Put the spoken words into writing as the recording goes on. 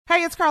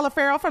Hey, it's Carla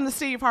Farrell from the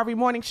Steve Harvey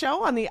Morning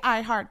Show on the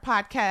iHeart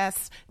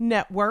Podcast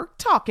Network,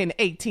 talking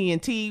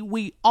AT&T.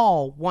 We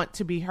all want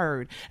to be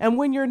heard. And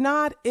when you're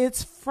not,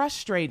 it's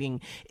frustrating.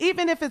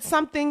 Even if it's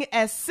something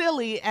as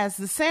silly as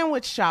the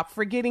sandwich shop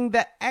forgetting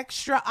the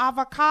extra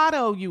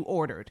avocado you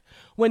ordered.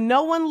 When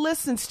no one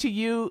listens to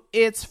you,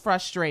 it's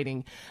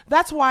frustrating.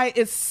 That's why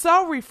it's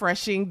so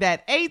refreshing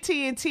that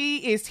AT&T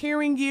is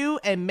hearing you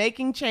and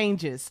making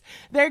changes.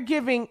 They're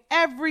giving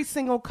every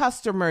single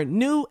customer,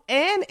 new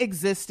and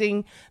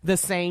existing, the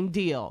same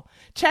deal.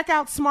 Check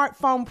out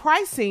smartphone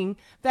pricing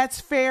that's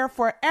fair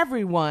for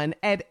everyone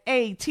at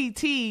att.com/best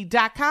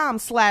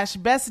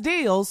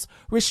deals.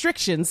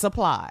 Restrictions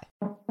apply.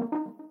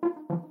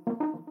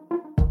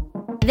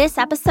 This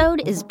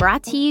episode is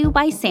brought to you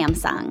by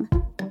Samsung.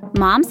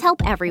 Moms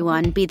help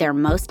everyone be their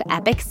most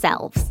epic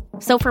selves.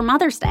 So for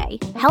Mother's Day,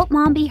 help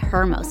mom be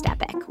her most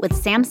epic with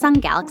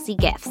Samsung Galaxy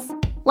gifts.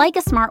 Like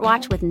a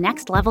smartwatch with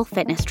next-level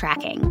fitness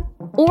tracking.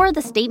 Or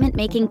the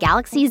statement-making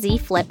Galaxy Z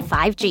Flip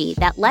 5G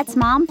that lets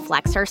mom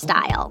flex her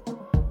style.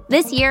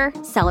 This year,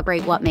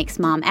 celebrate what makes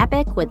mom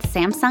epic with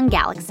Samsung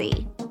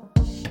Galaxy.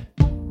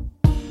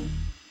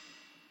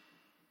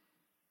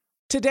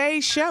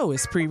 Today's show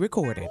is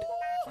pre-recorded.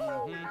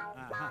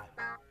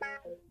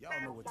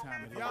 Y'all know what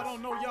time it is. Y'all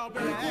don't know, y'all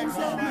better ask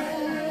somebody.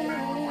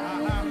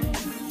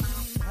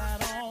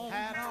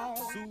 Hat on,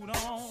 suit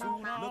on,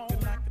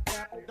 looking like the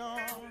Dapper Dawn,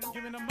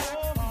 giving them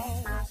all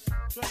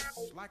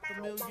dressed like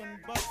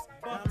 $1,000,000,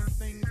 diamond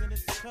things in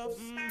its cuffs.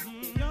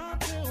 Y'all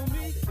tell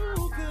me,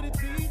 who could it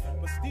be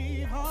but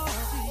Steve Harvey?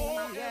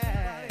 Oh,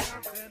 yeah.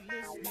 Everybody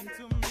listening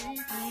to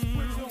me.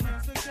 Put your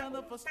hands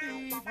together for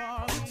Steve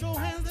Harvey. Put your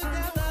hands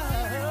together.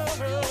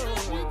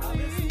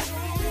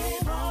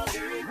 Steve Harvey.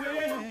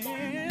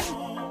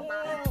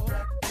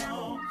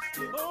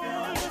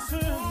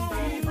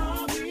 Steve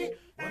Harvey,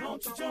 why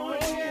don't you join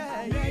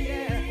in?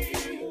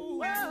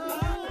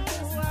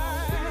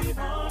 Steve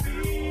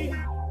Harvey,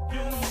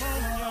 get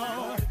on,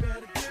 y'all.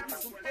 Better give me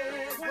some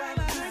eggs while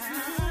I listen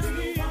to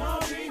Steve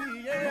Harvey.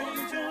 Won't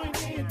you join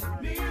in with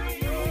me?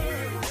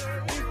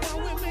 If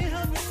you're with me,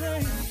 help me say,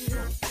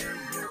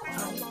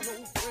 I'm so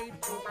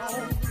grateful.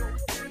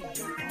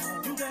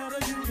 You gotta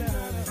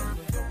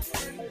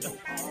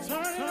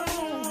turn it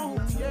on,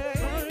 yeah.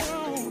 Turn it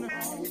on.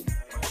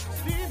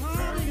 Steve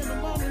Harvey in the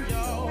morning,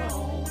 y'all.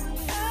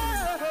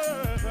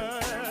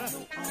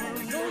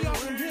 Know y'all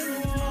can hear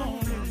me on.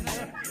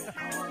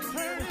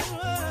 Turn it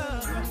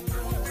up.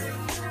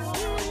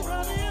 Steve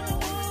Harvey in the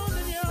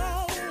morning,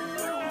 y'all.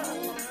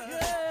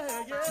 Yeah.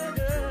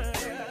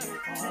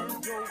 Turn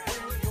your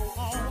radio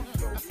on.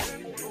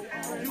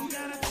 You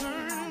gotta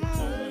turn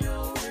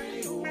your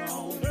radio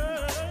on.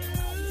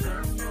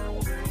 Turn your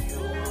radio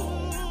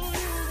on.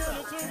 You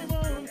gotta turn them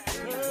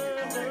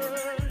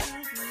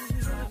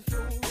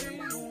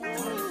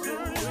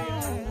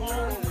on.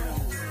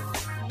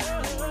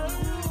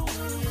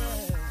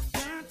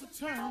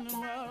 Turn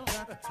them up,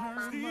 got to turn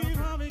them Steve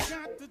Harvey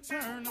got to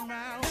turn them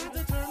out, got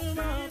to turn them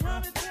up, Steve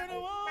Harvey turn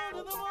them on to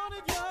the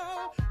morning,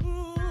 y'all.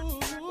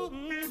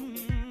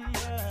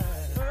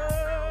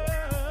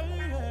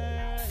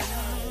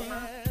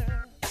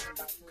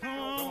 Come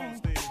on,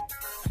 Steve.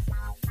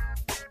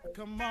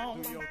 Come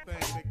on, do your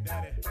thing, Big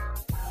Daddy.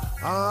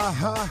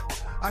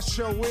 I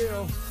sure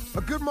will.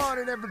 Good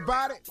morning,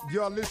 everybody.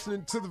 Y'all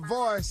listening to The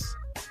Voice.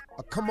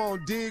 Come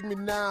on, dig me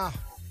now.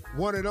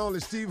 One and only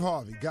Steve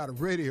Harvey got a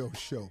radio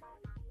show.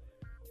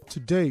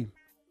 Today,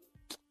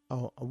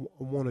 I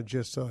want to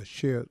just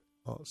share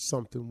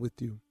something with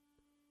you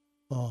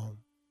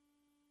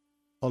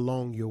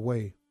along your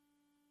way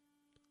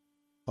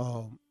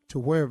to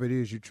wherever it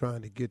is you're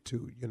trying to get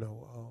to. You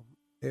know,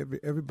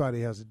 everybody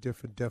has a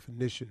different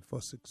definition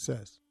for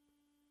success,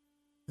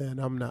 and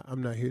I'm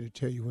not here to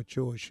tell you what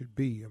yours should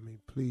be. I mean,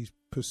 please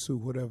pursue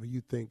whatever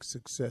you think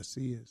success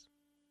is.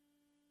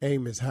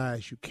 Aim as high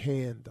as you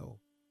can, though.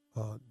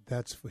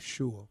 That's for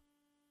sure.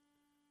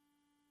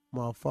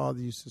 My father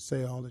used to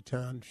say all the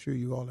time, I'm sure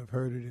you all have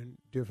heard it in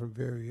different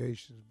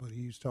variations, but he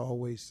used to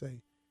always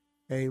say,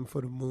 aim for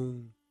the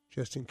moon,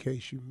 just in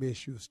case you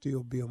miss, you'll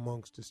still be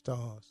amongst the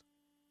stars.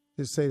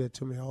 Just say that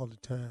to me all the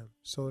time.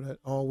 So that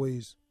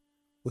always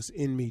was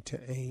in me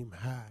to aim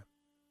high.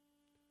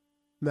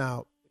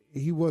 Now,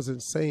 he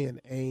wasn't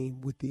saying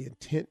aim with the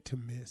intent to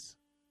miss.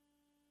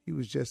 He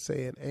was just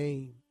saying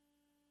aim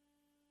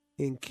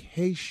in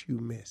case you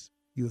miss,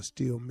 you'll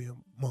still be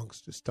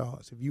amongst the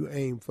stars. If you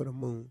aim for the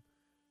moon.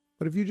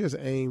 But if you just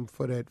aim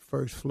for that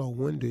first floor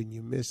window and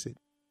you miss it,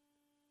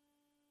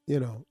 you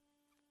know,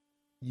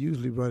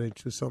 usually run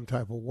into some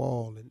type of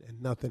wall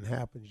and nothing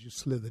happens. You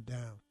slither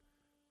down.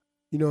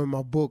 You know, in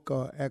my book,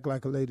 Act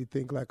Like a Lady,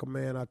 Think Like a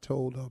Man, I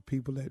told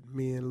people that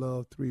men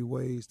love three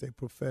ways. They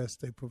profess,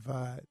 they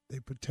provide,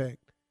 they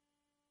protect.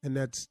 And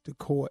that's the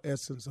core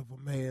essence of a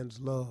man's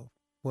love.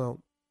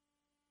 Well,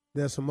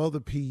 there's some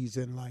other P's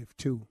in life,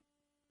 too.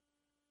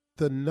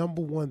 The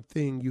number one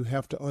thing you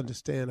have to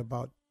understand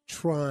about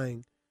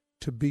trying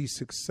to be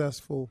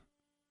successful,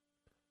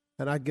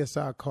 and I guess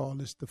I call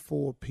this the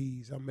 4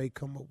 P's. I may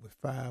come up with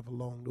 5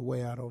 along the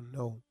way. I don't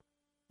know.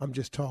 I'm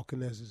just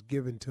talking as it's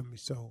given to me.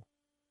 So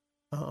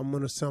I'm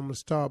gonna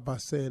start by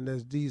saying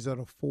that these are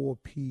the 4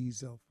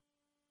 P's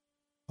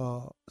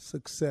of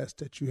success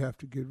that you have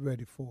to get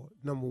ready for.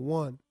 Number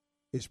 1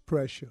 is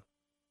pressure.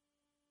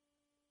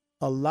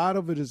 A lot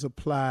of it is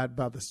applied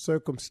by the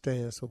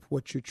circumstance of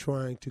what you're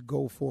trying to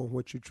go for and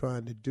what you're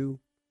trying to do.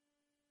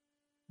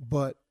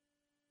 But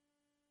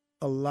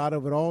a lot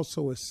of it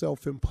also is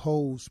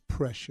self-imposed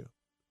pressure.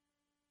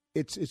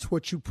 It's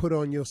what you put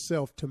on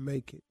yourself to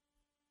make it.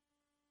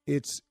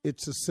 It's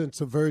a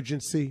sense of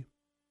urgency.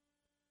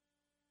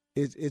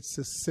 It's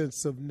a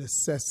sense of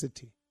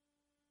necessity.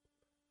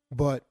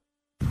 But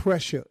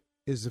pressure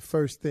is the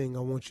first thing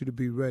I want you to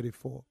be ready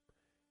for.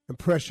 And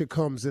pressure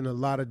comes in a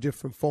lot of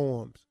different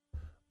forms,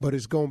 but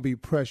it's going to be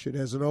pressure.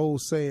 There's an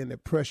old saying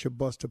that pressure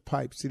busts a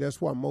pipe. See,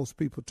 that's why most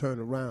people turn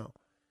around,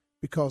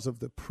 because of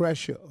the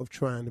pressure of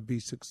trying to be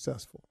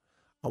successful.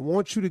 I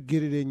want you to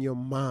get it in your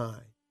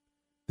mind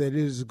that it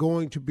is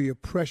going to be a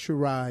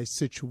pressurized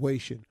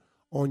situation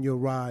on your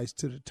rise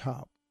to the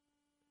top.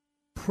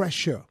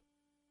 Pressure.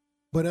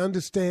 But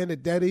understand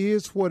that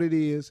is what it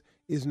is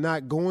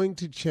not going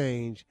to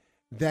change.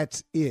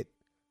 That's it.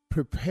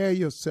 Prepare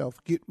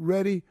yourself. Get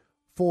ready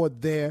for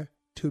there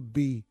to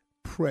be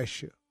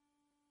pressure.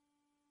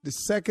 The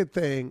second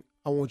thing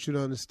I want you to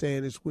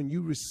understand is when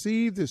you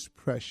receive this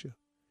pressure,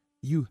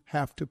 you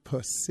have to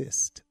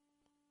persist.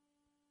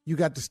 You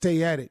got to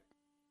stay at it.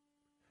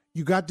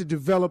 You got to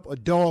develop a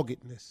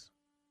doggedness.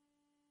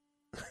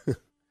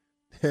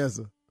 There's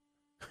a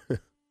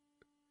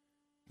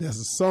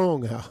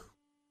song out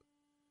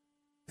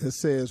that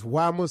says,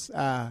 why must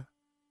I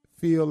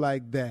feel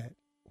like that?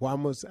 Why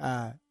must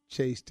I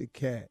chase the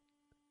cat?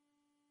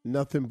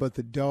 Nothing but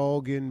the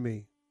dog in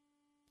me.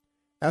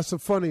 That's a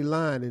funny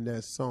line in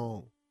that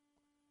song,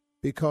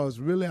 because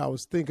really I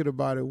was thinking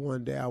about it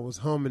one day. I was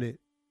humming it,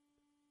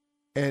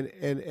 and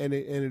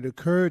it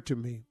occurred to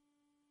me.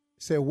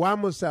 Said, why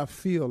must I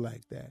feel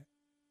like that?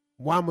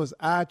 Why must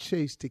I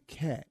chase the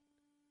cat?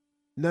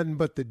 Nothing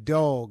but the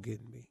dog in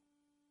me.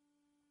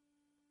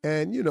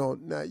 And,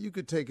 now you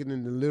could take it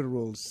in the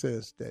literal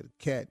sense that a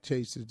cat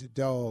chases the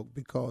dog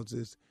because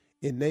it's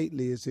in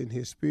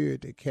his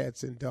spirit that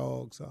cats and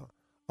dogs are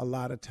a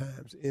lot of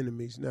times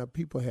enemies. Now,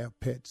 people have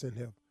pets and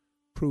have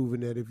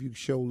proven that if you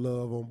show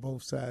love on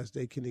both sides,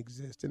 they can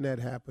exist, and that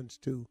happens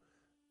too.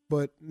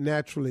 But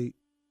naturally,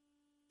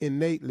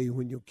 innately,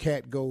 when your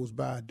cat goes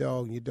by a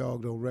dog and your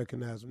dog don't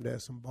recognize them,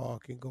 there's some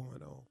barking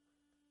going on.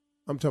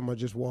 I'm talking about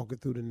just walking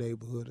through the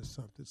neighborhood or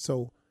something.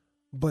 So,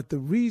 but the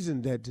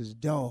reason that this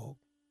dog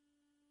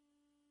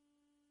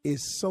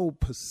is so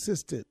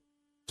persistent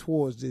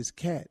towards this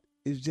cat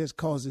is just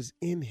because it's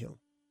in him.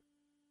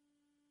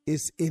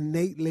 It's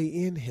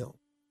innately in him.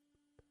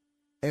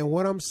 And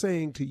what I'm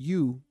saying to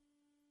you,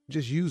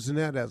 just using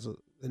that as an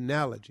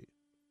analogy,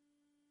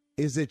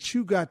 is that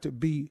you got to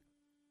be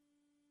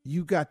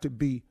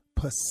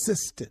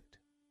persistent,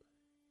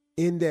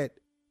 in that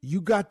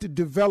you got to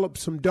develop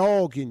some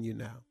dog in you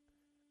now,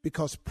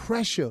 because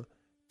pressure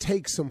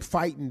takes some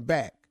fighting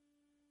back.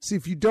 See,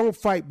 if you don't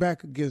fight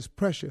back against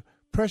pressure,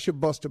 pressure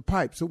busts a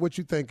pipe. So what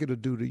you think it'll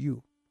do to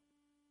you?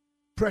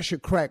 Pressure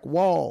crack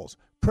walls.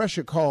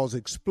 Pressure causes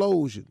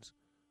explosions.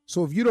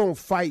 So if you don't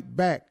fight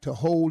back to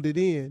hold it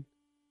in,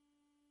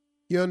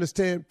 you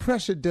understand,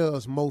 pressure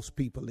does most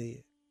people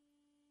in.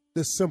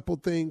 The simple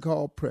thing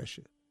called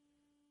pressure.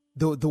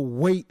 The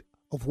weight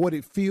of what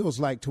it feels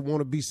like to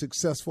want to be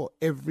successful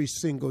every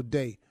single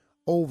day,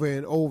 over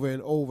and over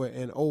and over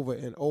and over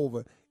and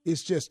over.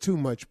 It's just too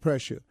much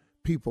pressure.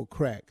 People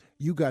crack.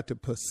 You got to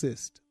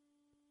persist.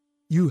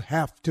 You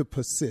have to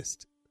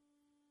persist.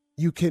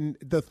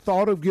 The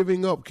thought of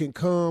giving up can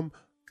come,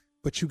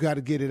 but you got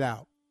to get it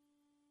out.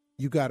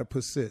 You got to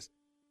persist.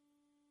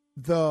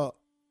 The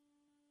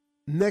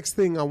next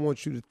thing I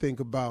want you to think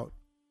about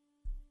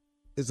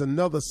is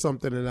another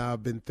something that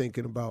I've been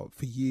thinking about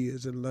for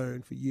years and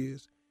learned for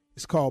years.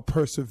 It's called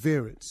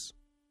perseverance.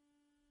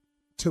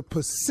 To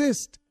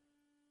persist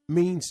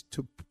means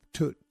to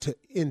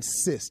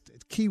insist.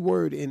 The key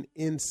word in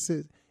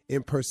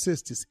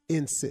persist is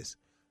insist.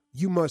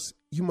 You must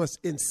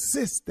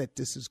insist that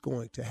this is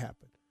going to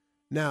happen.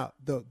 Now,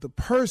 the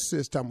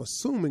persist, I'm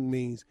assuming,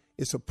 means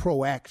it's a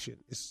proaction.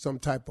 It's some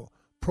type of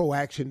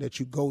proaction that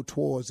you go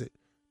towards it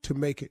to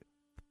make it,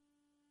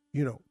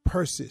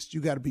 persist.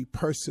 You got to be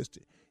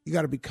persistent. You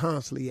got to be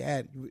constantly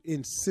at it. You're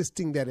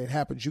insisting that it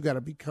happens. You got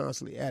to be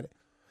constantly at it.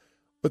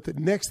 But the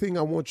next thing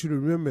I want you to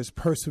remember is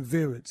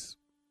perseverance.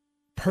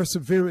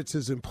 Perseverance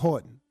is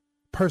important.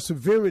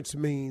 Perseverance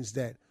means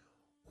that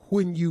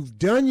when you've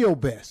done your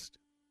best,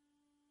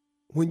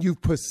 when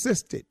you've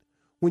persisted,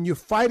 when you're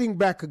fighting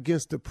back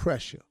against the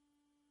pressure,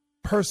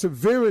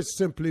 perseverance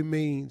simply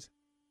means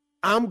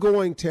I'm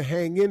going to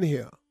hang in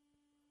here.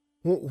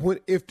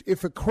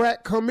 If a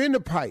crack come in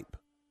the pipe,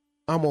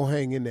 I'm going to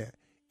hang in there.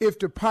 If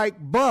the pipe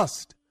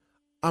bust,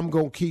 I'm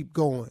going to keep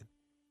going.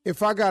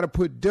 If I got to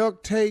put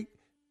duct tape,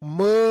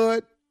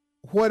 mud,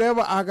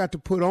 whatever I got to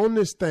put on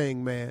this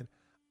thing, man,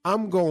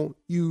 I'm going to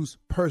use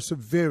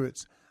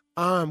perseverance.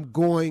 I'm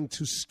going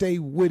to stay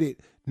with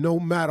it no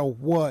matter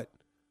what.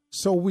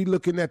 So we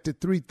looking at the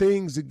three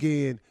things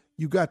again.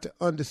 You got to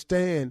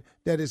understand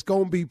that it's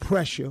going to be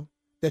pressure,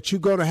 that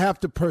you're going to have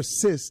to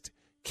persist.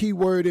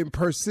 Keyword in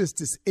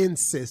persist is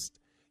insist.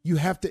 You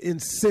have to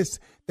insist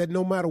that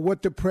no matter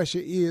what the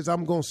pressure is,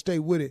 I'm going to stay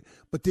with it.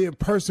 But then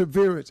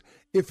perseverance,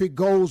 if it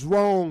goes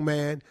wrong,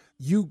 man,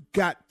 you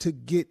got to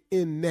get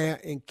in there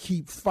and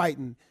keep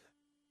fighting.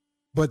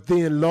 But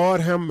then,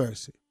 Lord have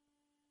mercy,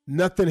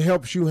 nothing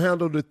helps you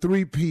handle the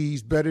 3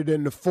 P's better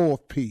than the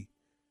 4th P.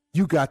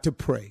 You got to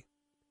pray.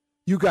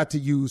 You got to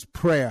use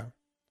prayer.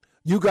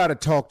 You got to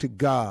talk to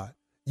God.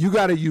 You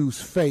got to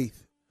use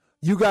faith.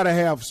 You got to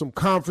have some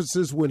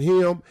conferences with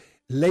him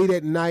late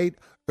at night,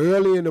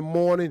 early in the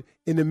morning,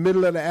 in the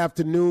middle of the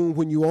afternoon,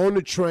 when you're on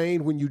the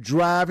train, when you're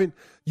driving.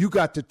 You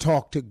got to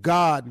talk to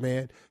God,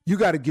 man. You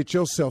got to get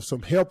yourself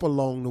some help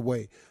along the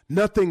way.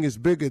 Nothing is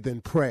bigger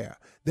than prayer.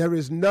 There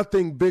is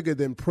nothing bigger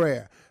than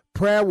prayer.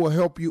 Prayer will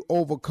help you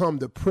overcome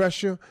the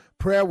pressure.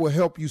 Prayer will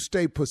help you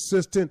stay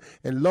persistent.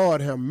 And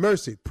Lord have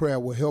mercy, prayer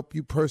will help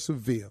you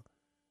persevere.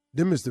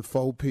 Them is the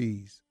 4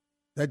 P's.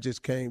 That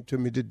just came to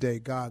me today.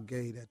 God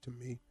gave that to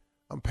me.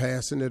 I'm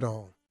passing it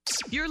on.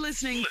 You're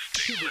listening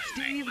to the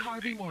Steve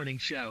Harvey Morning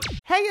Show.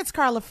 Hey, it's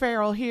Carla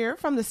Farrell here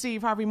from the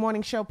Steve Harvey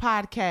Morning Show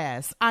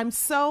podcast. I'm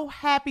so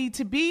happy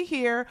to be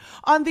here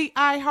on the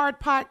iHeart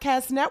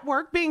Podcast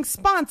Network, being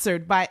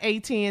sponsored by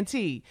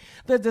AT&T.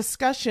 The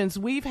discussions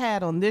we've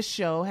had on this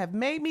show have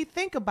made me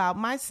think about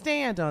my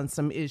stand on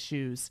some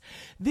issues.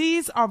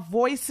 These are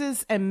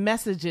voices and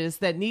messages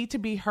that need to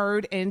be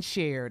heard and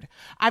shared.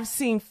 I've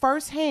seen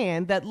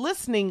firsthand that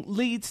listening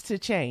leads to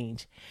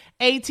change.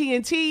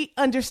 AT&T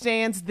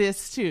understands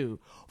this too.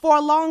 For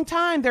a long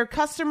time, their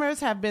customers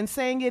have been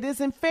saying it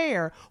isn't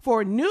fair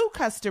for new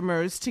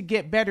customers to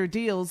get better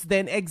deals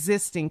than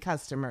existing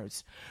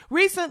customers.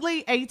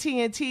 Recently,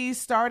 AT&T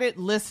started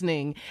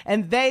listening,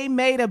 and they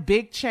made a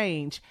big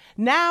change.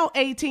 Now,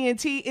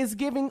 AT&T is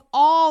giving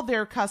all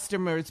their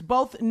customers,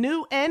 both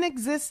new and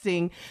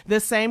existing,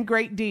 the same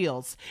great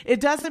deals. It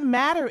doesn't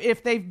matter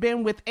if they've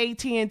been with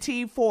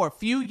AT&T for a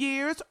few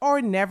years or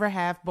never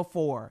have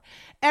before.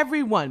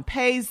 Everyone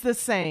pays the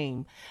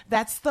same.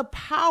 That's the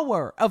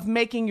power of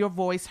making your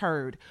voice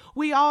heard.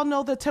 We all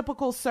know the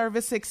typical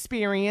service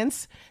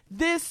experience.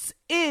 This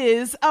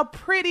is a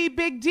pretty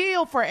big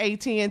deal for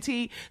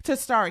AT&T to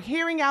start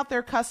hearing out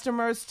their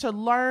customers, to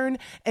learn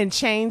and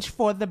change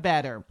for the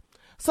better.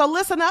 So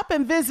listen up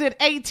and visit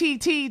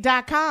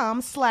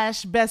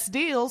att.com/best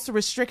deals.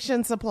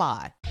 Restrictions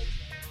apply.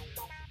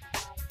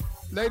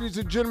 Ladies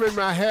and gentlemen,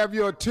 may I have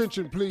your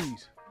attention,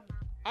 please?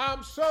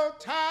 I'm so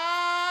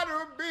tired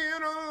of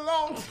being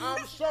alone.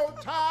 I'm so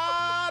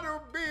tired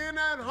of being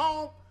at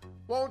home.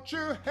 Won't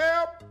you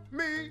help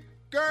me,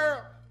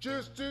 girl,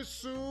 just as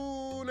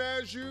soon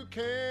as you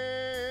can?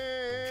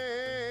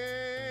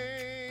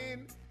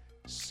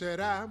 Said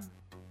I'm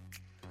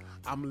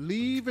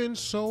leaving,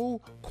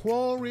 so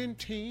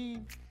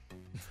quarantine.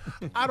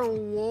 I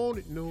don't want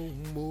it no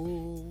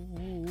more.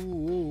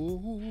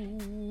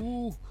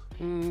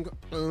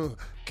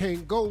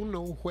 Can't go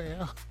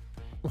nowhere.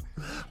 I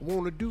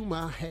want to do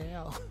my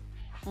hair.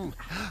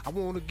 I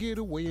want to get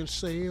away and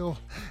sail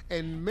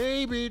and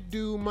maybe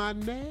do my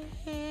nails,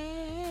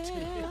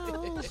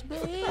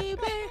 baby.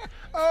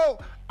 Oh,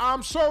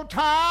 I'm so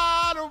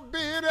tired of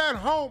being at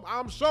home.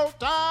 I'm so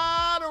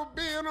tired of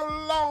being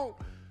alone.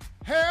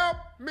 Help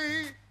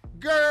me,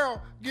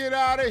 girl, get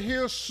out of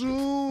here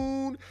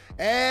soon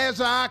as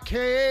I can.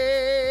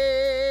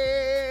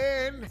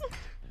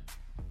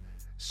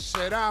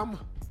 Said I'm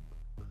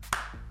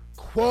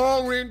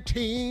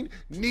quarantine,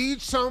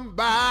 need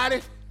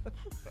somebody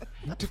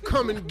to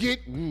come and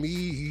get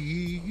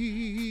me.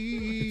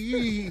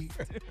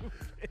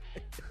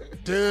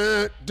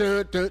 Dun,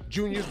 dun, dun.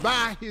 Junior's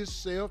by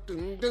himself.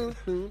 Dun, dun,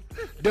 dun.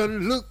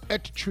 Done look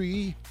at the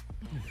tree.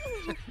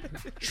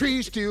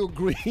 Tree still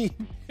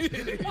green.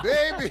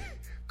 Baby,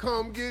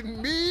 come get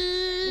me.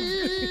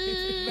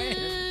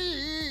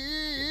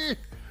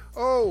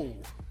 Oh.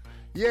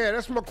 Yeah,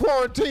 that's my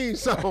quarantine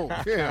song.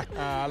 Yeah.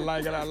 I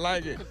like it.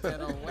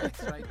 That on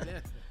wax right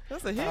there.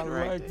 That's a hit, I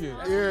right? like it.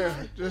 Yeah,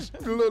 just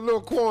a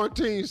little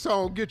quarantine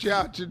song, get you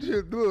out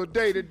your little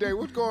day to day.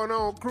 What's going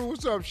on, crew?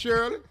 What's up,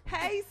 Shirley?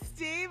 Hey,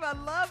 Steve, I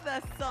love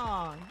that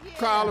song. Yeah.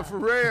 Carla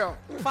Farrell.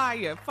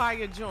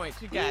 Fire joint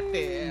you got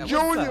there.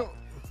 Junior.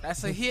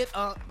 That's a hit,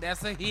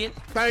 That's a hit.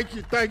 Thank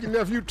you,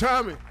 nephew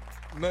Tommy.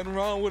 Nothing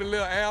wrong with a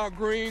little Al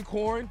Green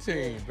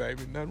quarantine,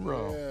 baby. Nothing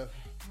wrong. Yeah.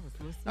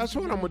 That's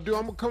what I'm gonna do.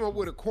 I'm gonna come up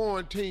with a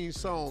quarantine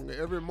song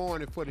every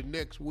morning for the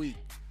next week.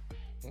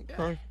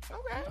 Okay.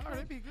 Okay,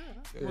 that'd be good.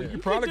 Huh? Well, you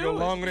can probably go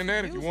longer than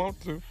that if you want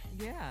to.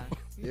 Yeah.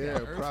 Yeah,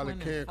 probably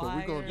can, because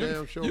we're gonna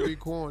damn sure be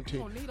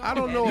quarantined. need I all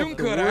don't that. know You if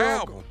can the cut an world.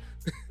 album.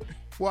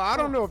 Well, I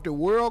don't know if the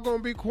world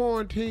gonna be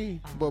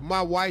quarantined, but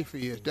my wife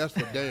is. That's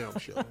for damn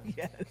sure.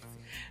 Yes.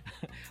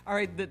 All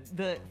right,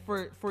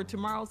 for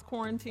tomorrow's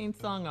quarantine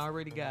song, I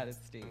already got it,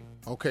 Steve.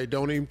 Okay,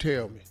 don't even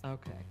tell me.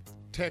 Okay.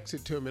 Text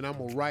it to me, and I'm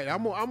gonna write.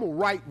 I'm gonna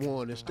write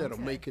one instead of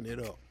making it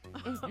up.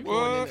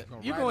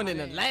 You going in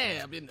the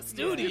lab, in the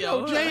studio.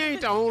 You know, Jay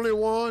ain't the only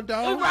one,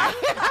 dog.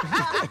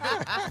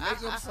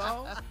 Make up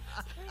songs.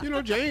 You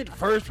know, Jay ain't the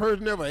first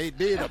person ever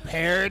did a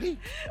parody.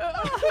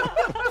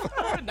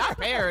 Not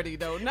parody,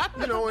 though. Not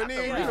You know, and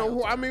then, you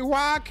know, I mean,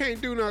 why I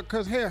can't do nothing?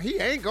 Because, hell, he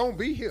ain't going to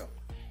be here.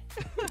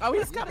 Oh,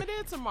 he's coming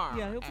in tomorrow.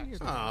 Yeah, he'll be here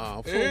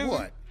For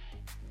what?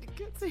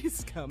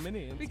 He's coming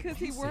in. because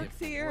he works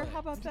here. How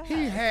about that?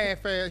 He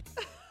half-assed.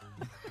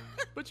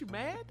 But you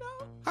mad,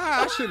 though?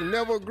 I should have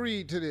never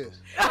agreed to this.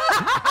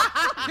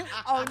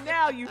 Oh,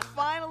 now you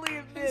finally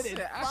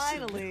admitted.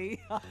 Finally.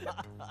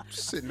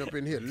 Sitting up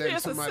in here letting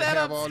Here's a somebody setup,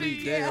 have all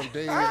these Steve. damn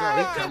days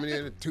off. He coming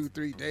in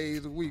 2-3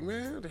 days a week,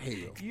 man. What the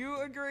hell?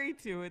 You agreed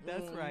to it.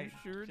 That's right.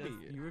 sure did.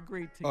 You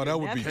agreed to Oh, your that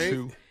would be nephew.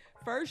 two.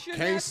 First your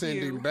Can't nephew. send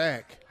him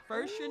back.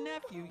 First your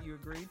nephew. You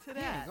agreed to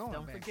that.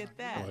 Don't forget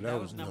that. Oh, that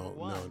was number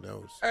one. that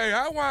was. Hey,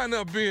 I wind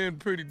up being a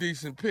pretty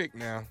decent pick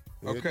now.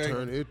 Okay.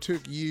 It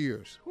took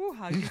years. Whew,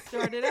 how you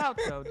started out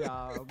though,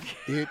 dog.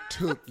 It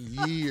took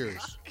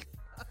years.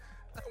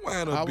 I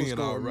wind I up was being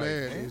all going, right.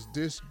 man, man. is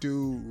this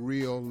dude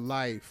real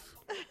life?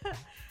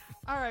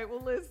 All right,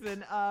 well,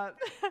 listen.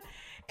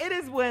 It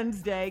is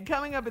Wednesday,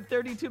 coming up at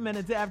 32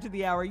 minutes after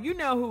the hour. You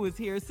know who is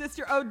here.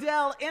 Sister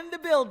Odell in the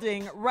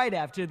building right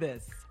after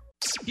this.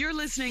 You're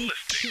listening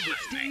to the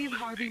Steve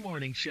Harvey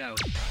Morning Show.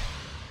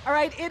 All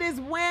right, it is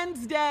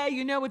Wednesday.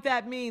 You know what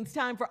that means.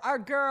 Time for our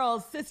girl,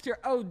 Sister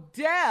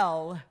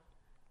Odell.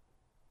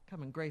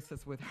 Come and grace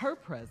us with her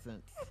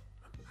presence.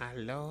 My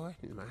Lord,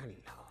 my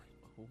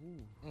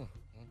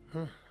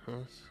Lord.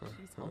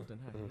 She's holding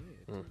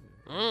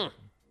her head.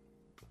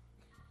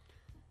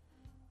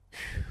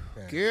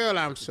 Girl,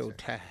 I'm so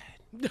tired.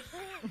 Me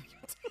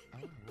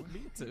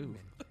too.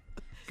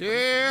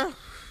 Girl.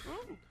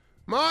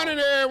 Morning,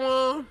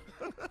 everyone.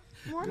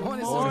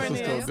 Morning,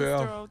 Sister Sister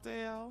Odell.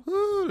 Odell.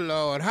 Oh,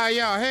 Lord. How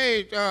y'all?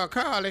 Hey,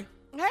 Carly.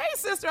 Hey,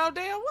 Sister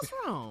Odell, what's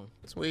wrong?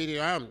 Sweetie,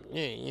 I'm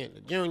the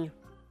junior.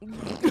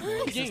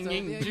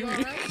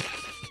 Junior.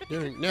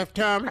 Neff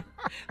Tommy.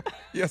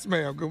 Yes,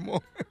 ma'am. Good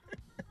morning.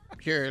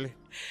 Shirley.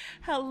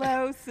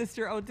 Hello,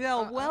 Sister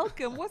Odell.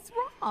 Welcome. What's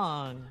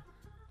wrong?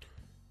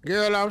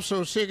 Girl, I'm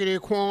so sick of the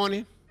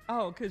quarantine.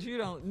 Oh, because you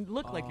don't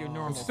look like your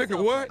normal Sick of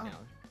self what? right now.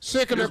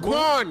 Sick of the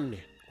quarantine.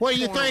 What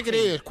do you think it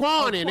is?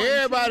 Quarantine.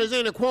 Everybody's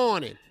in the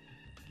quarantine.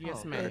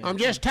 Yes, ma'am. I'm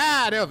just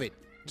tired of it.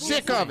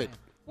 Sick of it.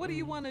 What do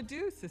you want to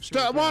do, Sister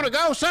Odell? Want to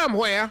go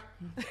somewhere.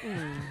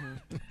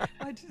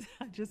 I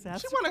just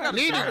asked She wanna go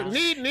to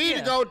Need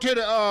to go to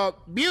the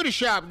beauty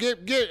shop.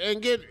 Get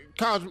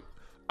cause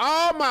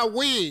all my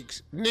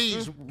wigs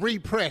needs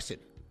repressing.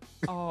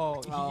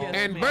 Oh, yes,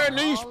 And ma'am.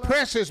 Bernice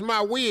presses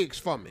my wigs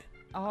for me.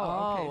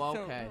 Oh,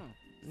 okay.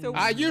 So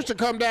I used to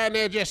come down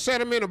there, just set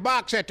them in a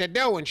box at the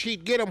door, and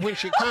she'd get them when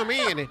she come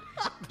in and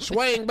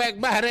swing back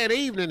by that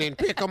evening and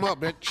pick them up.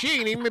 But she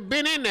ain't even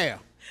been in there.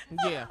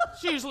 Yeah.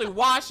 She usually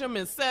wash them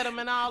and set them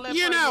and all that.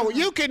 You for know,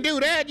 you can do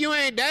that. You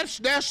ain't. That's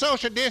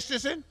social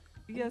distancing.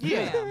 yes,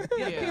 Yeah. ma'am.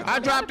 Yeah. I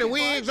dropped the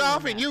wigs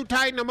off and you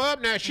tighten them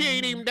up. Now she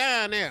ain't even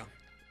down there.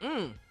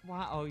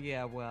 Wow. Oh,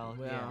 yeah. Well,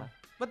 yeah.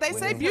 But they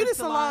say Well, beauty salons-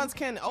 salons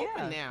can open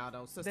yeah. now,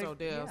 though, Sister They-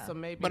 Odell. yeah. So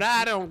maybe. But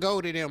I don't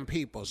go to them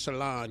people's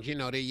salons. You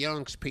know, the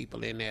youngs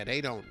people in there.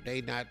 They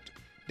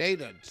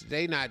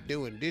not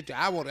doing this.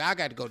 I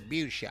got to go to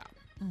beauty shop.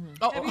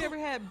 Have you ever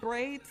had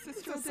braids,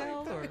 Sister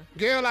Odell? Or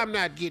Girl, I'm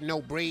not getting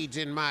no braids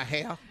in my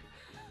hair.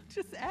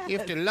 just ask.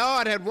 If the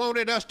Lord had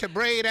wanted us to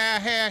braid our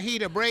hair,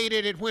 he'd have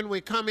braided it when we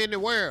come in the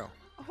world.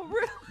 Oh,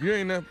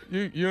 really?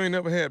 You ain't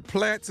never had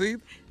plaits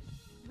either?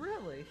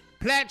 Really?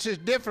 Plaits is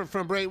different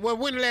from braid. Well,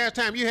 when the last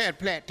time you had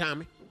plait,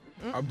 Tommy?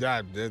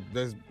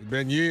 There's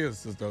been years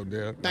since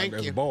Odell. Thank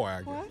As you. a boy, I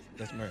guess. What?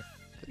 That's man.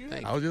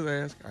 Thank I was just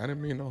asking. I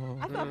didn't mean no harm.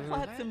 I thought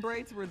plaits and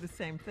braids were the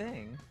same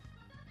thing.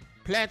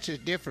 Plaits is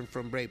different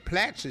from braid.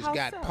 Plaits has How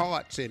got so?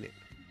 parts in it.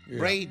 Yeah.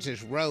 Braids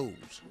is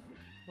rows.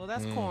 Well,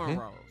 that's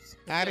cornrows.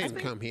 I didn't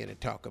come here to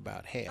talk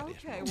about hair.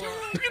 Okay, well.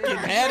 You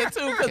mad at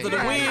too because of the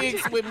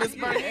wigs with Miss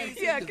Bernice.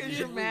 Yeah, because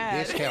you're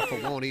mad. This heifer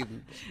won't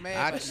even.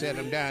 I'd set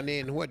them down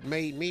there, and what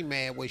made me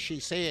mad was she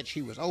said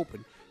she was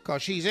open,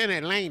 because she's in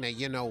Atlanta,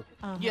 you know.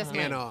 Yes,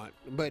 And ma'am.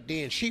 but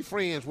then she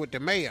friends with the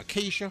mayor,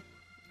 Keisha.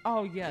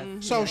 Oh, yes.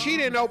 So she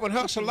didn't open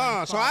her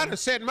salon. So I done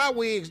set my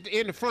wigs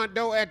in the front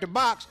door at the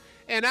box,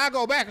 and I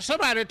go back and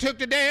somebody took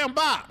the damn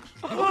box.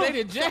 Oh, they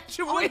did jack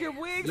your Oh, wig. your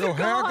wigs Your are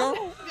hair gone.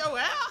 go? Yo,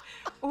 Al.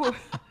 Oh,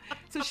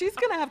 so she's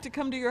going to have to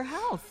come to your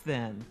house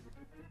then.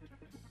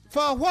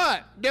 For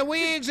what? The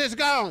wigs is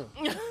gone.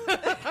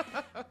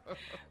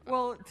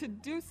 Well, to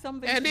do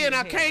something. And to then your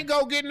I hair. can't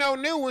go get no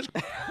new ones.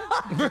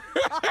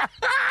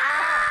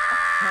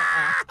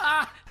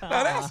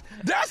 Now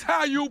that's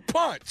how you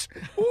punch.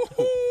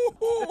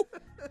 Ooh.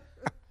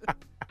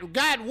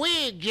 Got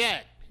wig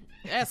jack.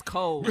 That's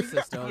cold,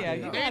 Sister Yeah, Odell.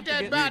 you Ain't have to that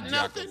get- about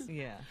nothing?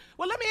 Yeah.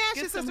 Well, let me ask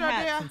you, Get some Sister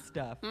hats Odell. and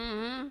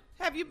stuff.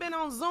 Have you been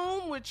on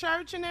Zoom with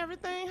church and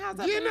everything? How's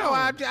that You been know,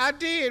 going? I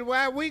did.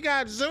 Well, we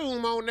got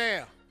Zoom on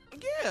there.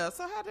 Yeah,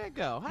 so how'd that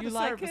go? How'd You the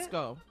like service it?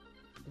 go?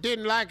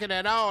 Didn't like it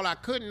at all. I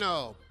couldn't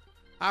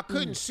I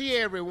couldn't see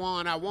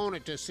everyone I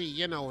wanted to see,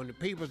 you know, and the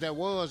people that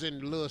was in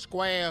the little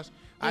squares,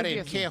 I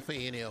didn't care for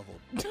any of them.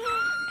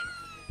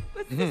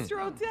 But Sister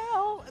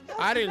Odell,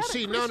 I didn't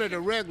see none of the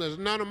regulars.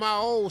 None of my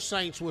old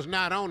saints was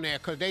not on there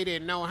because they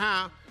didn't know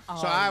how.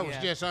 So I was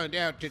just on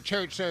there to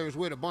church service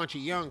with a bunch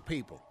of young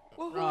people.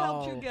 Well, who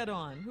helped you get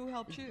on? Who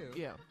helped you?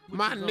 Yeah.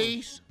 My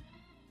niece.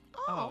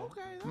 Oh,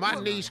 okay. My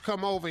niece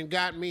come over and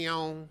got me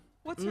on.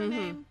 What's her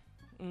name?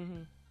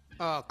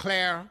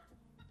 Clara.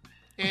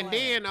 And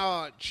then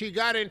she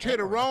got into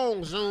the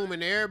wrong Zoom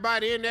and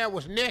everybody in there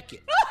was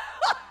naked.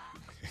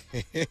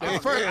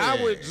 At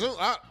first,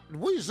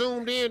 we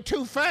zoomed in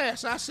too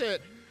fast. I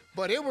said,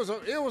 but it was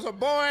a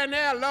boy in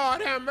there.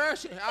 Lord have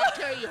mercy. I'll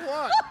tell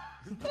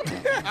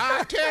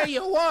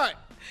you what.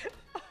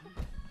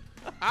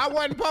 I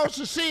wasn't supposed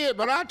to see it,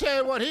 but I'll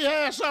tell you what. He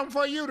had something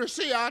for you to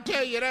see. I'll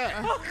tell you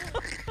that.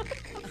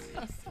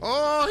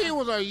 Oh, he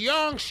was a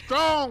young,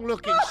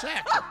 strong-looking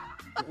Satchel.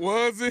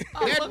 Was he?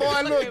 That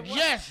boy looked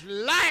just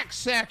like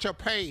Satchel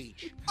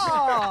Paige.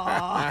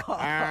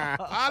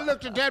 I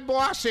looked at that boy.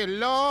 I said,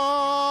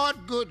 Lord,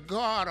 good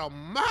God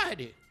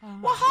Almighty.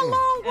 Well, how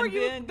long were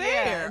you then,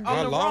 there yeah,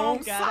 on the long? wrong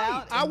Got site?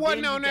 out, I and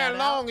wasn't then on you that got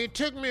long. out. It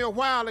took me a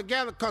while to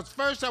gather because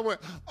first I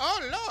went, oh,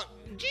 Lord,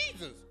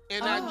 Jesus.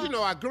 And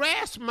I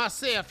grasped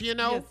myself,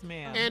 Yes,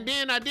 ma'am. And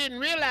then I didn't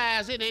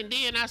realize it. And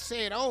then I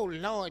said, oh,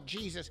 Lord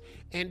Jesus.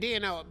 And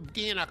then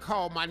I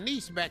called my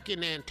niece back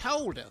in there and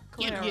told her,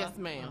 Yes,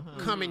 ma'am.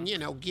 come and, get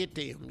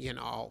them,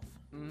 off.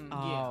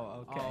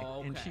 Oh, okay.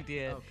 Oh, And she okay.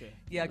 did. Okay.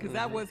 Yeah, because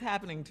that was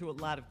happening to a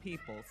lot of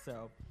people.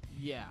 So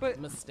Yeah,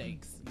 But-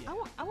 mistakes. Yeah.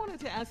 I wanted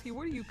to ask you,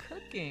 what are you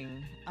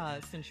cooking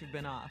since you've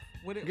been off?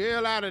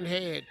 Girl, I done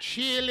had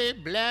chili,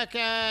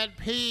 black-eyed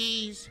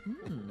peas.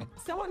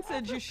 Someone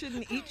said you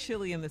shouldn't eat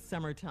chili in the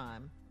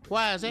summertime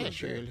Why is that,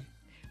 Shirley?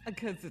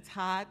 because it's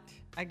hot,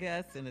 I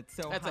guess, and it's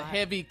so That's hot. a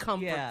heavy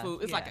comfort Yeah,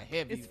 food. It's like a yeah.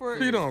 heavy. It's for,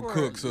 She it's don't for-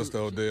 cook, Sister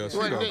Odell. She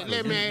Well, don't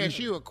let cook. me ask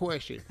you a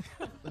question.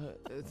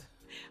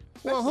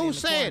 Well, especially who in the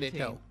said it,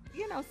 quarantine.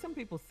 though? Some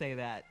people say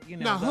that.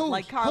 Now, but who,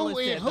 like Carla who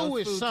is, said, who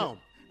those is foods some?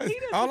 He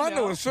doesn't All I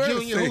know is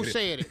Shirley Junior, who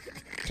said it. said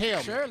it? Tell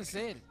me. Shirley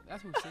said it.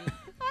 That's who said it.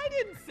 I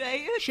didn't say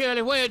it.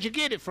 Shirley, where'd you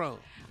get it from?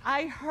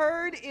 I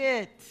heard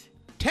it.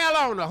 Tell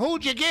on her.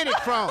 Who'd you get it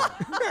from?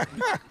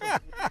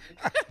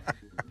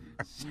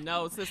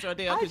 No, Sister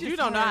Odell, I because you just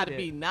don't know how heard to it.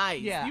 be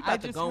nice. Yeah, you I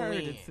about to just go heard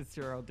in. it,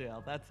 Sister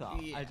Odell. That's all.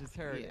 I Yeah, just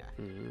heard it.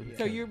 yeah.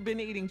 So you've been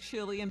eating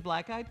chili and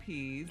black-eyed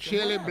peas.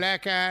 Chili,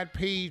 black-eyed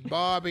peas,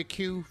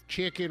 barbecue,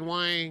 chicken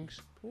wings.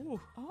 Oh.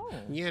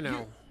 You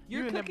know.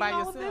 You're You in there cooking by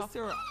all of yourself?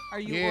 this, or are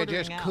you Yeah, ordering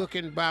just out?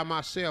 cooking by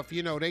myself.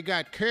 They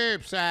got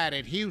curbside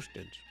at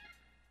Houston's.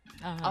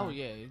 Oh,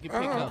 yeah. You can pick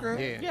Oh, up.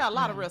 okay. Yeah. Yeah, a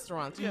lot of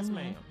restaurants. Yes,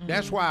 ma'am.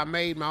 That's why I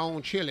made my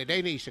own chili.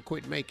 They need to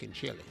quit making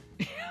chili.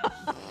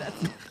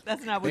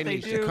 That's not what They they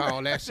need do. to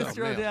call that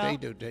Sister something else.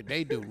 Odell.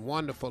 They do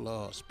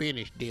wonderful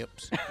spinach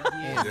dips.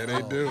 Yeah,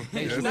 they do.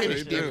 They Yes, spinach they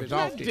dip do. is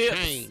off the Dips.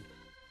 chain.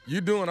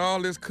 You doing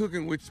all this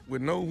cooking with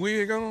no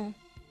wig on?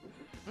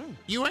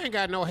 You ain't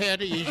got no hair,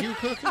 is you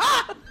cooking?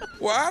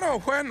 Well, I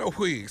don't wear no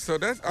wig, so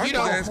that's I'm You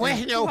just don't asking.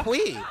 wear no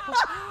wig.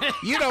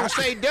 You don't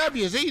say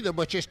W's either,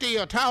 but you're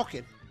still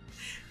talking.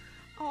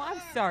 Oh,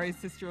 I'm sorry,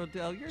 Sister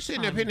Odell. You're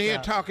Sitting up in here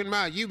talking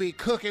about you be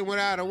cooking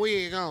without a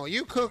wig on.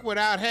 You cook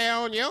without hair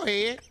on your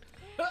head.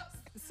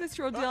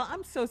 Sister Odell,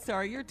 I'm so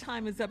sorry. Your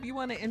time is up. You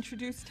want to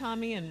introduce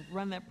Tommy and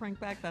run that prank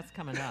back? That's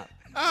coming up.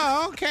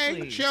 Oh, okay.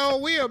 Please. Sure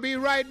will. Be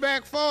right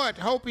back for it.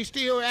 Hope he's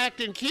still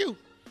acting cute.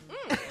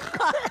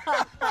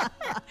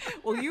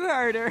 Well, you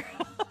heard her.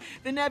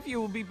 The nephew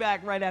will be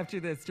back right after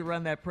this to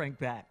run that prank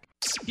back.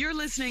 You're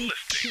listening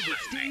to the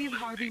Steve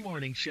Harvey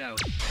Morning Show.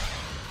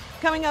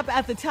 Coming up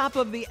at the top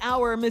of the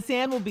hour, Miss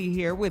Ann will be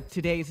here with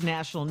today's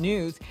national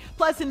news.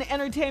 Plus, in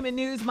entertainment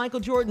news, Michael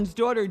Jordan's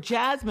daughter,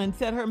 Jasmine,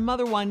 said her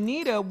mother,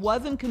 Juanita,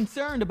 wasn't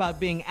concerned about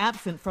being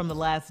absent from the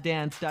Last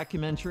Dance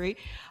documentary.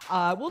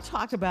 We'll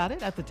talk about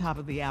it at the top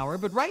of the hour.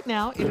 But right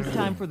now, it is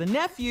time for the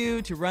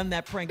nephew to run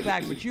that prank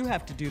back. But you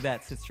have to do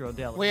that, Sister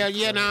Odell. Well,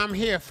 I'm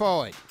here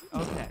for it.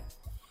 Okay.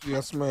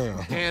 Yes,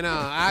 ma'am. And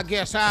I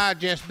guess I'll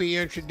just be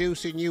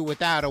introducing you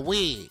without a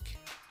wig.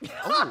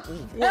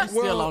 She's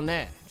still on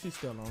that. She's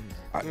still on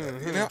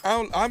that.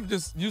 I'm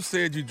just. You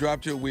said you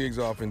dropped your wigs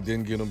off and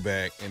didn't get them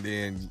back, and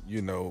then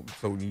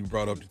so when you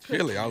brought up the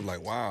chili, I was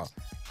like, wow,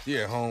 she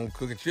at home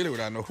cooking chili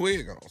without no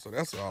wig on. So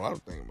that's all I was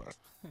thinking about.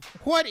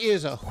 What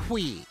is a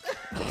wig?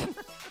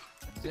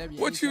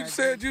 What you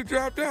said you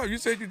dropped out? You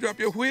said you dropped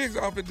your wigs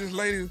off at this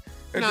lady.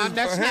 No,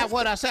 that's not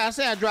what I said. I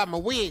said I dropped my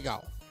wig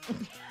off.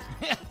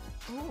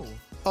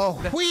 A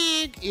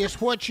wig is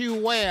what you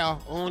wear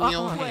on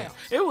your head.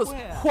 It was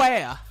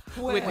where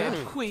with Where?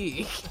 that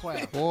wig.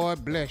 Boy,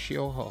 bless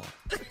your heart.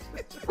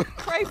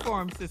 Pray for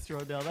him, Sister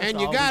Odell. That's And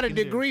all you we got a can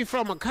do. degree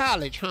from a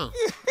college, huh?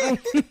 And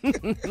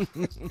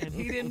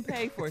he didn't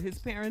pay for it. His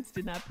parents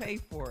did not pay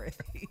for it.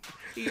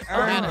 He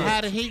earned it.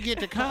 How did he get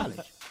to college?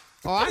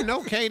 Oh, I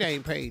know Kate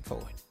ain't paid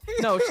for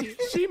it. No,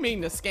 she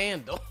mean the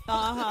scandal.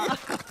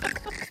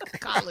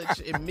 college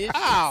admissions.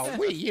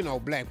 Oh,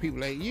 black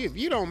people, if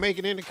you don't make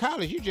it into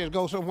college, you just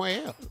go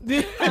somewhere else.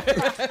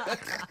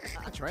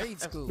 Trade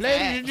school.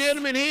 Ladies and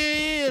gentlemen, here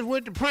he is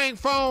with the prank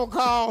phone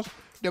calls,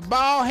 the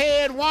bald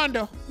head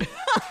wonder.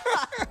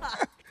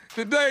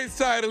 Today's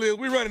title is,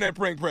 we running that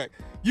prank.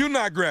 You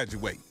not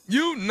graduating.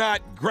 You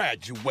not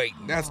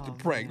graduating. That's the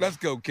prank. Let's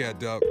go, cat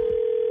dog.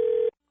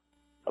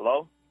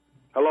 Hello?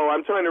 Hello,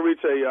 I'm trying to reach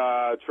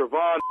a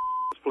Trevon,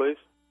 please.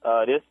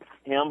 This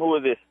him? Who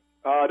is this?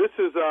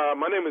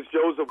 My name is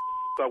Joseph.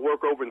 I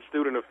work over in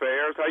Student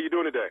Affairs. How you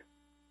doing today?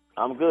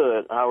 I'm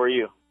good. How are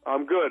you?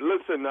 I'm good.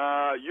 Listen,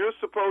 you're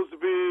supposed to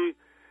be,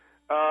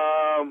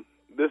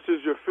 this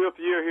is your 5th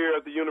year here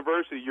at the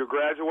university. You're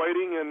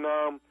graduating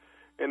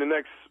in the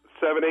next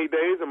 7-8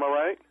 days, am I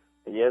right?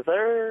 Yes,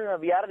 sir. I'll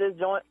be out of this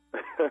joint.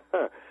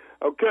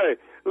 Okay.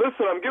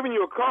 Listen, I'm giving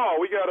you a call.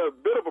 We got a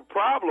bit of a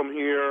problem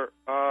here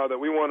that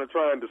we want to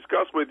try and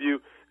discuss with you,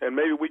 and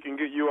maybe we can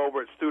get you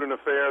over at Student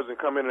Affairs and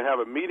come in and have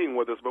a meeting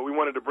with us, but we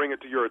wanted to bring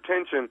it to your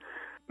attention.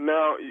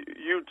 Now,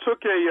 you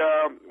took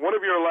one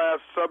of your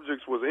last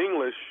subjects was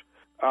English,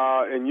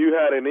 and you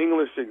had an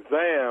English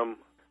exam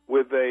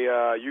with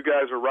you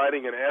guys are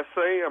writing an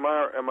essay. Am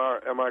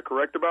I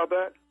correct about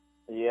that?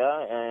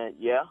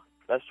 Yeah,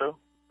 that's true.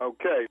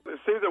 Okay. It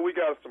seems that we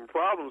got some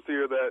problems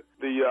here, that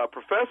the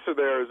professor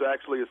there is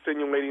actually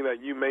insinuating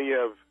that you may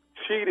have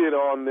cheated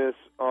on this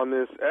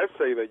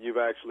essay that you've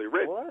actually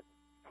written. What?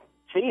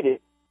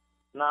 Cheated?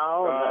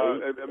 No.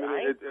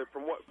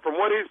 From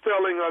what he's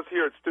telling us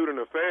here at Student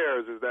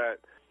Affairs is that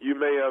you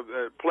may have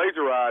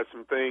plagiarized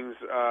some things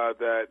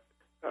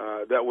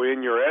that were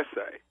in your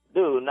essay.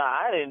 Dude,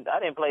 I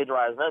didn't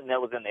plagiarize nothing that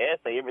was in the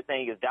essay.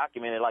 Everything is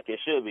documented like it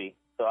should be.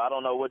 So I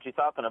don't know what you're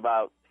talking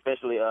about,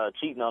 especially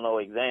cheating on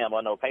no exam or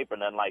no paper,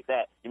 nothing like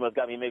that. You must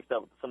got me mixed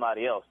up with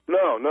somebody else.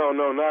 No, not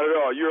at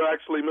all. You're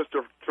actually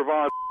Mr.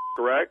 Trevon,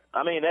 correct?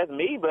 I mean, that's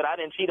me, but I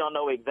didn't cheat on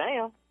no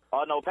exam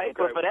or no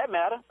paper for that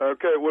matter.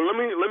 Okay, well, let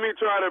me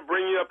try to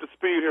bring you up to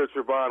speed here,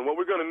 Trevon.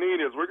 What we're going to need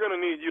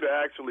you to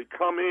actually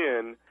come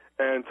in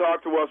and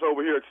talk to us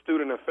over here at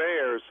Student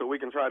Affairs so we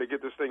can try to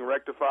get this thing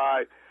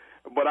rectified.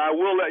 But I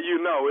will let you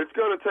know, it's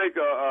going to take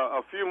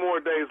a few more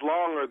days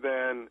longer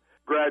than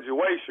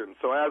graduation.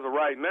 So as of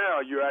right now,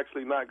 you're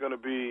actually not going to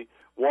be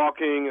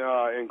walking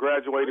and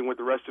graduating with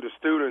the rest of the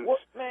students.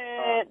 What,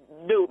 man,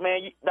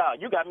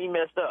 you got me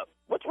messed up.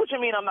 What you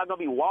mean I'm not going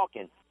to be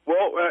walking?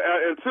 Well,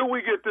 until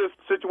we get this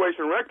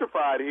situation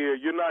rectified here,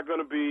 you're not going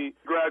to be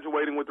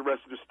graduating with the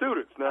rest of the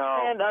students.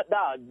 Now, man,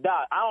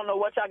 Doc, I don't know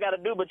what y'all got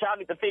to do, but y'all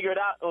need to figure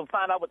it out and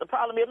find out what the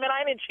problem is. Man,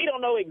 I didn't cheat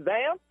on no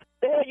exam.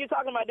 The hell you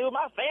talking about, dude?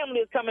 My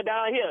family is coming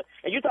down here,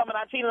 and you talking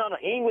about I cheated on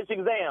an English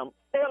exam.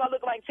 The hell I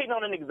look like cheating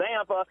on an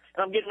exam for, and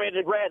I'm getting ready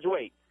to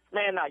graduate.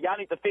 Man, y'all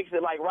need to fix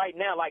it like right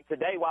now, like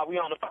today while we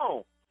on the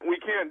phone. We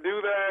can't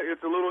do that.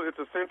 It's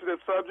a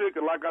sensitive subject,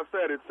 and like I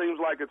said, it seems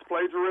like it's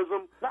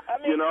plagiarism.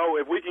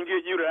 If we can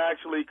get you to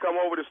actually come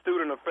over to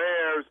Student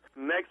Affairs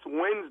next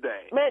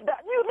Wednesday. Man,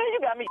 you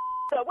got me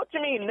up. What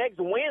you mean next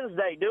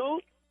Wednesday,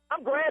 dude?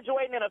 I'm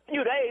graduating in a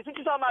few days. What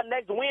you talking about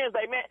next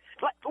Wednesday, man?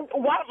 Like,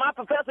 why my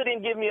professor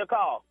didn't give me a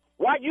call?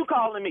 Why are you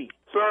calling me?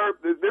 Sir,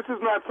 this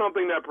is not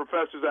something that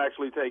professors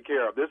actually take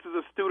care of. This is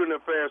a student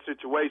affairs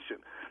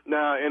situation.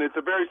 Now, and it's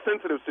a very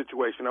sensitive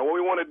situation. Now, what we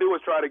want to do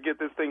is try to get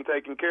this thing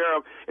taken care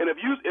of. And if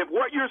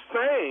what you're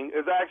saying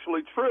is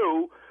actually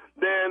true,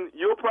 then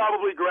you'll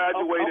probably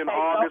graduate in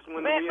August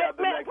when we have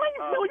the next.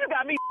 You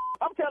got me.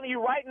 I'm telling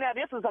you right now,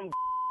 this is some.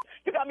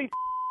 You got me.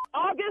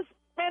 August,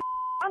 man.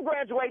 I'm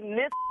graduating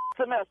this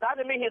semester. I've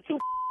been here too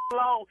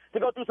long to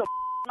go through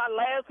my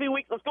last few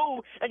weeks of school,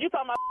 and you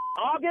talking about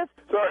August?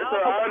 Sir,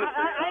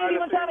 I ain't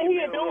even trying to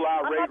hear, dude.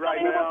 I'm not trying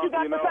to hear what you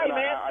got to say,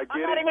 man.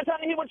 I'm not even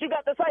trying to hear what you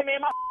got to say,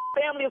 man. My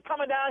family is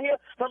coming down here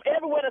from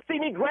everywhere to see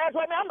me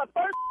graduate. Man, I'm the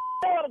first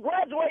to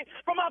graduate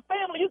from my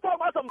family. You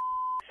talking about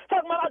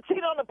talking about I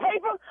cheated on the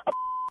paper? A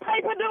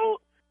paper, dude?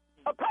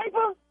 A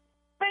paper?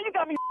 Man, you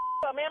got me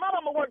up, man. My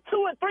mama worked 2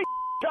 and 3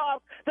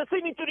 jobs to see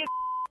me through this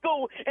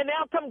school, and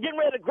now I'm getting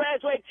ready to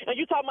graduate, and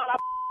you talking about I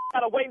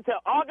gotta wait until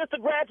August to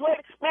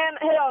graduate? Man,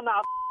 hell no.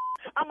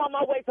 I'm on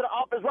my way to the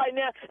office right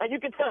now, and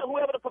you can tell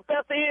whoever the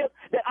professor is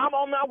that I'm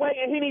on my way,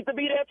 and he needs to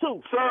be there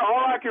too. Sir,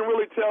 all I can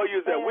really tell you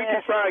is that we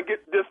can try and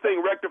get this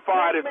thing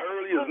rectified as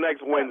early as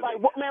next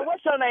Wednesday. Man,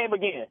 what's your name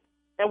again?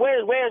 And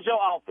where's your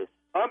office?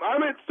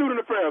 I'm at Student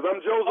Affairs. I'm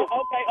Joseph.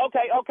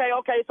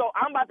 Okay. So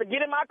I'm about to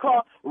get in my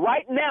car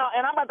right now,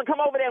 and I'm about to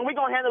come over there, and we're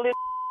gonna handle this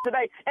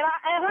today. And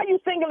how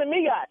you singling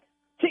me out?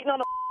 Cheating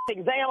on the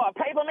exam or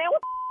paper, man?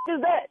 What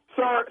is that?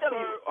 Sir,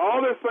 all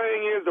they're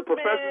saying is the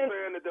professor's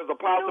saying that there's a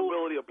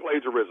possibility of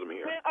plagiarism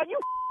here. Man, are you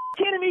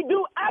kidding me,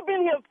 dude? I've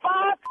been here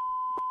 5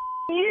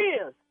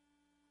 years.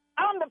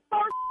 I'm the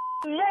first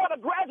male to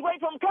graduate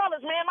from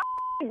college, man. My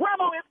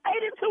grandma is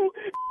 82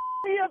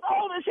 years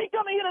old, and she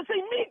coming here to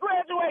see me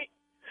graduate.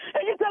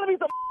 And you telling me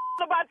some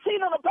about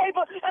cheating on the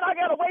paper, and I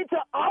gotta wait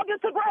till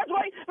August to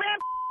graduate? Man,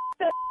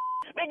 that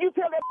man, you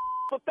tell that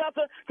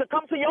professor to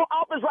come to your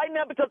office right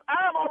now, because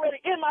I'm already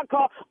in my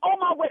car on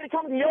my way to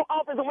come to your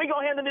office, and we're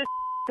going to handle this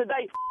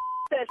today.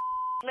 That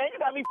man, you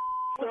got me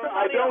with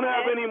somebody don't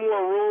have any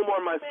more room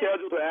on my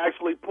schedule to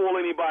actually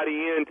pull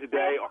anybody in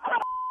today. How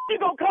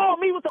you gonna call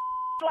me with some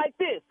like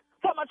this?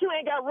 Talking about you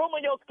ain't got room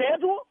on your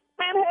schedule?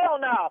 Man, hell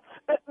no.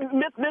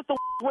 Mr.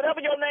 Whatever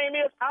your name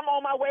is, I'm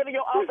on my way to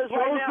your office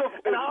right now.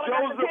 And all I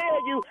got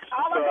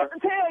to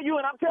tell you,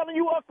 and I'm telling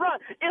you up front,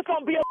 it's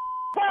going to be a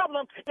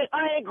problem if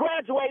I ain't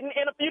graduating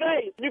in a few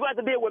days. You got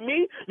to deal with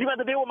me. You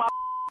got to deal with my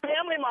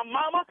family, my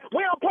mama.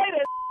 We don't play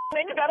that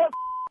man. You got us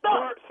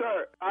stuck.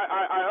 Sir,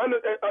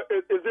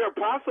 is there a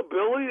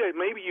possibility that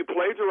maybe you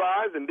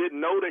plagiarized and didn't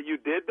know that you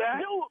did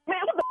that? Dude,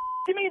 man, what the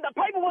you mean? The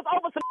paper was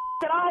over some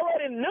that I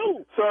already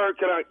knew. Sir,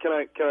 can I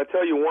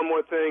tell you one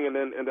more thing and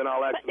then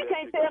I'll actually. You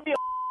can't tell me a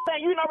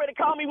thing. You already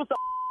called me with some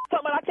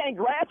something I can't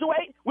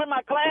graduate with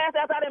my class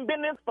after I done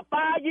been in this for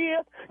 5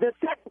 years, then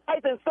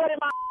sacrifice and study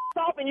my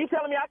off, and you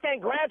telling me I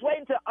can't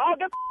graduate until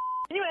August?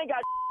 You ain't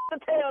got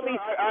to tell me.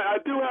 I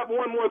do have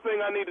one more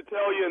thing I need to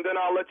tell you, and then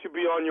I'll let you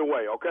be on your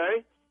way,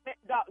 okay?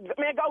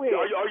 Man, go ahead.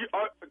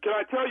 Can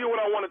I tell you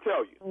what I want to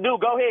tell you? Dude,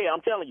 go ahead.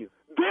 I'm telling you.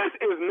 This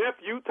is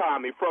Nephew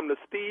Tommy from the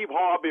Steve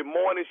Harvey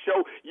Morning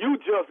Show. You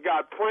just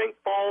got prank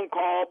phone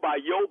called by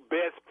your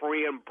best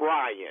friend,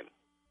 Brian.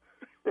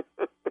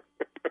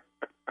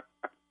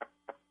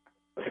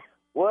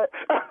 What?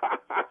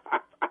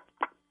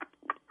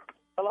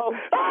 Hello?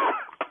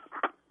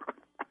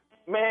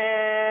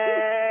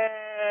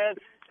 Man,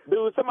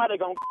 dude, somebody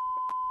gonna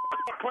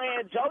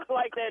playing jokes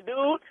like that,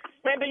 dude.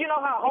 Man, do you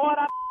know how hard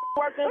I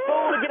worked in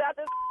school to get out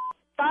this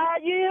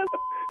 5 years?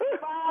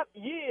 5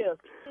 years.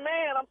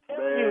 Man, I'm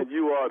telling you. Man,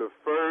 you are the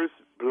first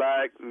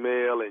black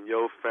male in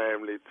your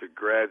family to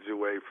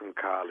graduate from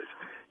college.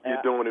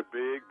 You're doing it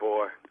big,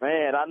 boy.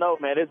 Man, I know,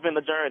 man. It's been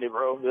a journey,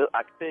 bro.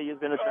 I can tell you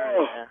it's been a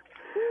journey, man.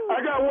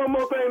 I got one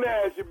more thing to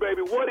ask you,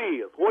 baby. What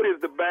is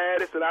the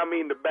baddest, and I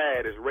mean the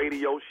baddest,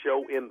 radio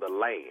show in the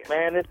land?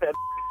 Man, it's that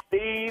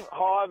Steve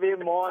Harvey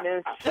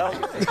Morning Show.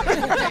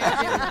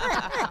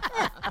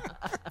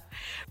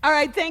 All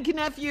right, thank you,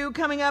 nephew.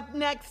 Coming up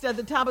next at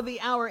the top of the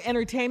hour,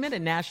 entertainment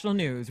and national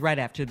news right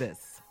after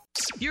this.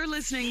 You're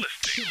listening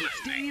to the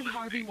Steve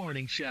Harvey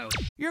Morning Show.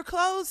 Your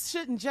clothes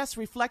shouldn't just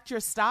reflect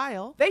your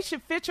style. They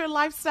should fit your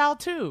lifestyle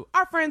too.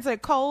 Our friends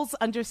at Kohl's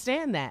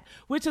understand that,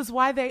 which is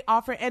why they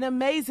offer an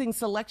amazing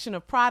selection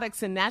of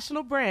products and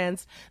national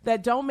brands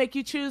that don't make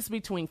you choose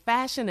between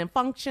fashion and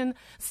function,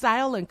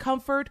 style and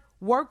comfort,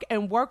 work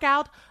and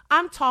workout.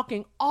 I'm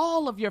talking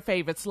all of your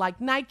favorites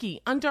like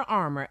Nike, Under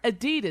Armour,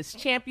 Adidas,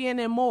 Champion,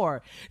 and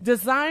more.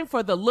 Designed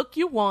for the look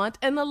you want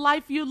and the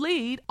life you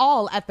lead,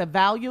 all at the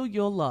value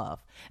you'll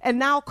love. And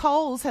now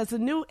Kohl's has a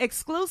new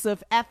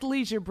exclusive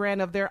athleisure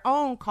brand of their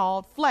own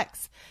called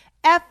Flex.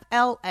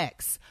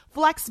 FLX.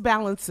 Flex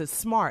balances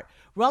smart,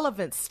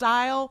 relevant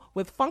style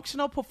with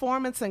functional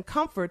performance and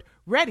comfort,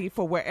 ready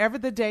for wherever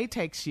the day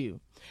takes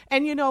you.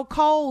 And you know,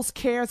 Kohl's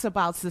cares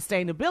about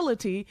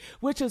sustainability,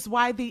 which is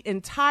why the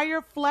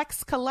entire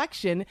Flex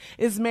collection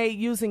is made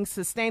using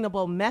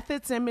sustainable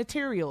methods and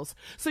materials,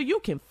 so you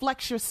can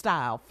flex your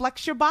style,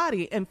 flex your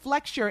body, and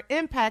flex your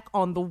impact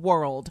on the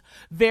world.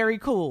 Very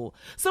cool.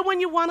 So when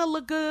you want to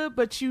look good,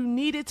 but you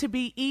need it to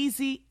be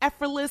easy,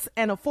 effortless,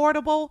 and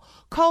affordable,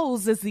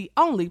 Kohl's is the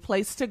only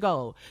place to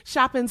go.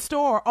 Shop in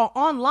store or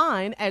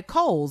online at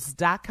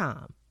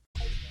Kohls.com.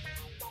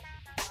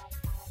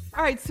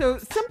 All right, so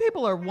some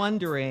people are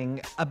wondering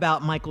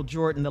about Michael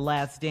Jordan, The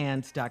Last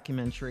Dance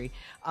documentary,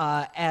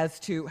 as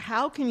to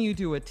how can you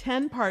do a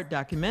 10-part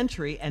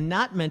documentary and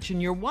not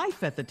mention your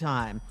wife at the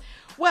time?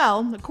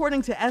 Well,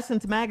 according to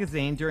Essence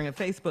Magazine, during a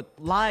Facebook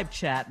Live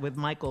chat with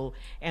Michael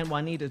and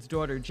Juanita's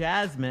daughter,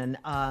 Jasmine,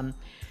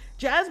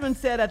 Jasmine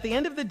said, at the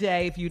end of the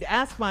day, if you'd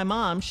ask my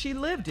mom, she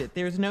lived it.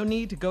 There's no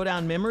need to go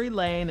down memory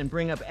lane and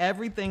bring up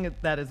everything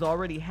that has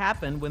already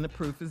happened when the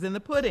proof is in the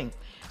pudding.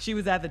 She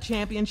was at the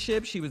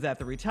championship. She was at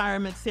the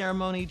retirement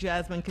ceremony,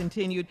 Jasmine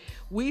continued.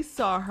 We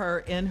saw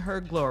her in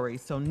her glory.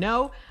 So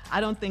no, I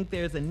don't think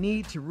there's a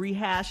need to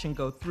rehash and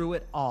go through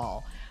it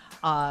all.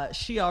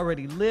 She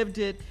already lived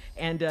it.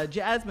 And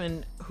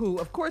Jasmine, who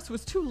of course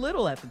was too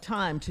little at the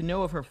time to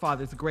know of her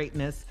father's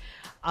greatness,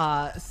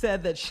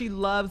 said that she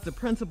loves the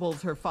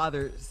principles her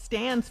father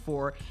stands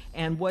for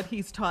and what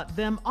he's taught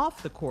them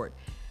off the court.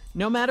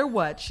 No matter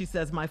what, she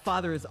says, my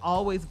father is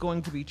always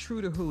going to be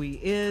true to who he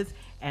is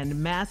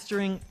and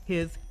mastering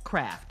his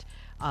craft.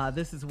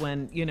 This is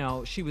when,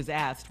 she was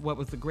asked what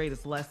was the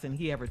greatest lesson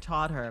he ever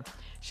taught her.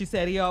 She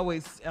said he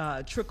always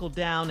trickled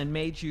down and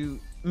made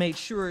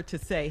sure to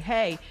say,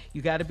 hey,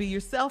 you got to be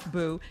yourself,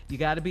 boo. You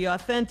got to be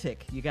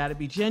authentic. You got to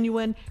be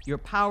genuine. Your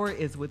power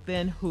is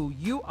within who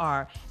you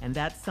are, and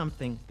that's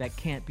something that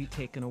can't be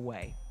taken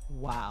away.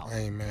 Wow. I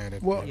ain't mad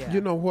at Well, that.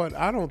 you know what?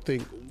 I don't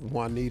think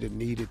Juanita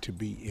needed to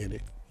be in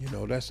it.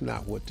 That's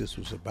not what this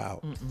was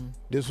about.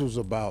 This was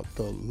about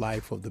the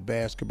life of the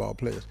basketball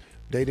players.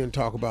 They didn't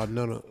talk about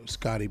none of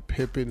Scottie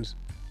Pippen's.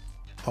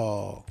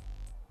 It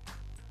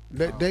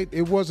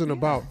wasn't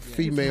about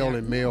female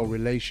and male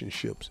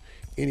relationships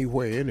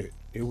anywhere in it.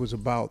 It was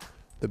about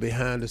the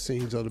behind the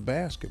scenes of the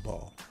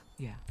basketball.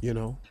 Yeah. You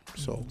know,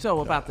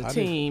 So about the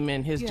team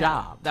and his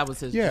job. That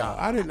was his job.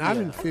 I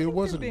didn't feel it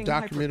wasn't a being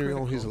documentary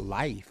on his hypercritical.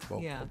 life.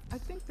 But Yeah, I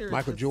think they're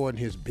Michael just Jordan,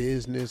 his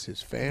business,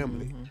 his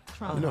family.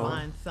 trying to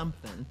find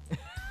something.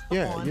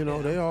 Yeah, on you know,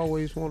 him. they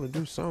always want to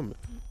do something.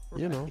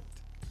 You know,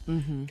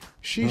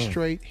 she's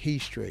straight,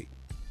 he's straight.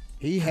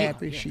 He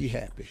happy, she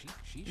happy.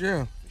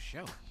 Yeah. For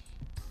sure.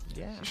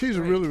 Yeah. She's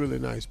a really, really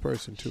nice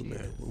person too,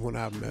 man. When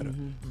I've met her,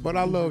 but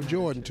I love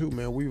Jordan too,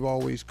 man. We've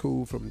always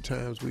cool from the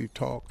times we've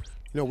talked.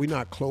 You know, we're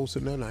not close or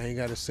nothing. I ain't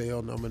got a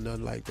cell number,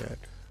 nothing like that.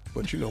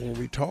 But you know, when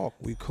we talk,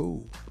 we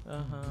cool.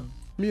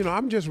 You know,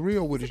 I'm just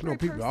real with it. You know,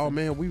 people, oh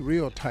man, we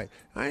real tight.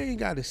 I ain't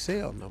got a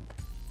cell number.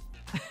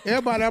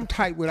 Everybody I'm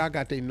tight with, I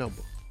got their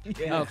number.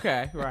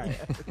 Okay, right.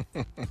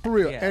 For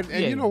real. Yeah.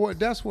 And you know what?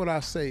 That's what I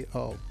say.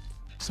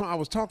 So I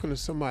was talking to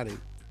somebody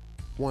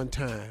one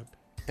time,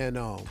 and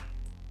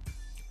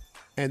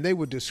they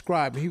were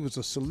describing, he was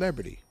a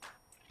celebrity,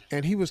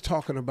 and he was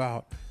talking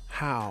about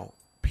how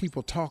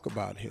people talk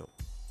about him.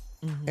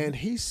 And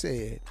he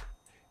said,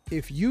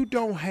 if you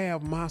don't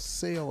have my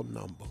cell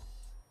number,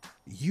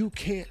 you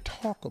can't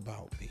talk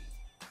about me.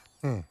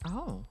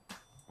 Oh.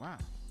 Wow.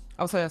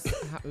 Oh, so that's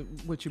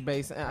what you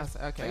base.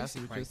 Okay, I see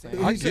what you're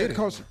saying. He said,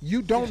 because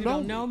you don't You know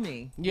don't me. know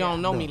me. You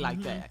don't know me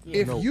like that.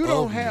 If No you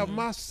don't of have me.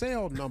 my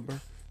cell number,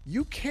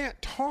 you can't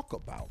talk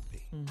about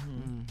me.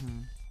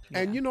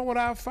 And you know what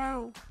I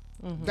found?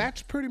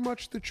 That's pretty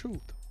much the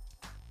truth.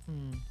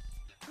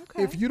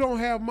 Okay. If you don't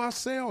have my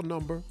cell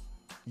number,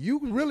 you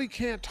really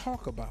can't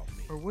talk about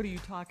me. Or what are you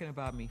talking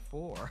about me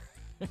for?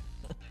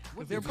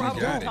 'Cause they're You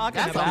probably got it. talking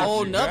That's a about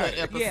whole you. nother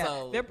Yeah, episode.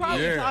 Yeah, they're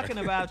probably Yeah. talking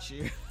about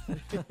you.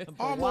 But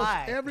Almost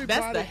why? everybody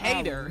That's the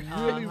hater.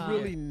 I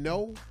really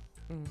know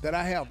that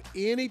I have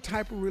any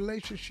type of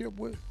relationship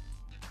with,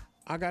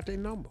 I got their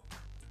number.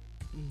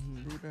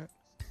 True that.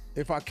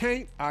 If I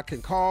can't, I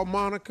can call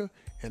Monica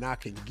and I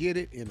can get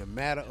it in a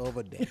matter of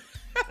a day.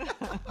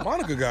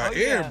 Monica got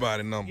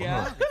everybody number,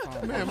 Yeah.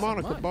 huh? Man,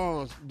 Monica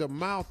Barnes, the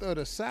mouth of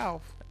the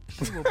South.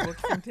 She will book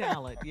some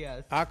talent,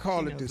 yes. I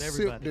call She it the knows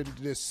sip.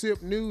 everybody. The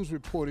sip news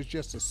report is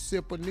just a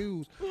sip of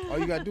news. All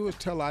you gotta do is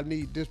tell her I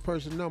need this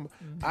person's number.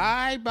 All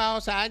right,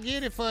 boss, I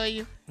get it for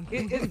you.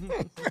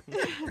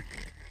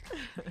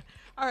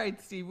 All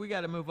right, Steve, we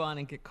got to move on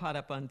and get caught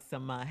up on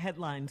some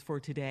headlines for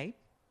today.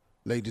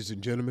 Ladies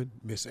and gentlemen,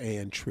 Miss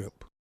Ann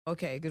Tripp.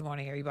 Okay, good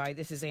morning, everybody.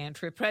 This is Ann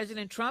Tripp.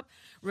 President Trump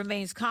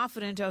remains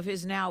confident of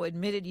his now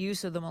admitted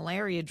use of the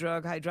malaria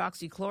drug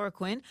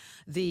hydroxychloroquine.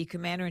 The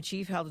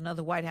commander-in-chief held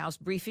another White House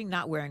briefing,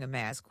 not wearing a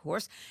mask, of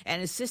course,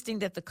 and insisting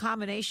that the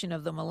combination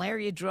of the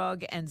malaria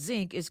drug and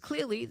zinc is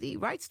clearly the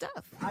right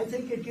stuff. I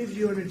think it gives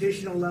you an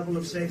additional level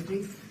of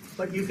safety,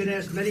 but you can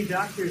ask many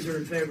doctors are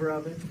in favor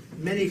of it.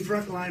 Many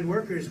frontline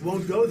workers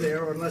won't go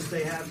there unless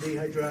they have the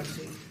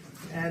hydroxy.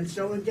 And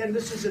so, again,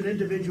 this is an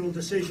individual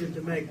decision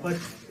to make, but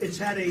it's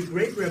had a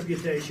great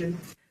reputation.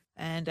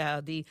 And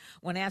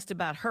when asked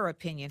about her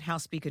opinion,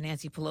 House Speaker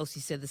Nancy Pelosi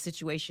said the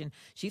situation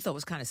she thought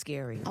was kind of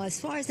scary. As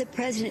far as the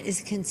president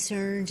is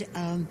concerned,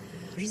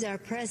 he's our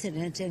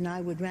president, and I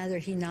would rather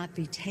he not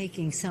be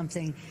taking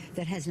something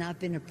that has not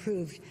been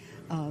approved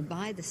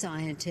by the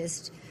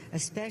scientists,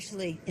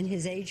 especially in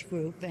his age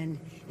group and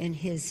in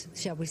his,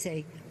 shall we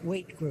say,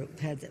 weight group,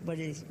 what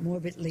is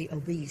morbidly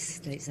obese,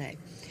 they say.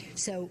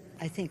 So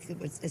I think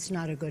it's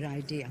not a good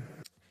idea.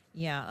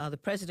 Yeah, the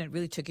president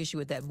really took issue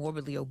with that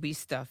morbidly obese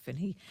stuff, and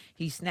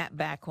he snapped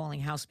back,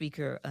 calling House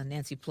Speaker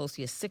Nancy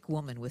Pelosi a sick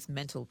woman with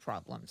mental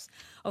problems.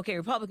 Okay,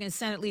 Republican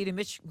Senate leader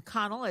Mitch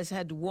McConnell has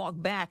had to walk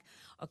back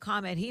a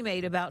comment he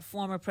made about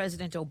former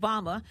President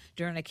Obama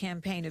during a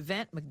campaign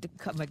event.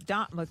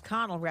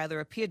 McConnell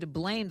appeared to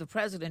blame the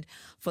president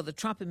for the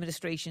Trump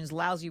administration's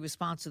lousy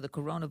response to the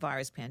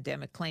coronavirus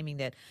pandemic, claiming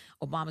that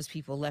Obama's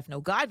people left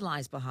no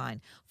guidelines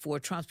behind for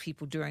Trump's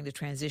people during the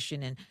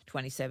transition in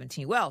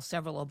 2017. Well,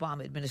 several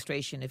Obama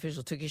administration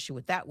officials took issue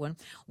with that one.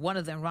 One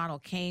of them,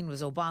 Ronald Kaine,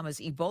 was Obama's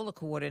Ebola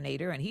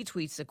coordinator, and he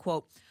tweets that,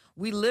 quote,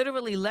 "We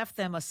literally left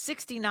them a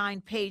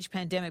 69-page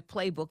pandemic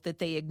playbook that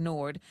they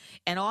ignored,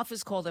 an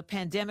office called a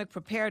Pandemic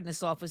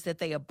Preparedness Office that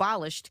they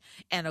abolished,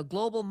 and a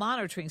global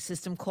monitoring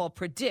system called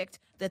Predict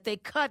that they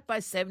cut by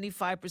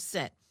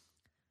 75%.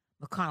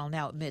 McConnell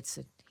now admits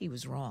that he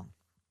was wrong.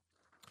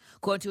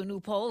 According to a new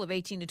poll of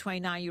 18 to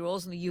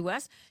 29-year-olds in the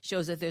U.S.,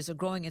 shows that there's a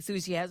growing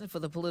enthusiasm for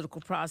the political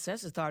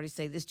process. Authorities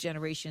say this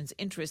generation's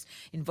interest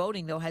in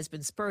voting, though, has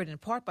been spurred in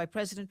part by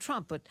President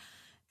Trump, but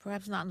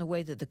perhaps not in the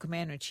way that the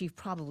commander-in-chief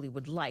probably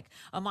would like.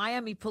 A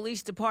Miami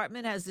police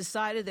department has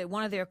decided that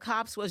one of their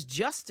cops was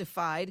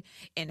justified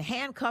in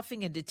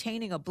handcuffing and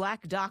detaining a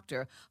black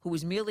doctor who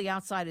was merely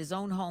outside his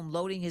own home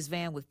loading his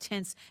van with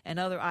tents and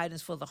other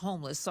items for the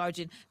homeless.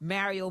 Sergeant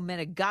Mario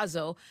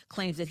Menegazzo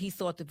claims that he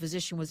thought the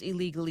physician was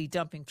illegally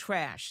dumping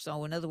trash.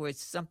 So, in other words,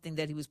 something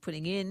that he was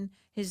putting in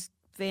his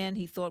van,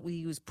 he thought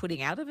he was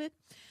putting out of it.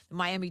 The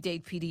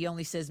Miami-Dade PD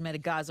only says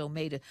Menegazzo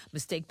made a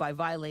mistake by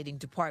violating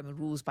department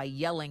rules by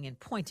yelling and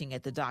pointing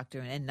at the doctor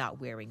and not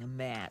wearing a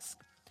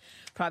mask.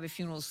 Private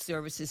funeral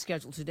services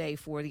scheduled today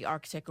for the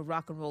architect of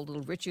rock and roll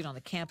Little Richard on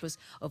the campus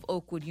of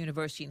Oakwood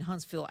University in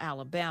Huntsville,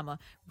 Alabama.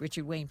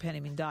 Richard Wayne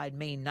Penniman died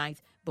May 9th,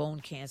 bone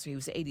cancer. He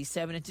was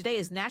 87. And today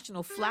is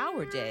National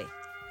Flower Day.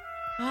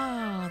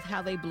 Oh,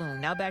 how they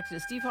bloom. Now back to the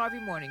Steve Harvey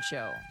Morning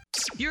Show.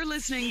 You're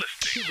listening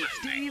to the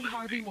Steve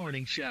Harvey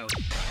Morning Show.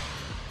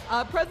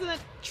 President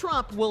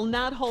Trump will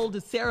not hold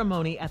a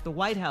ceremony at the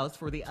White House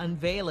for the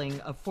unveiling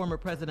of former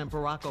President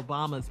Barack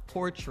Obama's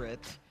portrait.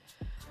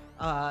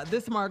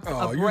 This marks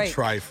a break. You're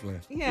trifling.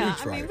 Yeah,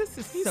 you're I mean, this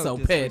is so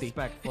petty.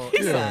 disrespectful.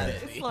 He's so Yeah,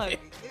 petty.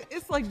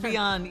 it's like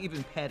beyond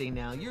even petty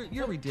now.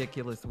 You're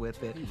ridiculous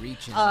with it.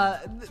 Reaching.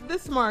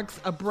 This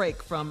marks a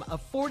break from a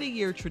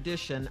 40-year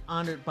tradition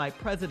honored by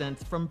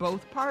presidents from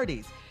both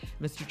parties.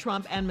 Mr.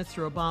 Trump and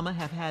Mr. Obama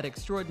have had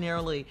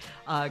extraordinarily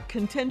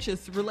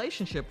contentious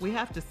relationship. We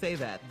have to say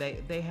that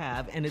they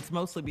have, and it's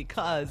mostly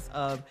because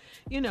of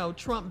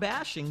Trump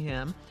bashing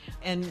him,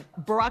 and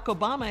Barack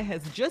Obama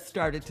has just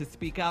started to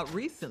speak out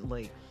recently.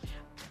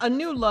 A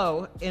new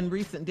low in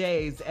recent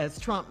days as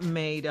Trump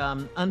made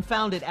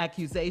unfounded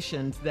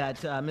accusations that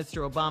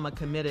Mr. Obama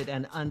committed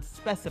an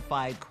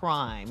unspecified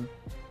crime.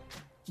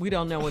 We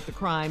don't know what the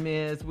crime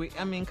is.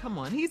 I mean, come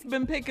on. He's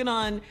been picking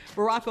on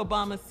Barack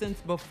Obama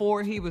since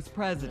before he was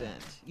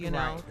president,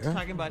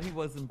 talking about he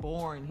wasn't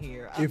born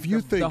here. If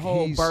you think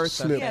he's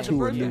slipped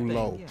to a new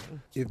low, yeah.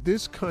 if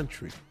this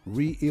country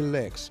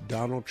re-elects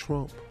Donald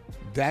Trump,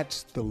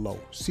 that's the low.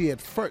 See,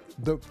 at first,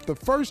 the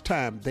first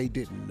time they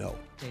didn't know.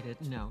 They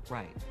didn't know,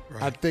 right.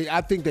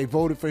 I think they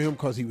voted for him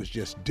because he was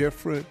just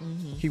different.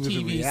 Mm-hmm. He was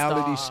TV a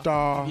reality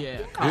star.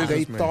 Yeah.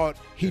 They thought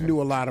he knew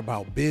a lot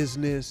about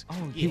business.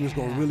 Oh, He was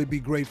going to really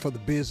be great for the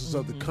business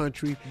of the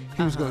country.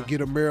 He was going to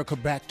get America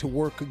back to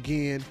work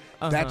again.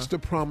 That's the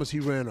promise he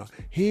ran on.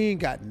 He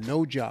ain't got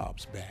no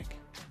jobs back.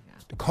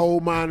 The coal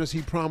miners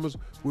he promised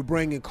we're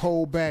bringing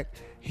coal back.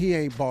 He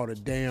ain't bought a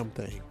damn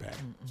thing back.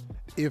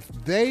 If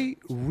they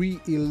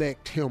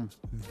re-elect him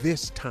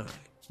this time,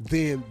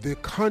 then the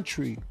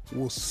country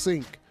will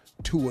sink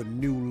to a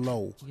new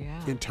low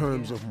in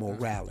terms of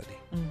morality.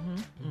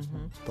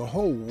 The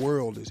whole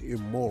world is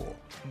immoral.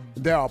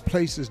 There are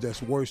places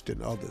that's worse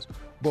than others,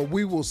 but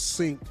we will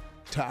sink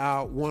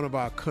to one of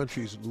our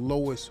country's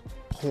lowest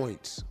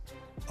points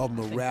of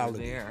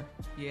morality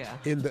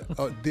in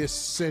this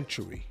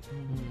century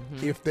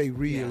if they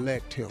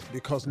re-elect him,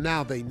 because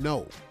now they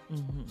know.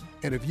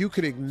 And if you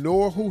could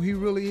ignore who he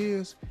really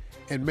is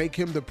and make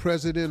him the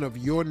president of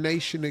your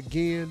nation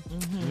again,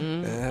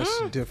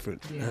 that's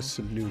different. That's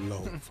a new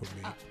low for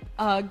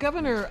me.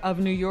 Governor of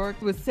New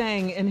York was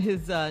saying in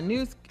his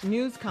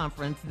news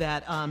conference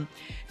that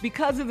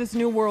because of this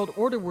new world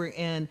order we're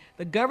in,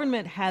 the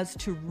government has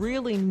to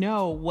really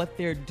know what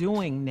they're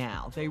doing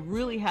now. They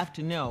really have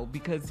to know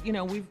because,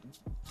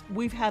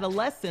 we've had a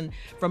lesson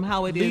from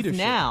how it is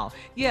now.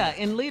 Yeah,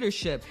 in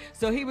leadership.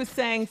 So he was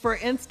saying, for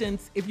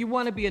instance, if you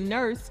want to be a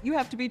nurse, you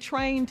have to be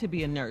trained to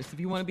be a nurse. If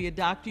you want to be a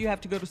doctor, you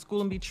have to go to school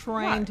and be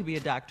trained to be a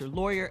doctor.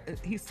 Lawyer,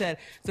 he said,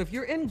 so if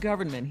you're in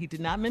government, he did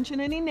not mention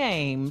any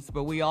names,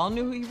 but we all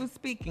knew who he was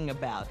speaking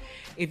about.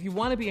 If you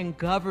want to be in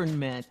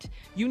government,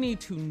 you need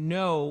to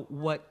know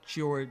what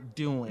you're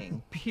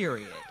doing,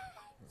 period.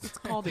 It's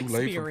called Too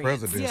experience. late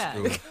for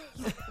president's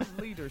school.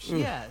 Leadership.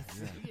 Yes.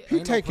 He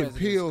taking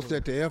pills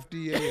that the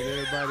FDA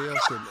and everybody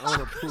else can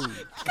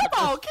unapproved.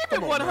 Come on, keep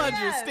it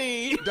 100,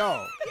 Steve.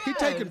 Dog, he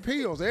taking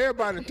pills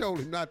everybody told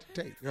him not to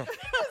take.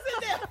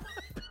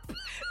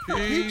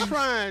 He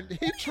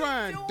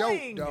trying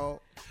dope, dog.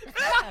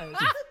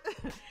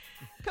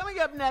 Coming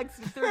up next,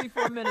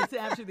 34 minutes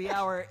after the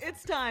hour,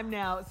 it's time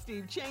now,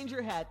 Steve, change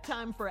your hat.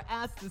 Time for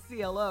Ask the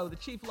CLO, the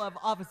Chief Love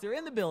Officer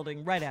in the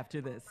building right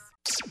after this.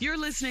 You're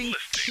listening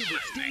to the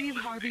Steve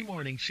Harvey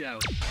Morning Show.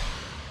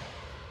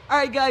 All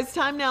right, guys,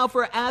 time now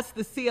for Ask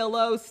the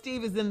CLO.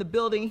 Steve is in the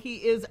building. He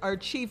is our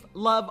Chief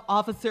Love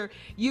Officer.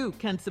 You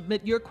can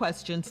submit your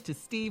questions to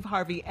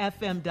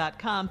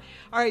steveharveyfm.com.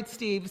 All right,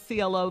 Steve,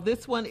 CLO,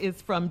 this one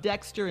is from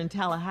Dexter in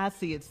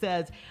Tallahassee. It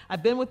says,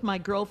 I've been with my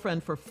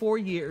girlfriend for 4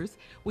 years.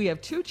 We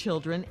have 2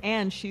 children,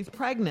 and she's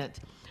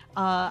pregnant.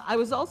 I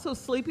was also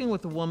sleeping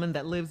with a woman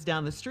that lives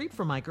down the street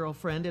from my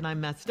girlfriend, and I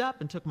messed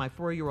up and took my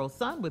 4-year-old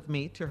son with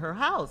me to her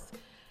house.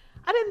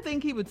 I didn't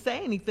think he would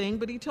say anything,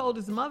 but he told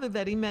his mother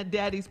that he met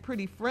Daddy's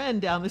pretty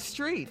friend down the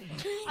street.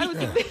 I was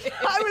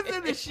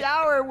in the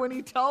shower when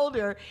he told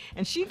her,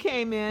 and she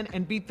came in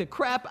and beat the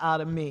crap out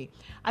of me.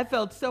 I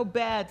felt so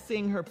bad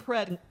seeing her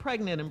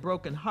pregnant and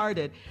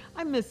brokenhearted.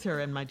 I miss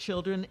her and my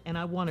children, and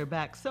I want her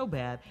back so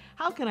bad.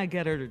 How can I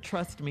get her to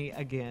trust me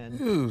again?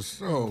 You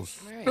so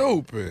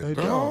stupid, Hey,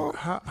 dog.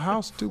 dog,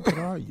 how stupid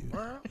are you?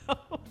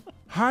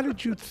 How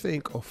did you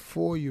think a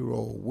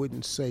 4-year-old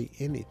wouldn't say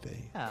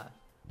anything? Yeah.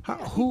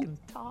 Who? He can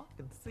talk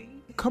and see.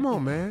 Come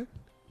on, man.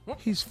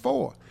 He's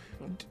 4.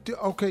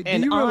 Okay,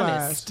 And do you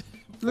realize? honest.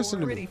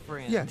 Listen to me. Pretty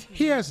friend. Yeah,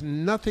 he has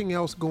nothing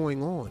else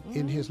going on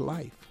in his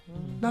life.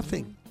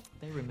 Nothing.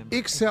 They remember.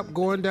 Except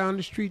going down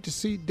the street to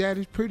see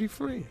Daddy's pretty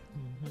friend.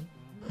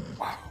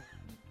 Wow.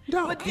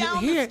 No, But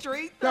down the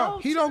street, no, though,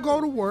 he don't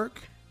go to work.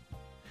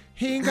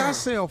 He ain't got a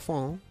cell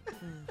phone.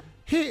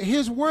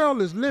 His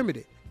world is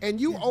limited,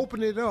 and you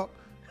open it up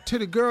to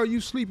the girl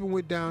you sleeping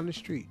with down the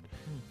street.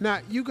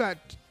 Now you got,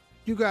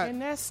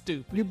 and that's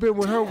stupid. You've been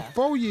with her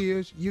 4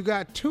 years. You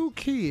got 2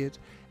 kids,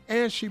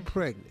 and she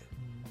pregnant.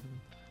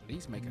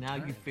 Now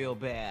you feel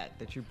bad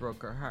that you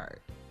broke her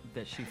heart,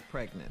 that she's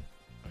pregnant.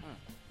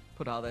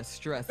 Put all that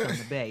stress on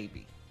the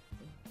baby.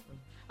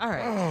 All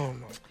right. Oh,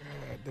 my God.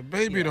 The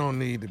baby don't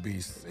need to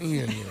be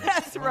seeing this.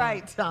 That's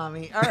right,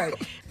 Tommy. All right.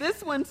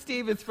 This one,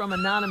 Steve, is from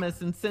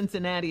Anonymous in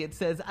Cincinnati. It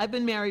says, I've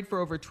been married for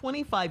over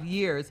 25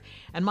 years,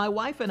 and my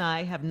wife and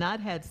I have not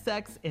had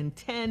sex in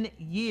 10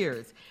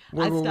 years.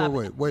 Wait.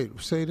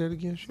 Say that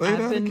again.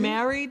 I've been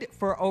married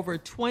for over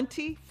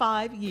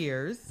 25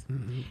 years,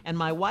 and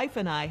my wife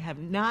and I have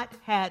not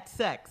had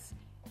sex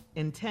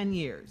in 10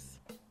 years.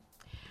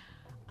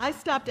 I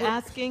stopped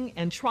asking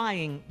and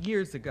trying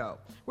years ago.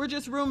 We're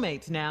just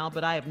roommates now,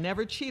 but I have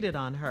never cheated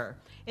on her.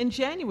 In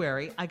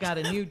January, I got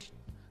a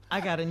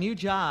new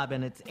job,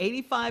 and it's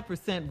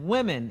 85%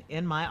 women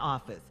in my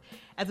office.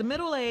 As a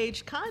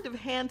middle-aged, kind of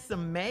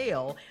handsome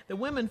male, the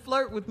women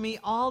flirt with me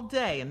all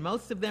day, and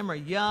most of them are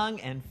young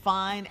and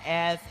fine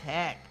as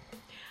heck.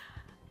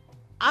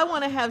 I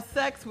want to have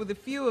sex with a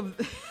few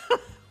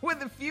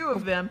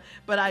of them,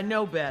 but I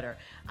know better.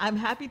 I'm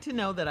happy to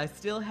know that I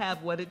still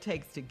have what it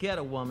takes to get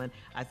a woman.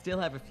 I still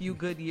have a few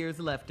good years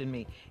left in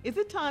me. Is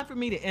it time for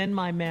me to end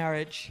my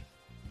marriage?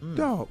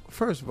 Dog,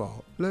 first of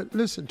all,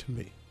 listen to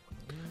me.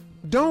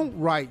 Don't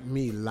write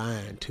me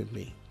lying to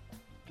me.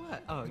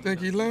 What? Oh, you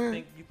think he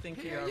lying? You think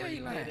he already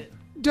did it?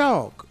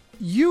 Dog,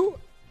 you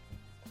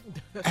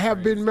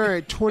have been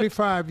married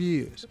 25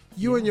 years.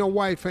 You and your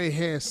wife ain't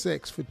had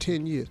sex for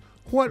 10 years.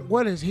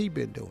 What has he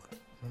been doing?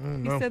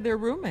 He said they're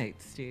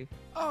roommates, Steve.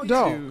 Oh,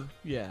 dog.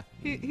 Yeah.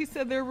 He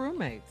said they're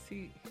roommates.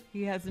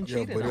 He hasn't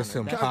cheated but on it's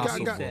her.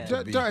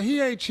 impossible. He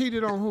ain't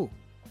cheated on who?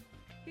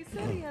 He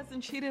said he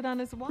hasn't cheated on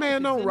his wife.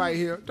 Man, don't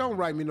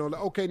write me no.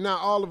 Okay, now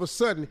all of a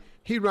sudden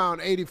he around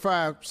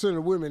 85%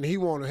 of women. He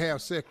want to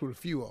have sex with a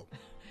few of them.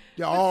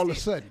 Yeah, all of a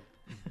sudden,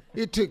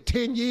 it took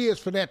 10 years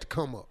for that to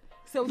come up.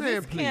 So man,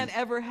 this can't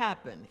ever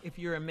happen if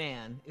you're a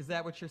man. Is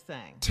that what you're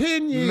saying?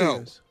 10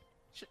 years.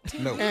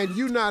 No. And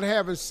you not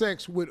having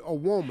sex with a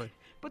woman,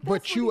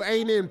 but you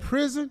ain't in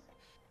prison.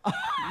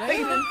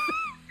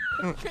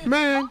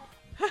 Man,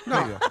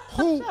 no.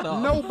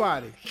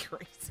 Nobody.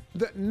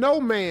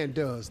 No man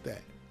does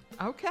that.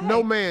 Okay.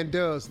 No man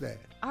does that.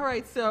 All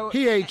right, so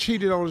he ain't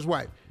cheated on his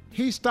wife.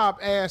 He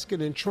stopped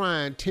asking and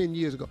trying 10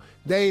 years ago.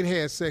 They ain't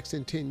had sex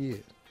in 10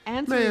 years.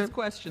 Answer this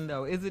question,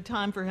 though. Is it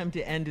time for him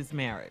to end his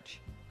marriage?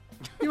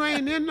 You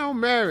ain't in no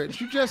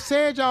marriage. You just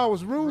said y'all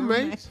was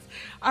roommates.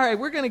 All right,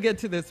 we're going to get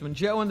to this one.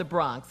 Joe in the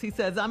Bronx. He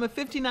says, I'm a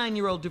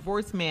 59-year-old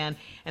divorced man,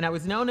 and I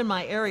was known in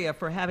my area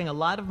for having a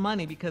lot of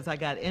money because I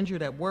got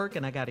injured at work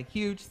and I got a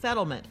huge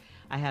settlement.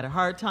 I had a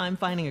hard time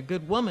finding a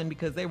good woman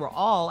because they were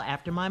all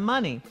after my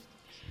money.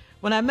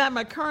 When I met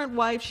my current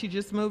wife, she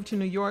just moved to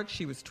New York.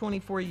 She was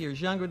 24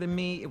 years younger than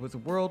me. It was a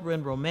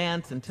whirlwind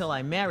romance until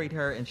I married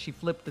her and she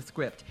flipped the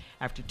script.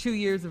 After 2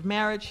 years of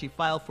marriage, she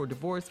filed for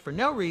divorce for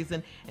no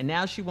reason, and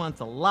now she wants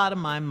a lot of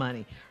my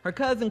money. Her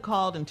cousin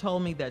called and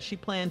told me that she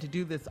planned to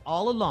do this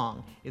all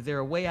along. Is there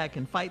a way I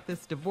can fight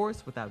this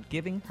divorce without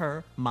giving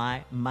her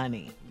my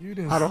money?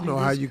 I don't know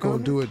how you going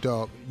to do it,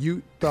 dog.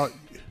 You thought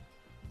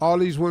all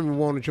these women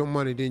wanted your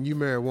money, then you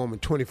married a woman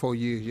 24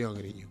 years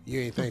younger than you. You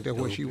ain't think that's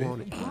what she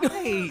wanted?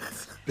 Right.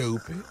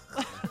 Stupid.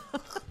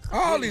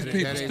 All these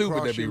people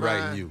stupid that be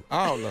writing you.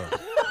 All of them.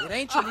 It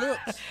ain't your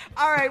looks.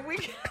 All right, we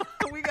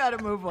got to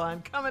move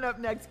on. Coming up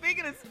next,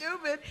 speaking of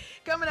stupid,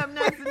 coming up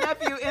next, the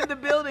nephew in the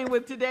building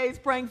with today's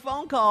prank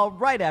phone call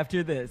right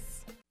after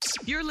this.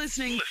 You're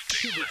listening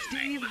to the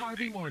Steve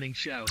Harvey Morning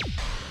Show.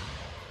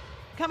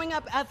 Coming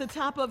up at the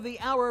top of the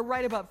hour,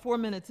 right about 4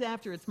 minutes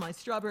after, it's my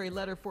strawberry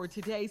letter for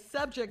today.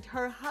 Subject,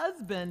 her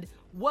husband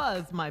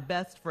was my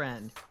best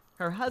friend.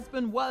 Her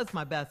husband was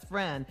my best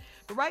friend.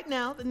 But right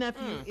now, the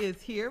nephew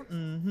is here.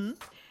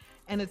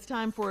 And it's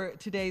time for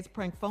today's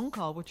prank phone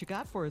call. What you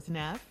got for us,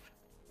 Neff?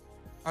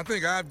 I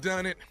think I've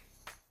done it.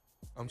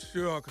 I'm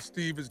sure Uncle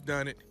Steve has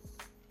done it.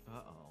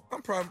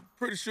 I'm probably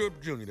pretty sure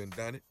Junior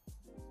done it.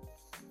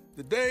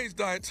 Today's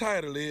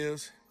title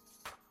is,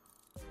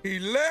 he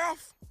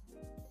left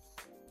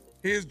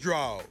his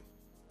drawers.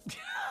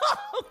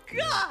 Oh,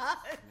 God.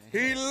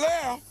 He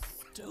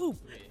left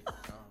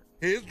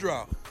his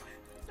drawers.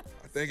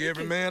 I think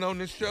every man on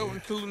this show,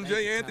 including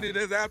Jay Anthony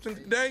that's absent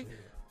today,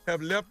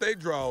 have left their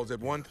drawers at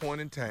one point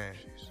in time.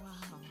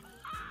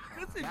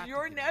 This is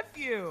your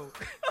nephew.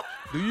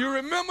 Do you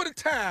remember the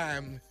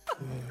time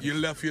you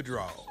left your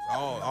drawers?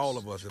 All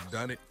of us have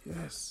done it.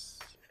 Yes.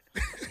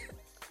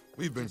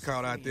 We've been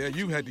caught out there.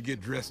 You had to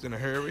get dressed in a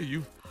hurry.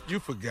 You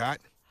forgot.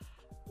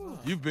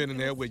 You've been in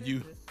there where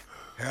you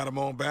had them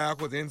on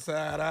backwards,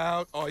 inside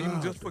out, or you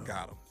just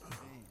forgot them.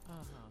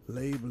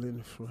 Label in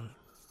the front.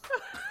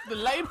 The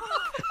label?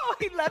 Oh,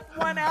 he left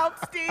one out,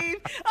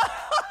 Steve.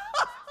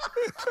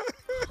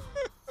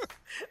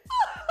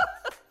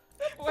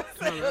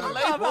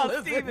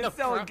 Steve is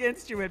so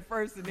against you at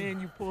first, and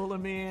then you pull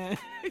him in.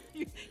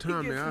 He gets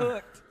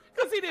hooked.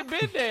 Because because he done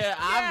been there.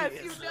 Yes,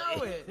 you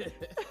know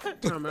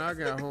it. I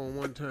got home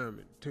one time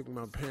and took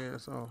my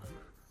pants off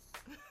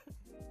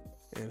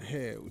and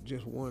had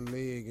just one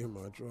leg in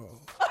my drawers.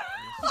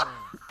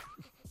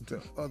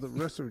 The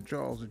rest of the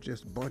drawers are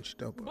just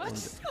bunched up.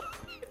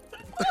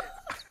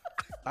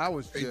 I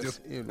was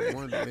just in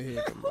one leg in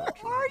my drawers.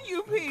 Who are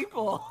you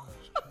people?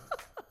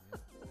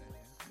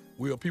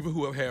 We are people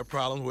who have had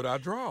problems with our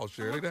drawers,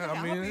 Shirley.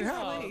 I mean, it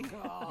happens.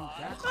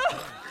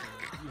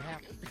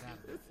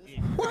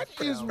 What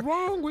is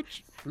wrong with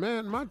you?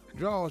 Man, my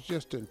drawers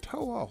just didn't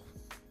toe off.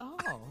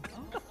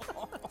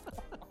 Oh.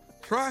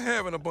 Try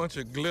having a bunch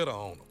of glitter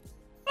on them.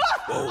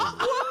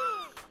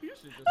 You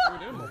should just throw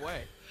them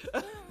away.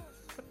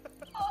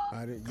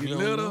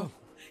 Glitter.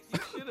 You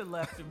should have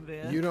left him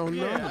there. You don't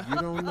know. You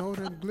don't know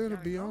that glitter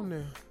be on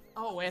there.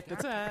 Oh, at the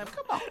time.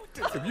 Come on.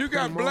 If you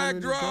got black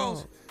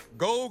drawers,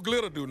 gold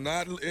glitter do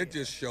not. It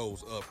just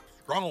shows up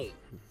strong.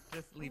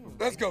 Just leave him.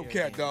 Let's go,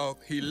 cat dog.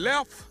 He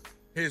left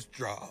his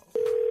drawers.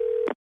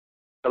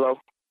 Hello?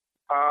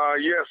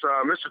 Yes,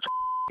 Mr.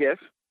 Yes.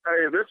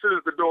 Hey, this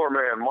is the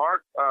doorman,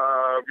 Mark,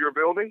 of your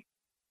building.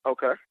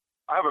 Okay.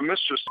 I have a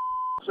Mr.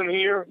 in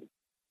here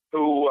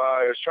who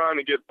is trying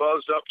to get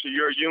buzzed up to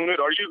your unit.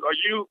 Are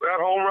you at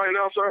home right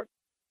now, sir?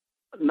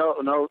 No,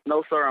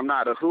 sir, I'm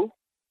not. A who?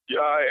 Yeah,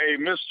 a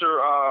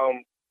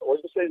Mr.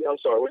 What did you say? I'm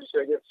sorry. What did you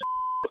say again?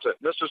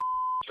 Mr.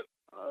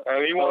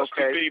 And he wants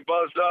to be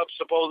buzzed up.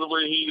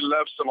 Supposedly, he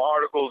left some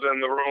articles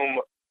in the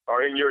room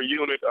or in your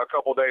unit a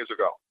couple days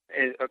ago.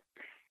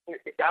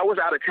 I was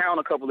out of town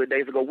a couple of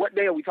days ago. What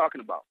day are we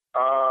talking about?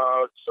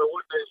 So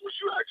what days was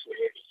you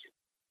actually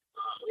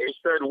in? He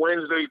said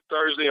Wednesday,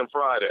 Thursday, and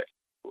Friday.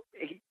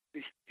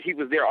 He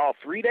was there all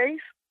 3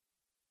 days?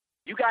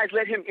 You guys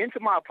let him into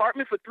my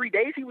apartment for 3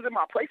 days? He was in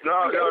my place for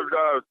 3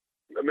 days?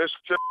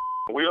 Mr.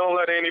 We don't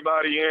let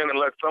anybody in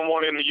unless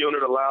someone in the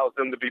unit allows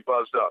them to be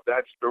buzzed up.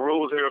 That's the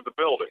rules here of the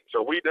building.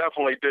 So we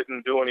definitely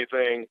didn't do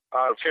anything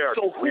out of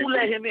character. So who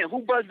let him in?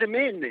 Who buzzed him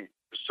in then?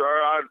 Sir,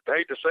 I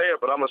hate to say it,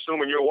 but I'm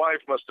assuming your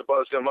wife must have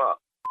buzzed him up.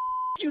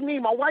 What you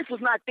mean? My wife was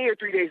not there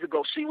 3 days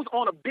ago. She was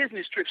on a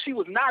business trip. She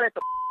was not at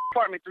the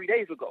apartment 3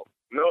 days ago.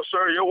 No,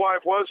 sir, your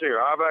wife was here.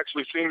 I've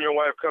actually seen your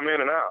wife come in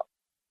and out.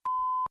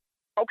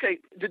 Okay,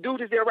 the dude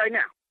is there right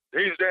now.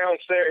 He's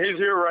downstairs. He's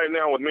here right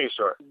now with me,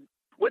 sir.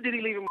 What did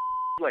he leave in my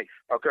place?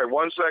 Okay,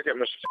 1 second,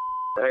 Mr.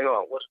 Hang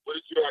on. What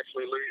did you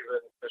actually leave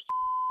in Mr.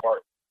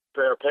 Part?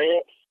 Pair of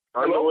pants,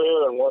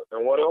 underwear, and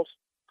what else?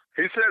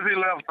 He says he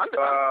left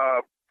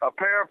a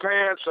pair of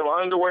pants, some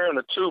underwear, and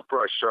a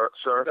toothbrush, sir.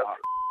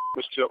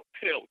 Mr.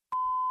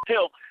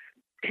 Hill,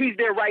 he's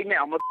there right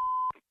now.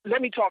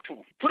 Let me talk to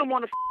him. Put him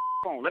on the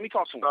phone. Let me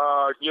talk to him.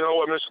 You know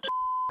what, Mr.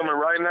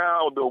 Right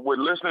now, we're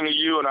listening to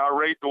you, and I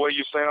rate the way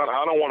you sound.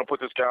 I don't want to put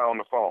this guy on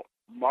the phone.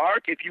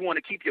 Mark, if you want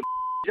to keep your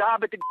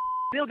job at the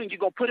building, you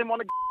go put him on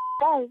the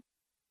phone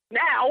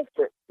now.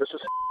 This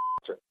is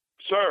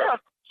sir.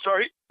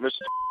 Sorry,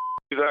 Mr.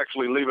 He's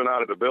actually leaving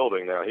out of the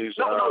building now. He's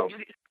no.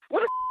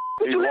 What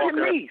would you let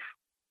him leave?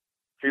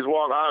 He's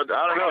walking. I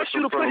don't know. I asked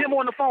you to put him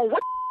on the phone.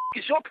 What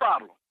is your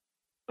problem?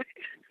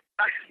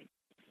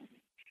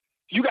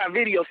 You got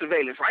video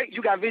surveillance, right?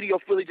 You got video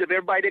footage of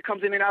everybody that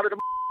comes in and out of the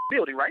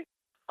building, right?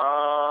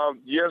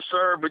 Yes,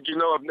 sir. But you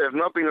know, if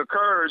nothing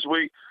occurs,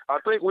 I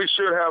think we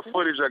should have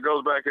footage that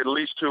goes back at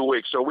least 2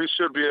 weeks. So we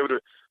should be able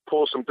to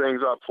pull some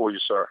things up for you,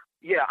 sir.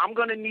 Yeah, I'm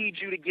gonna need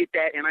you to get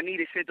that, and I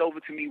need it sent over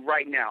to me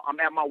right now. I'm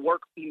at my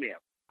work email.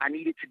 I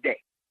need it today,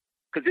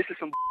 cause this is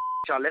some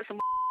y'all let some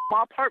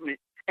my apartment,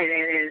 and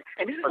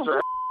this is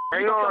some.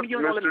 Hang on,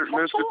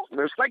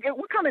 Mr. Like,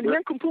 what kind of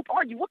nincompoop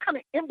are you? What kind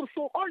of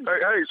imbecile are you?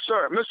 Hey,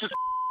 sir, Mr.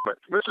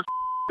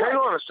 Hang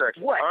on a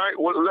second. What? All right,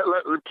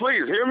 well,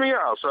 please hear me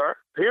out, sir.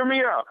 Hear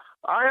me out.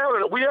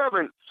 We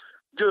haven't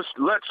just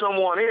let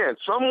someone in.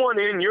 Someone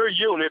in your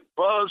unit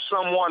buzzed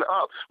someone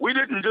up. We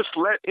didn't just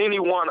let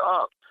anyone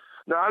up.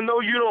 Now, I know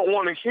you don't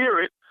want to hear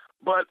it,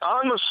 but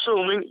I'm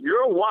assuming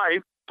your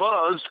wife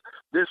buzzed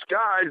this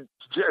guy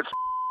just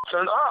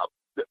up.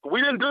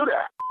 We didn't do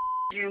that.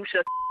 You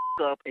shut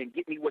up and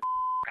get me what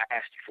I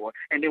asked you for,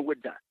 and then we're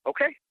done,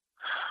 okay?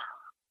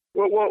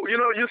 Well, you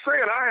know, you're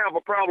saying I have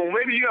a problem.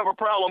 Maybe you have a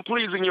problem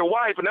pleasing your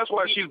wife, and that's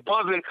why she's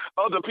buzzing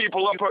other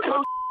people up.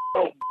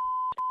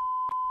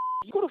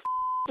 You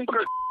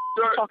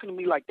you're talking to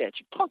me like that,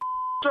 you punk.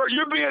 Sir,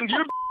 you're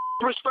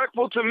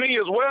respectful to me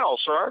as well,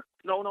 sir.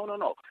 No.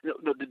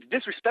 The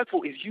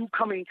disrespectful is you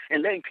coming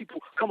and letting people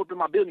come up in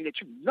my building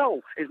that you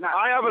know is not.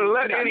 I haven't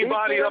let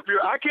anybody up here.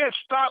 I can't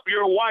stop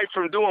your wife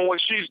from doing what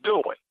she's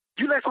doing.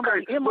 You let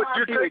somebody in my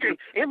building,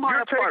 in my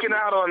apartment. You're taking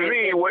out on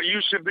me what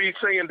you should be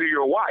saying to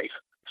your wife.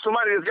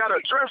 Somebody that's got a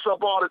dress up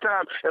all the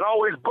time and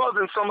always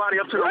buzzing somebody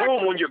up to the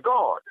room when you're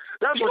gone.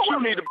 That's what you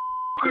need to be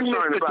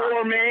concerned about. Mr.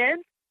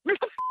 Doorman,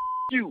 Mr.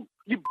 You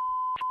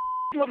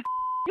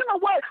know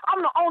what?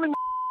 I'm the only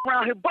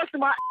around here busting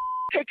my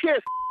take care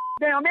of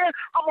down there.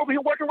 I'm over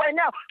here working right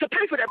now to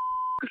pay for that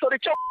so that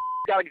your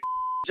got a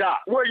job.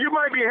 Well, you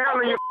might be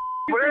handling your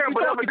there,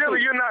 but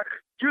evidently you're not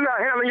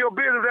handling your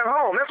business at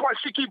home. That's why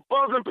she keep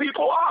buzzing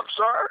people up,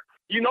 sir.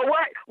 You know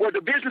what? Well, the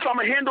business I'm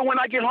going to handle when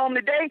I get home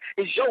today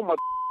is your mother.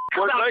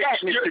 How about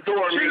that, Mr.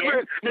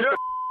 Doorman? Mr.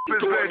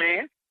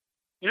 Doorman.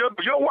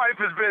 Your wife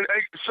has been,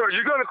 hey, sir,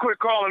 you're going to quit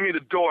calling me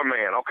the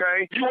doorman,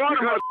 okay? You are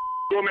the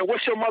doorman.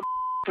 What's your mother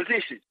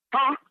position?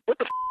 Huh? What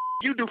the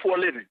you do for a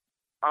living?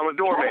 I'm a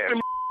doorman.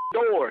 Open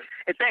doors.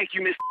 And thank you,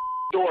 Mr.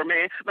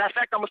 Doorman. Matter of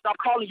fact, I'm going to stop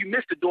calling you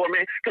Mr.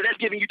 Doorman because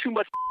that's giving you too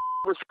much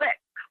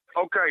respect.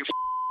 Okay.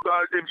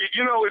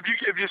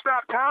 If you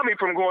stop Tommy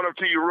from going up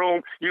to your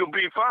room, you'll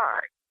be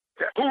fine.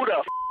 Who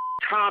the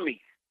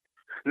Tommy?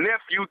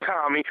 Nephew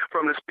Tommy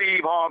from the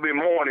Steve Harvey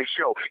Morning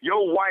Show.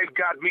 Your wife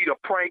got me to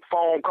prank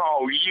phone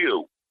call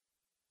you.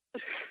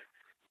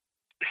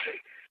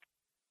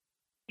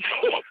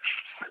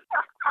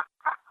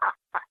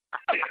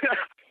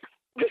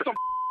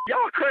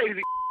 Y'all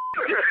crazy.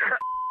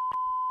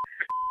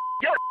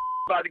 Y'all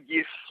about to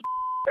get.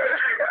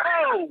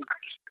 Oh,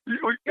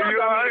 y'all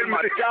got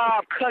my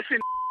job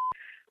cussing.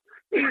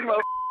 These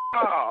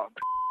motherfuckers.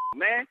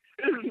 Man,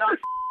 this is not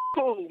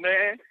cool,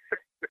 man.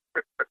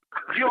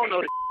 You don't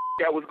know the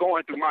that was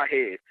going through my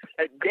head.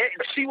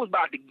 She was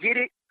about to get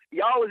it.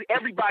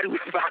 Everybody was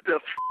about to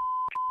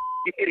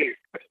get it.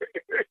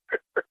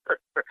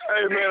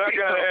 Hey, man, I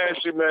got to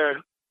ask you,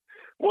 man,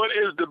 what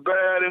is the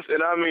baddest,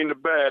 and I mean the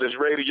baddest,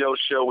 radio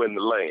show in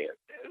the land?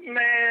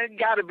 Man,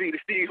 got to be the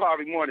Steve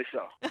Harvey Morning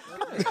Show.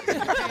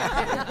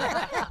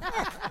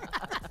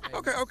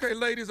 Okay,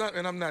 ladies,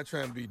 and I'm not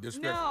trying to be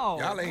disrespectful.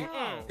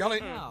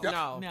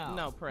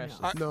 No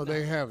pressure. No,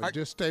 they haven't.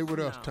 Just stay with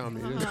us,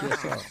 Tommy. It's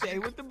just us. Stay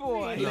with the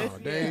boys. No,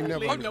 they ain't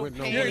never went with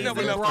no You ain't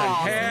never left a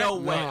hat,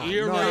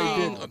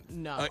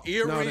 No,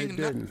 they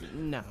didn't.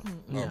 No.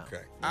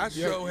 Okay. I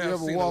sure have you ever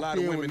seen a lot walked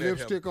of in women with that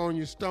lipstick on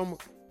your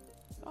stomach?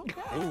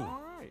 Okay.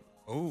 All right.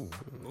 Ooh.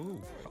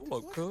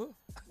 Hello, cuz.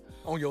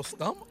 On your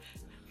stomach?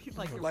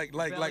 Like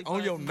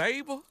on your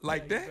neighbor?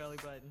 Like that?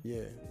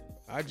 Yeah.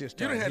 I just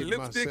You done started had hitting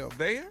lipstick myself.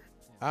 there?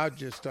 I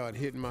just started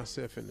hitting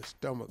myself in the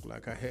stomach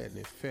like I had an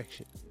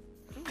infection.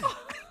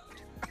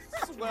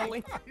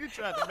 Swelling. You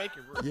tried to make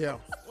it work. Yeah.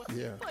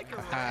 Like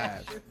a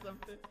Hives. rash or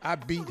something. I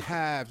beat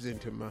hives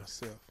into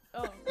myself.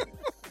 Oh.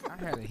 I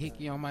had a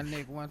hickey on my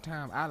neck one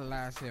time. I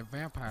lied, said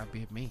vampire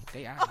bit me.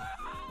 They out here.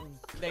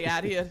 They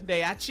out here.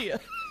 They out here.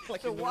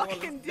 Like The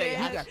Walking They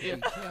Dead. out here.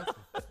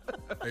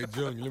 Hey,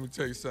 Junior, let me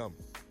tell you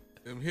something.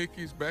 Them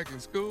hickeys back in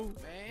school,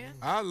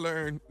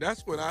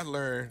 that's when I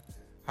learned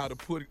how to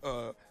put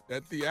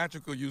that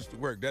theatrical used to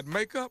work. That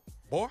makeup,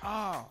 boy.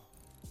 Oh.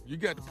 You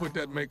got to put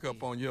that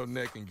makeup on your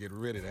neck and get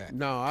rid of that.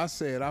 No, I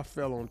said I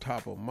fell on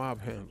top of a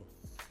mop handle.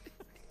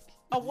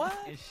 A what?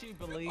 And she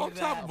believed On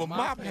top of a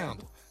mop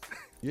handle.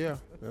 Yeah,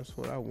 that's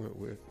what I went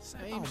with.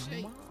 Same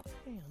shape.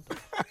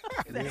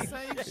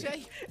 Same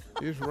shape.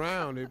 It's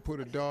round. They put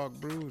a dark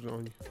bruise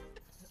on you.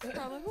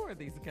 Carla, who are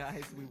these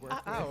guys we work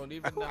with? I don't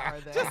even know.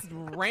 Just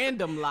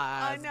random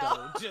lies, I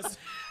know. though. Just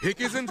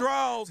Hickeys and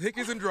draws.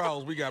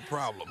 We got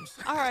problems.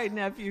 All right,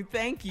 nephew,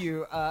 thank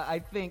you. I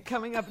think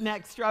coming up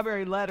next,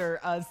 Strawberry Letter,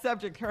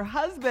 subject, her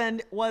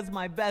husband was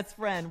my best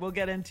friend. We'll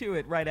get into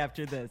it right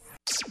after this.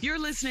 You're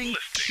listening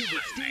to the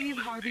Steve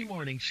Harvey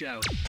Morning Show.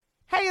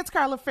 Hey, it's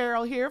Carla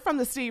Farrell here from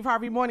the Steve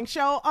Harvey Morning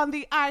Show on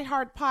the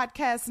iHeart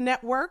Podcast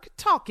Network,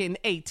 talking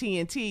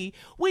AT&T.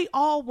 We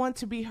all want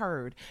to be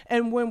heard,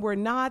 and when we're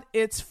not,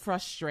 it's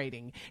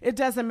frustrating. It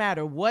doesn't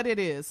matter what it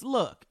is.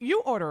 Look, you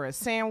order a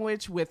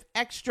sandwich with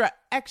extra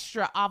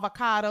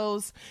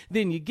avocados,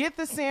 then you get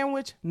the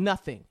sandwich,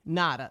 nothing,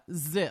 nada,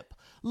 zip.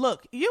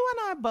 Look, you and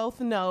I both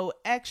know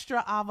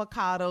extra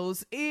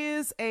avocados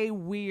is a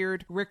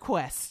weird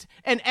request.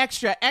 And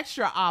extra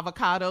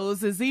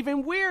avocados is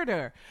even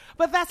weirder.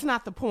 But that's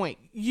not the point.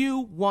 You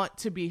want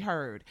to be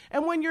heard.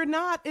 And when you're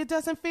not, it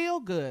doesn't feel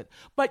good.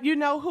 But you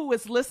know who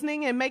is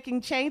listening and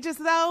making changes,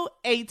 though?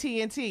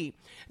 AT&T.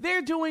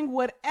 They're doing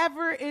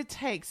whatever it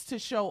takes to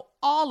show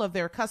all of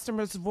their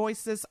customers'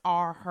 voices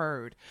are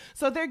heard.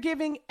 So they're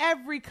giving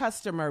every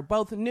customer,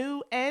 both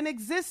new and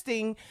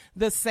existing,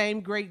 the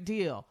same great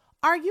deal.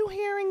 Are you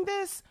hearing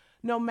this?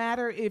 No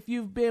matter if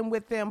you've been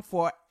with them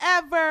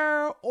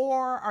forever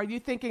or are you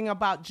thinking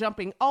about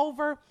jumping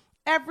over,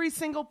 every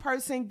single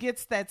person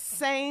gets that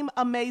same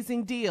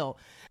amazing deal.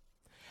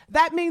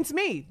 That means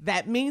me.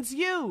 That means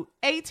you.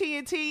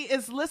 AT&T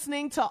is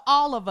listening to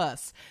all of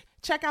us.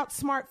 Check out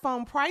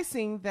smartphone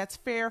pricing that's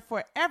fair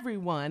for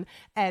everyone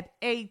at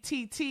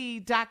att.com/best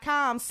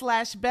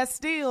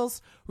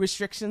deals.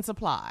 Restrictions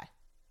apply.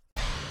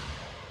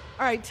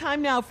 All right,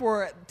 time now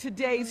for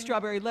today's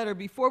Strawberry Letter.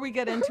 Before we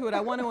get into it,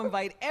 I want to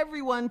invite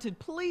everyone to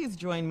please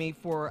join me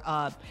for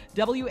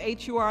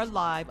WHUR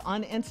Live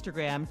on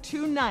Instagram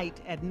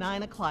tonight at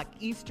 9 o'clock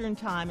Eastern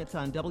Time. It's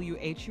on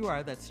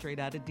WHUR, that's straight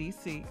out of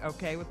D.C.,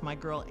 okay, with my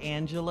girl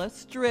Angela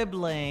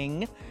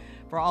Stribling.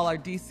 For all our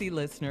D.C.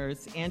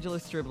 listeners,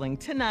 Angela Stribling.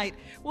 Tonight,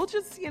 we'll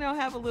just,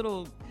 have a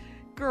little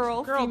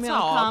girl-female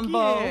talk,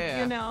 combo,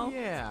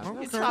 Yeah.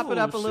 You chop it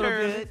up a little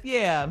bit.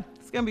 Yeah.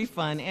 It's going to be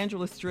fun.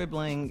 Angela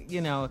Stribling,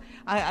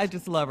 I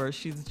just love her.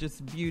 She's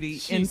just beauty.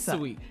 She's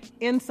sweet.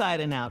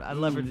 Inside and out. I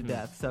love her to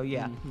death. So,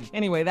 yeah.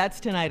 Anyway, that's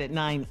tonight at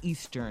 9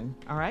 Eastern.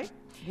 All right?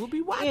 We'll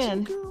be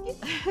watching, girl.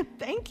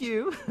 Thank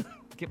you.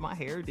 Get my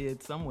hair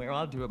did somewhere.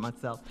 I'll do it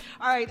myself.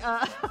 All right.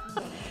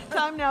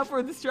 Time now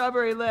for the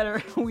Strawberry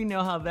Letter. We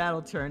know how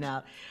that'll turn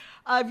out.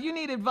 If you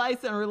need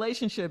advice on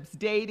relationships,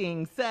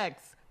 dating,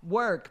 sex,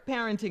 work,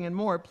 parenting, and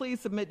more, please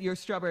submit your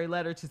Strawberry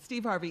Letter to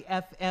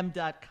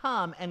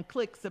steveharveyfm.com and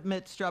click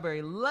Submit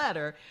Strawberry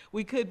Letter.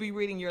 We could be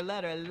reading your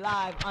letter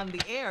live on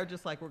the air,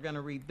 just like we're going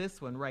to read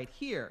this one right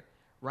here,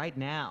 right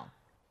now.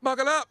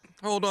 Buckle up.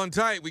 Hold on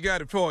tight. We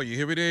got it for you.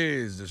 Here it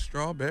is, the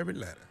Strawberry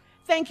Letter.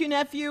 Thank you,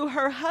 nephew.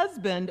 Her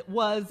husband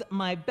was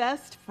my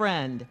best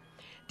friend.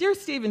 Dear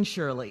Steve and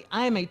Shirley,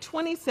 I am a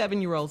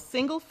 27-year-old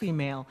single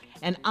female,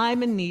 and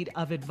I'm in need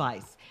of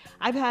advice.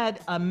 I've had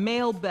a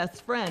male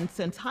best friend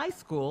since high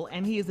school,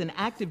 and he is an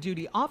active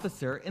duty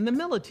officer in the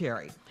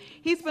military.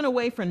 He's been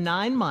away for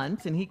 9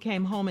 months, and he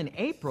came home in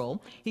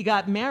April. He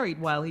got married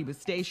while he was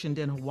stationed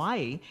in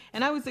Hawaii,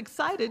 and I was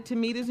excited to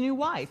meet his new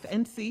wife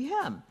and see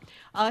him.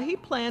 He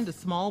planned a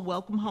small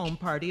welcome home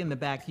party in the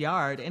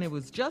backyard, and it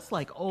was just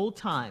like old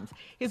times.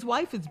 His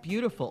wife is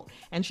beautiful,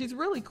 and she's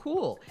really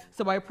cool,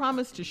 so I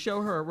promised to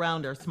show her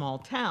around our small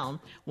town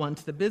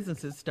once the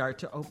businesses start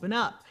to open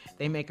up.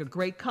 They make a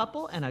great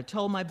couple, and I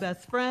told my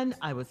best friend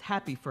I was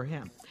happy for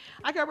him.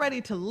 I got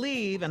ready to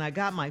leave, and I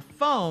got my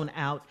phone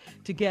out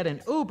to get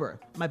an Uber.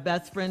 My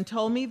best friend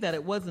told me that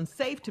it wasn't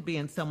safe to be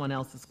in someone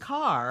else's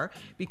car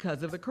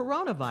because of the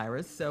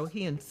coronavirus, so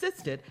he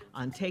insisted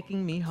on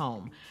taking me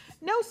home.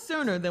 No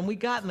sooner than we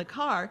got in the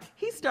car,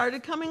 he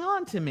started coming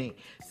on to me,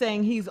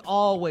 saying he's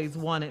always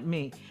wanted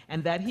me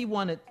and that he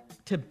wanted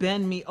to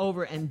bend me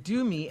over and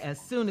do me as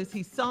soon as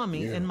he saw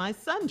me in my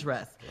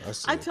sundress.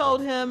 I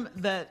told him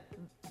that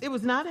it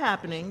was not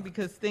happening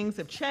because things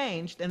have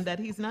changed and that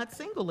he's not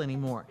single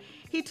anymore.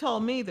 He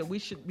told me that we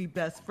should be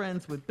best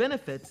friends with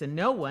benefits and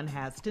no one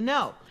has to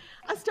know.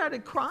 I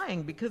started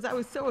crying because I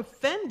was so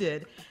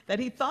offended that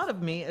he thought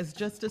of me as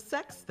just a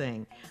sex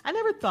thing. I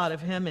never thought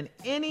of him in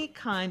any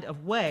kind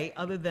of way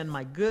other than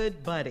my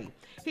good buddy.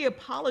 He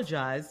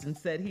apologized and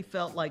said he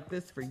felt like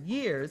this for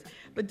years,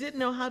 but didn't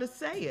know how to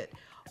say it.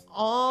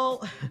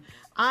 All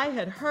I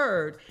had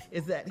heard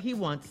is that he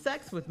wants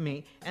sex with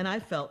me, and I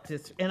feel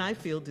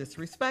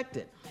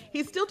disrespected.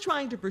 He's still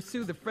trying to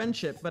pursue the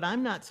friendship, but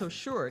I'm not so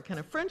sure. Can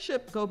a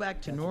friendship go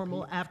back to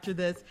normal after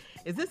this?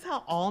 Is this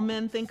how all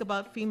men think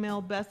about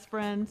female best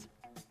friends?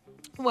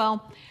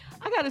 Well,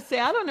 I got to say,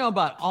 I don't know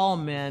about all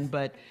men,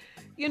 but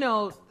you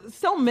know,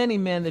 so many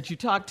men that you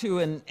talk to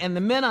and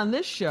the men on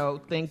this show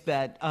think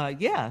that, I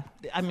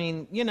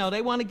mean, you know,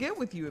 they want to get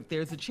with you if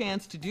there's a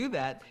chance to do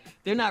that.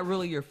 They're not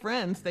really your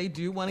friends. They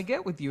do want to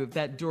get with you if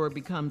that door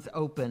becomes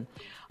open.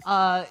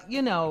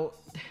 You know,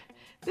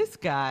 this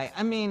guy,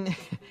 I mean,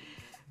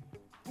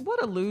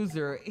 what a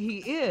loser he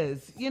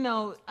is. You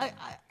know,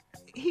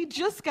 he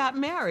just got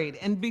married,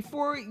 and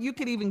before you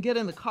could even get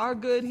in the car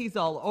good, he's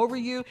all over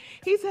you.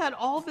 He's had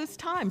all this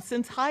time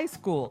since high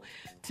school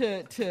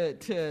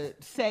to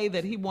say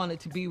that he wanted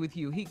to be with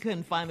you. He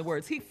couldn't find the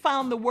words. He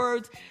found the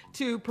words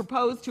to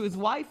propose to his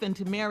wife and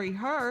to marry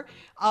her.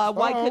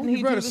 Why couldn't he?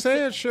 You better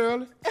say it,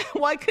 Shirley.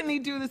 Why couldn't he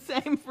do the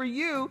same for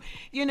you?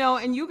 You know,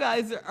 and you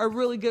guys are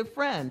really good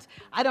friends.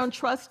 I don't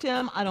trust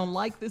him. I don't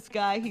like this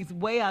guy. He's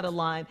way out of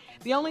line.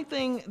 The only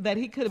thing that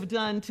he could have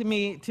done to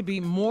me to be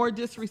more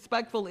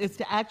disrespectful is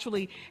to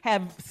actually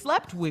have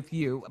slept with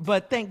you.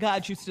 But thank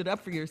God you stood up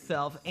for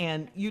yourself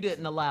and you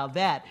didn't allow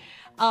that.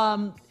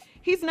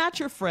 He's not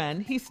your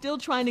friend. He's still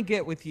trying to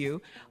get with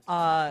you.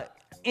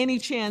 Any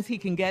chance he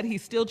can get,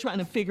 he's still trying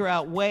to figure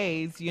out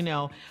ways, you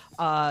know,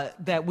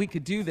 that we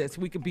could do this.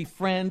 We could be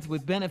friends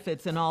with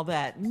benefits and all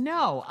that.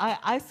 No,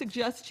 I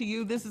suggest to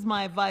you, this is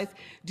my advice,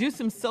 do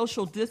some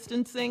social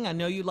distancing. I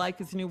know you like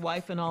his new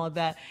wife and all of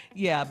that.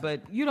 Yeah,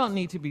 but you don't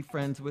need to be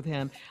friends with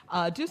him.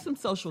 Do some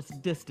social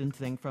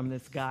distancing from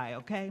this guy,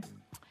 okay?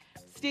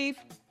 Steve?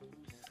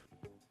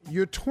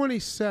 You're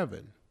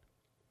 27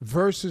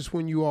 versus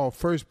when you all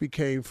first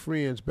became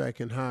friends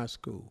back in high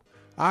school.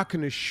 I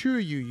can assure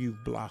you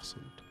you've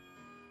blossomed.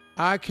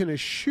 I can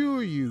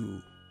assure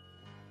you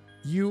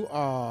you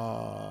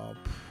are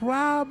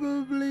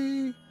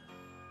probably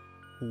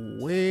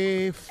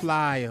way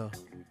flyer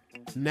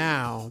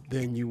now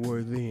than you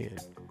were then.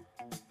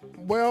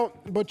 Well,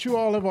 but you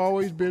all have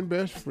always been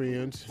best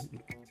friends.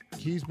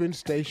 He's been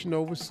stationed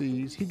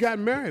overseas. He got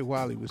married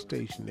while he was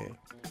stationed there.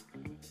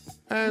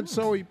 And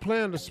so he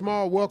planned a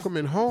small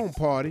welcoming home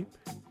party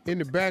in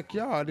the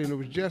backyard, and it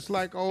was just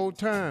like old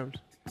times.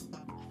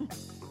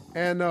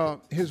 And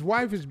his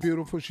wife is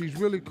beautiful. She's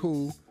really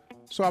cool.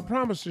 So I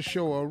promised to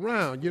show her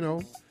around, you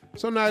know.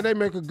 So now they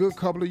make a good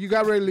couple. You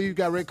got ready to leave, you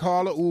got ready to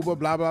call an Uber,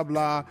 blah, blah,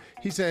 blah.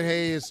 He said,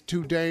 hey, it's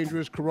too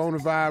dangerous,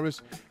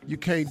 coronavirus. You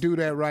can't do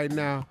that right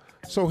now.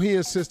 So he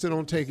insisted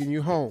on taking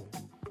you home.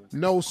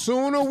 No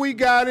sooner we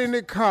got in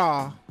the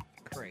car,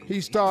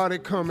 he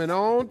started coming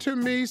on to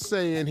me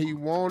saying he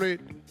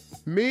wanted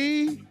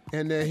me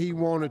and that he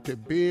wanted to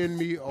bend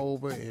me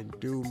over and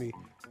do me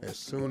as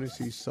soon as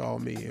he saw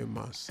me in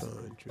my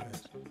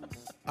sundress.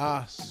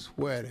 I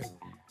swear to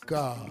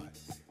God.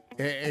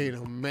 There ain't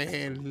a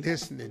man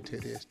listening to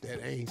this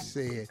that ain't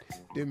said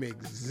them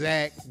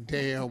exact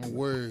damn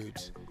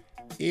words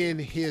in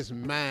his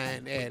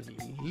mind at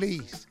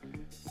least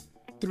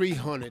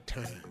 300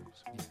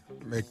 times.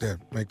 Make that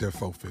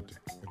 450.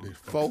 At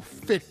least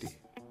 450.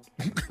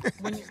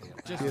 When you,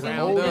 just the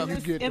older you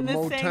get, the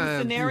more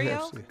times scenario? you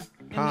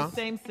have said.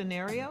 In the same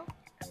scenario?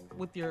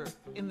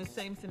 In the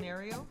same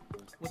scenario?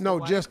 No,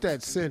 just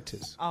that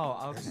sentence.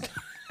 Oh, okay.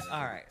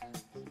 All right.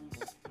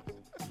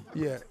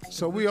 Yeah,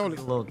 so we only...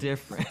 a little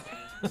different.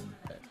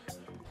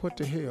 What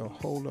the hell?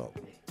 Hold up.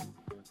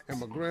 And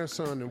my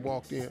grandson then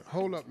walked in.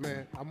 Hold up,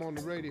 man. I'm on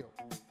the radio.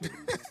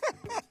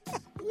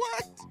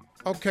 What?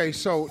 Okay,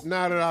 so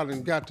now that I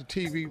done got the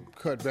TV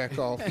cut back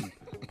off,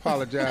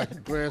 apologize to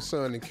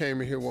grandson and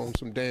came in here wanting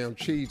some damn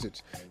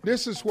Cheez-Its.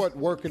 This is what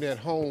working at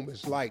home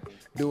is like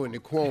during the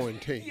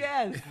quarantine.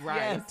 Yes, right.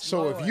 Yes,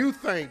 so Lord. If you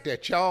think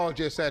that y'all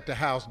just at the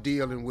house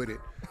dealing with it,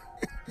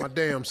 my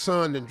damn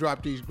son done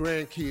dropped these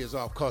grandkids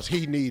off because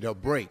he need a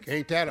break.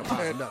 Ain't that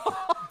about nothing?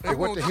 And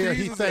what the hell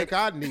he think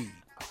I need?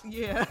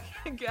 Yeah,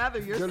 gather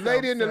yourself. The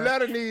lady in the sir.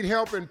 letter need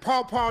help, and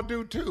Paw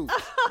do too.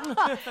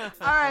 All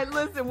right,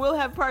 listen, we'll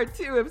have part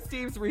 2 of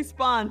Steve's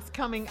response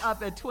coming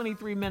up at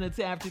 23 minutes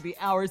after the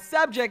hour.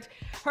 Subject,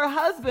 her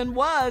husband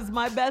was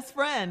my best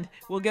friend.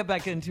 We'll get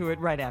back into it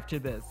right after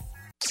this.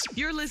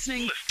 You're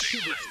listening to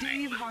the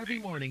Steve Harvey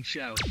Morning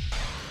Show.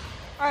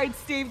 All right,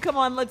 Steve, come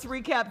on, let's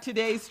recap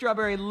today's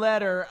Strawberry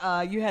Letter.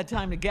 You had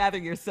time to gather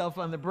yourself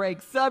on the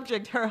break.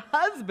 Subject, her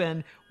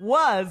husband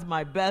was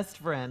my best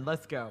friend.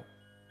 Let's go.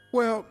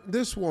 Well,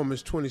 this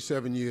woman's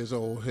 27 years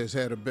old, has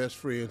had a best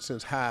friend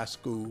since high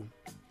school.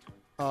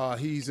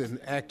 He's an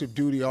active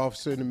duty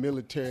officer in the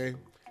military.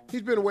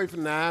 He's been away for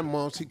 9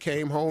 months. He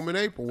came home in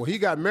April. Well, he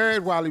got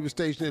married while he was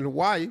stationed in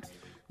Hawaii.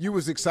 You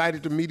was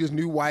excited to meet his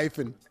new wife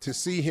and to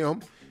see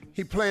him.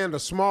 He planned a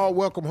small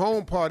welcome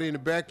home party in the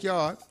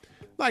backyard,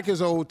 like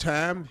his old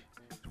time.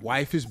 His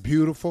wife is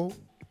beautiful.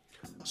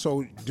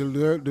 So the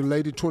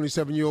lady,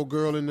 27-year-old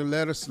girl in the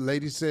letter, the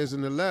lady says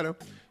in the letter,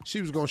 she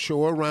was going to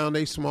show her around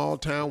a small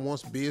town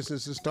once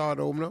businesses start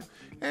opening up.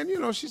 And,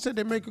 she said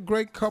they make a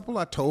great couple.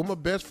 I told my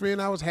best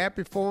friend I was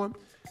happy for him.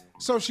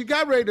 So she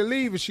got ready to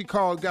leave and she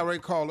got ready to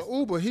call the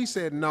Uber. He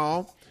said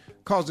no,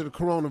 because of the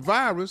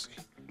coronavirus.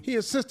 He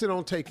insisted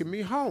on taking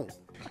me home.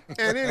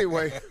 And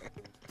anyway,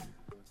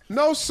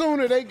 no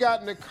sooner they got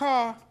in the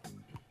car,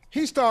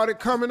 he started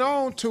coming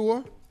on to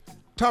her,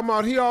 talking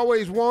about he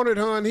always wanted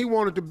her and he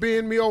wanted to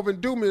bend me over and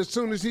do me as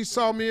soon as he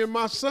saw me in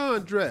my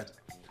sundress.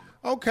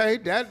 Okay,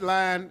 that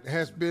line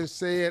has been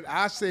said,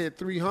 I said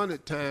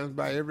 300 times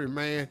by every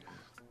man.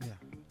 Yeah.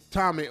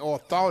 Tommy, or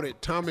thought it,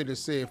 Tommy to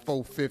said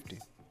 450.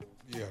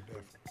 Yeah,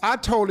 definitely. I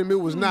told him it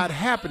was not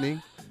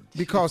happening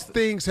because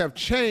things have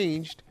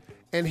changed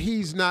and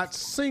he's not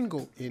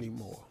single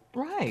anymore.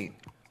 Right.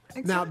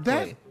 Exactly. Now,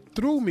 that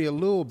threw me a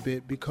little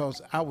bit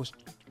because I was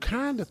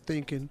kind of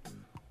thinking,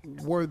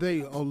 were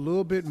they a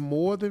little bit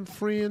more than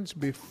friends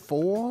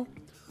before?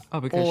 Oh,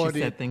 because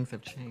she said things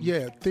have changed.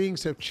 Yeah,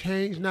 things have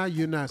changed. Now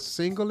you're not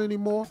single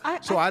anymore. I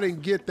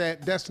didn't get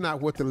that. That's not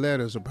what the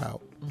letter's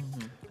about.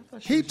 Mm-hmm.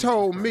 He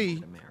told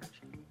me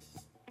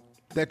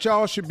that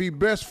y'all should be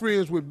best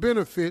friends with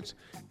benefits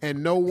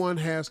and no one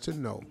has to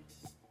know.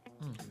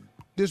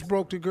 This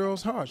broke the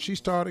girl's heart. She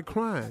started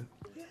crying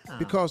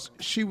because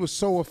she was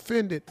so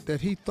offended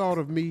that he thought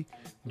of me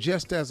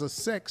just as a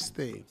sex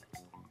thing.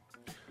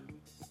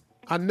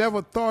 I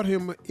never thought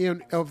him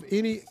of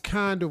any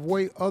kind of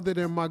way other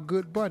than my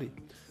good buddy.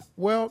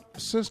 Well,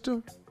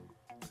 sister,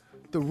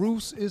 the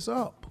roost is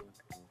up.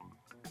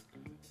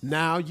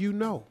 Now you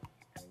know.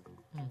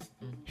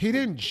 He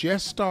didn't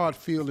just start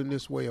feeling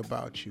this way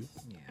about you.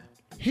 Yeah.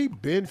 He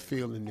been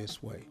feeling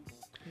this way.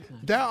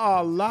 There are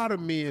a lot of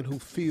men who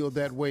feel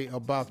that way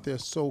about their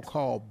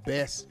so-called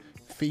best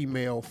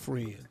female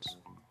friends.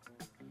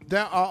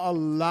 There are a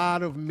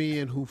lot of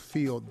men who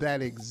feel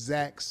that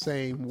exact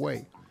same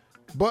way.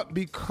 But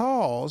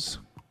because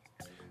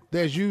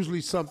there's usually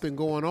something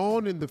going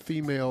on in the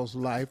female's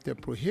life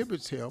that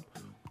prohibits him,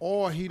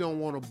 or he don't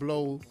want to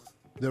blow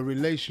the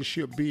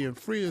relationship being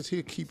friends,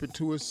 he'll keep it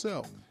to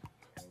himself.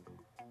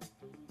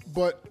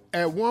 But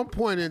at one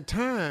point in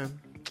time,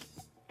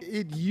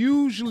 it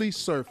usually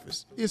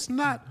surfaces. It's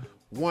not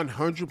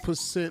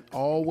 100%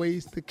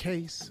 always the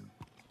case.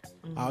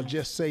 I'll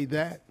just say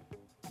that.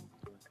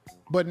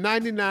 But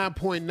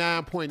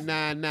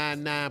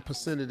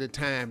 99.999% of the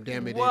time,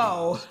 damn it.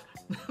 Whoa.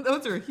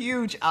 Those are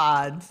huge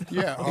odds.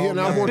 Yeah,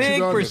 and I want you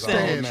to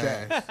understand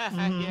that.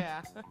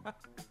 Yeah.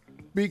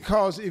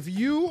 Because if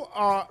you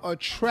are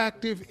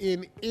attractive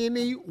in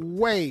any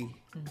way,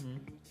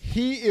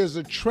 he is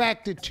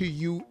attracted to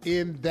you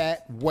in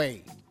that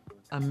way.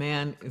 A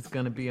man is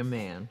going to be a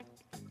man.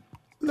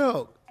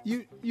 Look,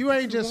 you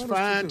ain't just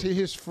fine to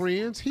his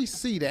friends. He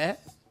see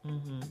that.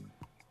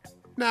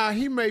 Now,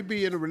 he may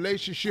be in a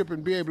relationship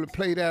and be able to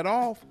play that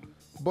off,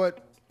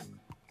 but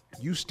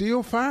you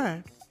still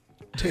fine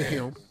to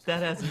him.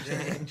 That hasn't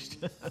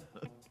changed.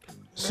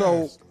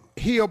 So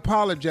he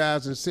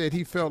apologized and said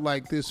he felt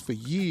like this for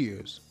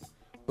years,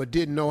 but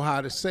didn't know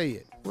how to say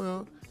it.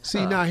 Well,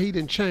 See, now he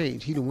done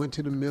changed. He done went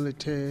to the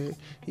military.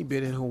 He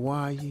been in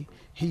Hawaii.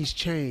 He's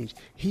changed.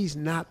 He's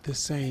not the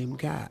same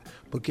guy.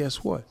 But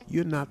guess what?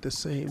 You're not the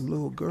same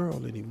little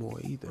girl anymore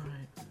either.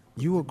 Right.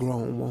 You a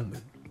grown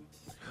woman.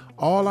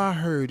 All I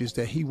heard is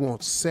that he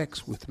wants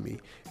sex with me,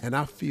 and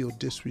I feel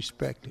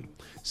disrespected.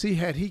 See,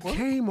 had he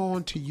came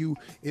on to you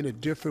in a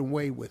different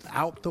way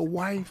without the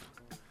wife,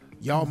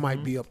 y'all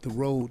might be up the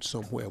road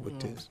somewhere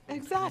with this.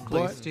 Exactly,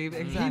 but Steve,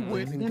 exactly.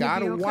 He went and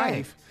got a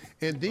wife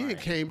and then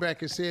came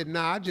back and said,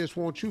 nah, I just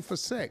want you for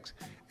sex.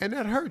 And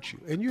that hurt you,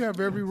 and you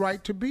have every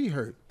right to be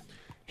hurt.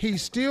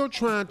 He's still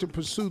trying to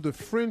pursue the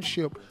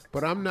friendship,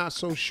 but I'm not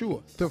so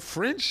sure. The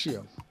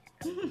friendship?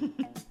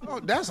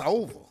 Oh, that's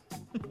over.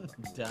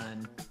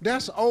 Done.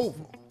 That's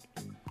over.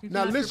 He's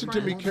Now not listen your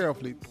to me friend.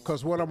 carefully,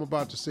 because what I'm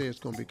about to say is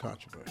going to be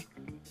controversial.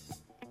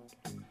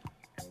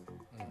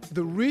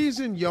 The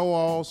reason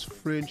y'all's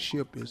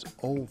friendship is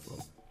over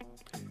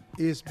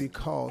is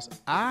because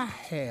I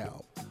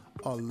have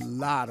a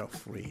lot of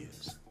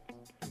friends.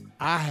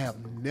 I have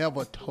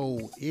never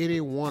told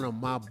any one of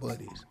my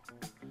buddies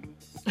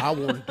I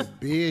wanted to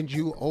bend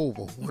you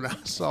over when I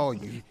saw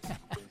you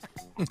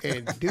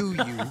and do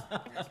you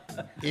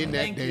in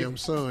that damn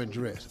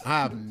sundress.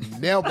 I've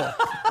never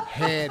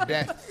had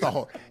that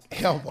thought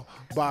ever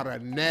about a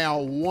now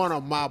one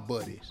of my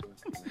buddies.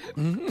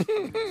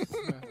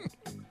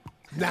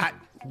 Not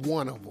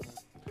one of them.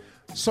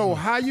 So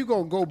how you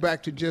gonna go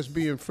back to just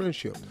being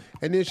friendship?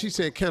 And then she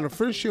said, can a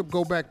friendship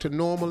go back to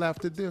normal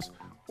after this?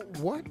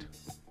 What?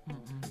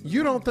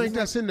 You don't think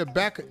that's in the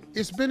back?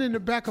 It's been in the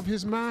back of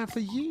his mind for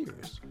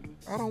years.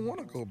 I don't want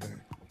to go back.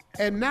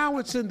 And now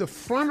it's in the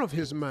front of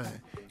his mind.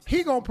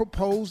 He gonna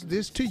propose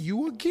this to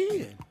you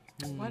again.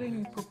 Why didn't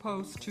you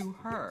propose to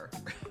her?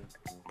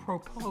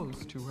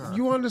 Propose to her.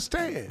 You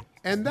understand?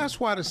 And that's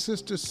why the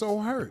sister's so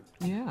hurt.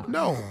 Yeah.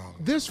 No,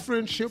 this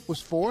friendship was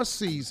for a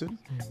season.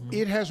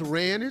 It has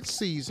ran its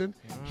season.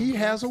 He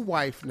has a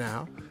wife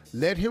now.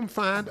 Let him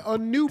find a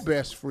new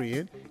best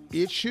friend.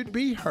 It should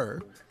be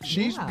her.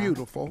 She's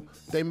beautiful.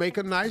 They make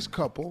a nice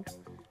couple.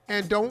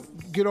 And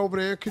don't get over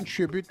there and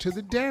contribute to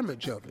the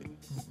damage of it.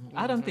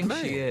 I don't think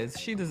she is.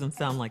 She doesn't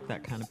sound like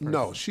that kind of person.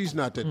 No, she's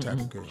not that type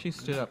of girl. She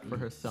stood up for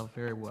herself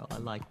very well. I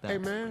like that. Hey,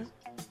 man,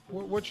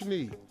 what you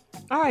need?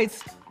 All right.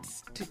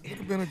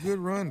 It's been a good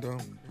run, though.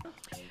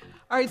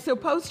 All right, so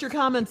post your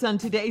comments on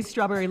today's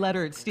Strawberry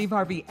Letter at Steve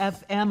Harvey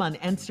FM on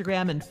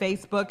Instagram and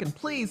Facebook. And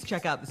please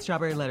check out the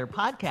Strawberry Letter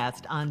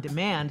podcast on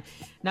demand.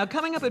 Now,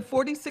 coming up at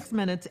 46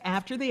 minutes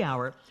after the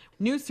hour,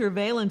 new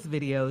surveillance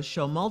videos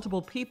show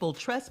multiple people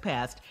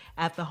trespassed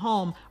at the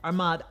home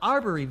Ahmaud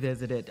Arbery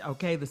visited.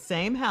 Okay, the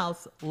same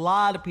house, a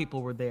lot of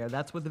people were there.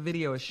 That's what the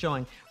video is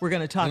showing. We're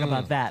going to talk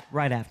about that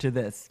right after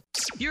this.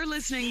 You're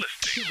listening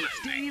to the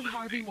Steve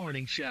Harvey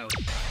Morning Show.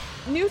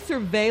 New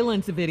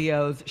surveillance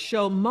videos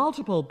show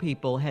multiple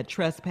people had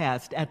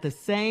trespassed at the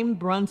same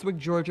Brunswick,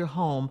 Georgia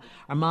home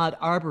Ahmaud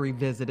Arbery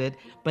visited,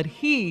 but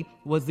he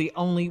was the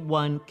only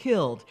one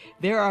killed.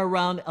 There are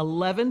around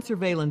 11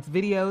 surveillance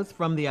videos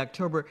from the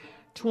October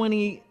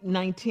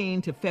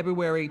 2019 to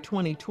February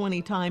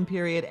 2020 time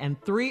period,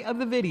 and 3 of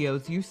the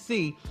videos you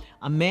see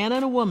a man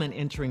and a woman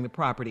entering the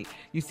property.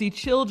 You see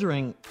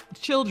children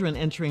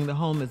entering the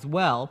home as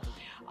well.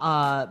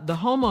 The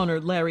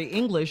homeowner, Larry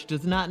English,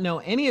 does not know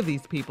any of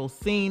these people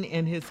seen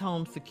in his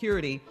home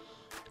security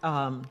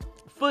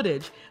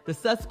footage. The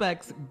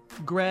suspects,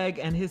 Greg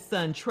and his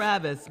son,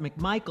 Travis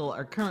McMichael,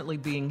 are currently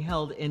being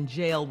held in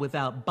jail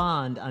without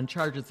bond on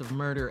charges of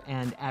murder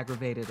and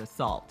aggravated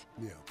assault.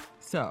 Yeah.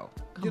 So,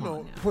 you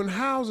know, when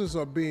houses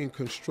are being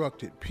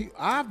constructed,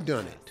 I've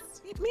done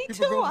it. Me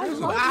too. I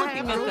love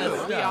looking at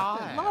that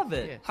stuff. I love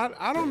it.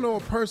 I don't know a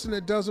person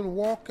that doesn't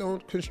walk on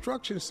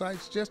construction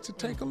sites just to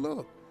take a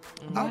look.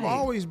 I've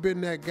always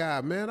been that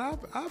guy, man.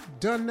 I've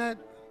done that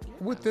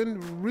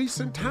within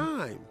recent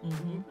time.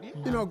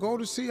 You know, go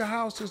to see a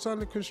house that's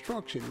under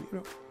construction. You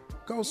know,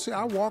 go see.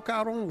 I walk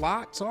out on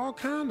lots, all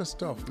kind of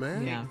stuff,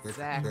 man. Yeah,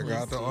 exactly. Check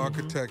out the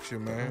architecture,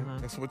 man.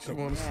 That's what you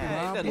want to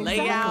see. The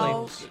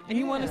layout. And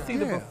you want to see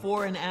the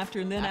before and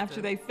after, and then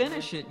after they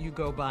finish it, you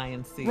go by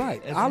and see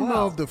Right. it as I well.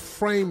 love the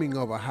framing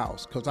of a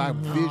house because I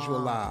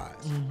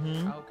visualize.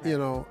 You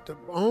know, the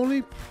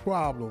only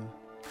problem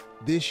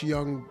this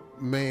young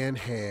man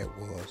had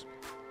was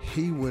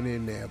he went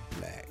in there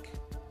black.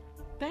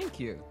 Thank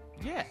you.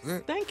 Yes.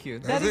 That's Thank you.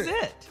 That's That is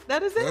it. it.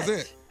 That is That's it.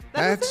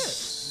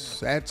 it.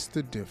 That's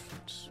the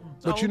difference.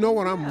 But you know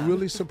what I'm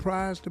really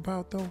surprised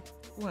about though?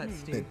 What,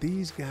 Steve? That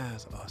these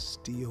guys are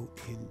still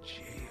in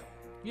jail.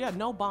 Yeah,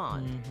 no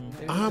bond.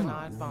 They were I'm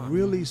denied bond.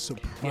 really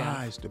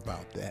surprised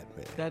about that,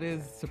 man. That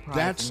is surprising.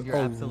 That's You're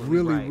a absolutely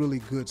really, right. really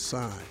good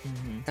sign.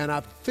 And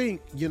I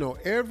think, you know,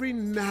 every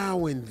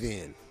now and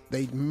then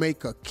they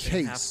make a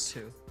case.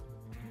 Have to.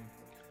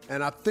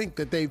 And I think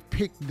that they've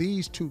picked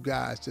these 2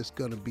 guys that's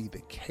going to be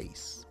the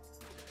case.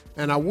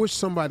 And I wish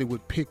somebody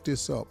would pick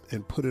this up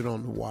and put it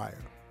on the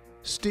wire.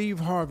 Steve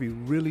Harvey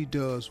really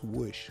does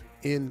wish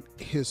in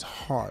his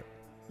heart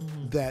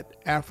that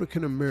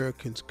African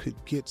Americans could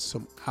get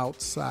some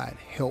outside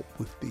help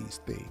with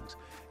these things.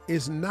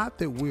 It's not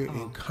that we're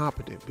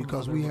incompetent,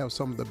 because we have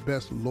some of the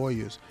best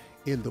lawyers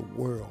in the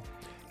world.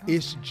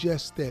 It's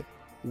just that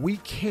we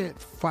can't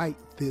fight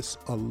this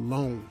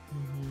alone.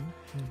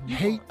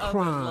 Hate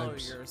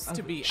crimes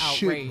to be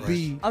should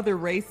be other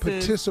races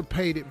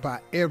participated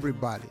by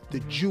everybody. The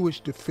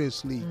Jewish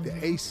Defense League, the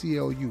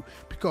ACLU,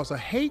 because a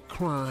hate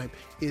crime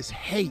is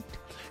hate.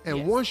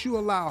 And once you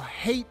allow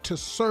hate to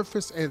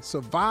surface and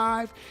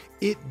survive,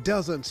 it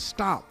doesn't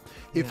stop.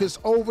 If it's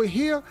over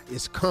here,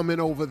 it's coming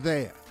over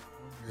there.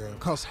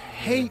 Because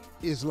hate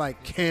is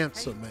like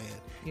cancer, man.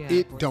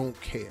 It don't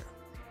care.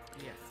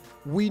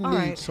 We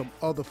need some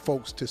other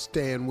folks to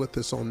stand with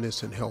us on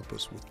this and help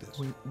us with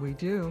this. We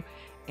do.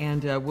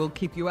 And we'll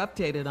keep you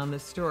updated on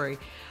this story.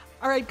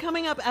 All right,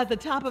 coming up at the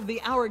top of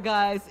the hour,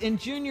 guys, in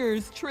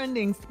Junior's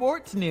trending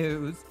sports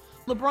news,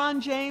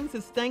 LeBron James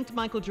has thanked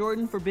Michael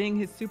Jordan for being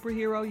his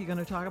superhero. You're going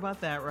to talk about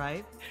that,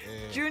 right?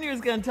 Yeah. Junior's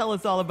going to tell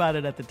us all about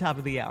it at the top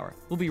of the hour.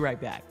 We'll be right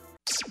back.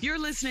 You're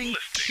listening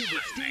to the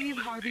Steve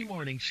Harvey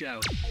Morning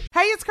Show.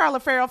 Hey, it's Carla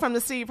Farrell from the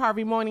Steve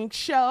Harvey Morning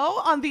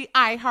Show on the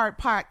iHeart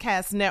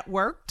Podcast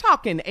Network,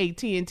 talking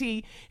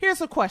AT&T.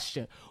 Here's a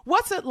question.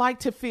 What's it like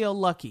to feel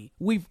lucky?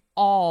 We've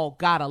all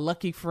got a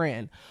lucky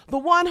friend. The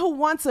one who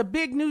wants a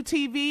big new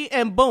TV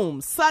and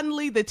boom,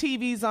 suddenly the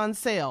TV's on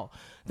sale.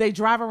 They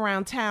drive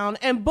around town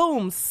and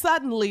boom,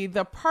 suddenly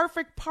the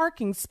perfect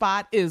parking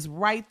spot is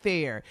right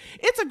there.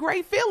 It's a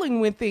great feeling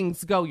when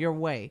things go your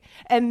way.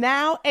 And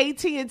now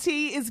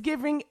AT&T is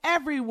giving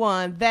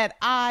everyone that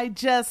I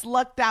just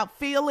lucked out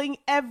feeling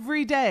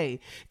every day.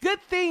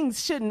 Good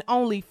things shouldn't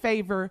only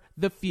favor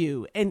the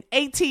few, and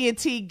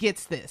AT&T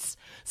gets this.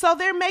 So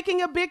they're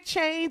making a big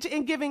change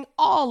in giving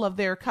all of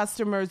their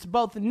customers,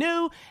 both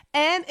new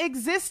and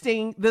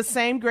existing, the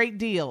same great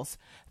deals.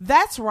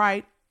 That's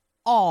right,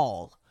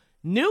 all.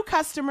 New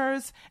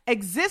customers,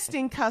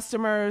 existing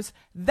customers,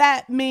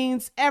 that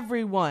means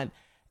everyone,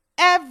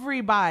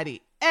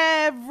 everybody.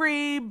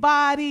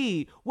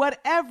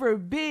 Whatever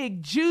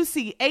big,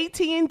 juicy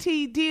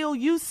AT&T deal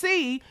you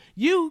see,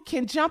 you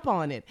can jump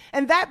on it.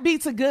 And that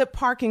beats a good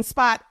parking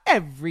spot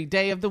every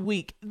day of the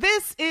week.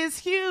 This is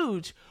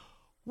huge.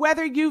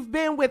 Whether you've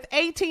been with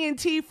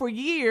AT&T for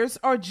years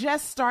or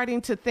just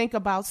starting to think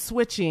about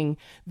switching,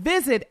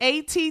 visit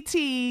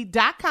att.com/best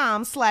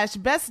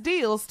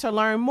deals to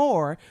learn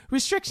more.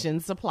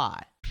 Restrictions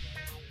apply.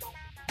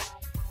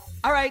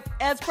 All right,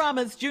 as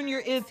promised, Junior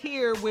is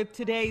here with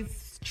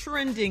today's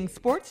trending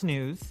sports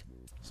news.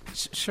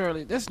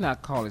 Shirley, let's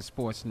not call it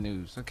sports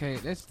news, okay?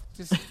 That's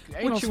just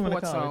ain't What no you wanna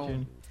sports call it, on.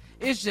 Junior?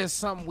 It's just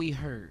something we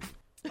heard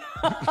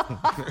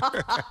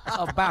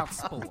about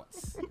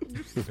sports.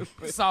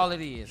 That's all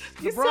it is.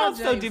 You sound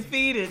so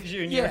defeated,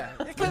 Junior. Yeah,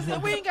 because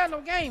we ain't got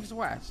no games to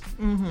watch.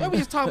 We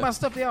just talking about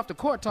stuff they off the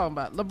court talking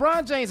about.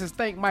 LeBron James has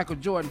thanked Michael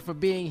Jordan for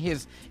being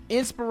his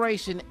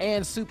inspiration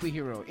and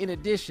superhero. In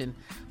addition,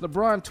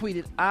 LeBron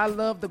tweeted, "I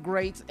love the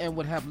greats and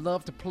would have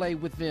loved to play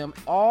with them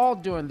all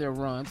during their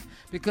runs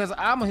because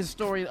I'm a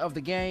historian of the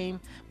game,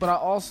 but I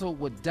also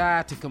would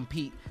die to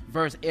compete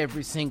versus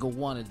every single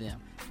one of them."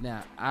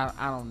 Now,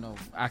 I don't know.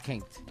 I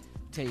can't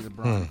tell you,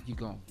 LeBron, you're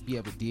going to be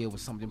able to deal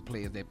with some of them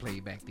players that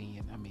played back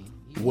then. I mean,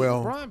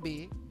 LeBron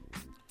big.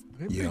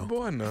 He big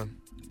boy now.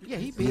 Yeah,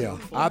 he big. Yeah,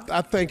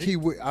 I think he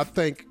would. I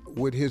think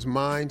with his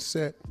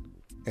mindset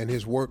and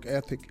his work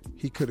ethic,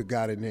 he could have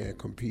got in there and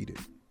competed.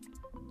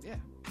 Yeah.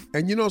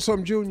 And you know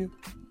something, Junior?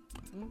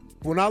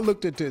 When I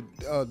looked at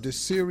the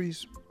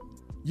series,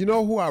 you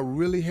know who I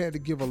really had to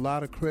give a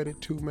lot of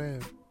credit to,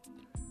 man?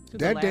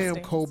 That damn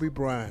Kobe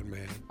Bryant,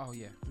 man. Oh,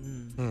 yeah.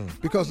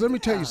 Because let me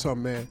tell you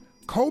something, man.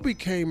 Kobe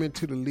came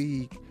into the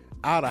league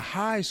out of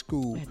high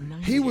school.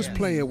 He was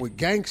playing with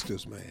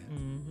gangsters,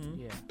 man.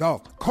 Yeah.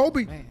 Dog,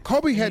 Kobe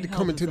had to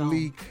come into the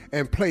league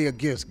and play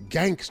against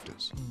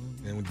gangsters.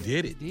 And we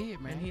did it. He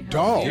did, man.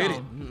 Dog, did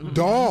it.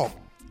 dog.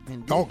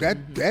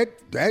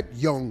 That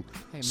young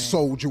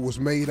soldier was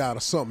made out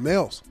of something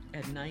else.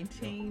 At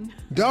 19?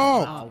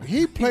 Dog,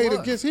 he played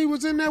against, he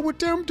was in there with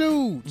them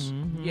dudes.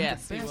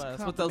 Yes, he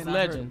was. With those compliment I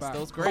heard legends, about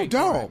those it. great.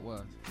 dog.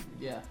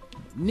 Yeah.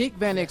 Nick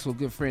Van Exel was a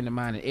good friend of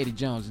mine, and Eddie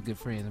Jones is a good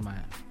friend of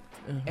mine.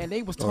 And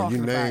they was talking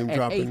you name about at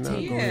dropping 18. now?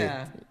 Go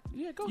ahead.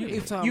 Yeah, go You,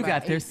 ahead. you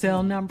got their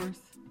cell numbers?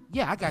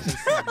 Yeah, I got their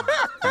cell numbers.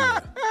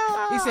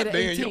 He said at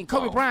They in 18, your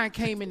Kobe phone. Bryant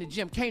came in the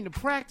gym, came to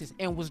practice,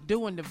 and was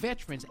doing the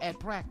veterans at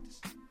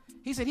practice.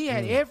 He said he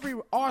had every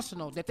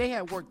arsenal that they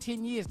had worked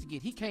 10 years to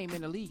get. He came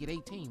in the league at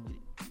 18 with it.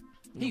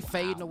 He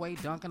fading away,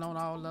 dunking on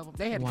all of them.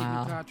 They had to give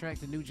new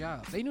contracts and new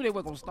jobs. They knew they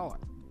weren't going to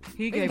start.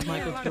 He gave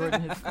Michael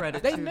Jordan his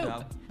credit, They too, knew.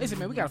 though. They said,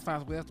 man, we got to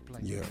find somewhere else to play.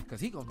 Yeah. Because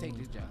he going to take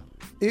this job.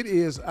 It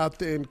is out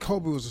there, and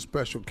Kobe was a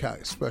special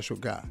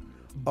guy.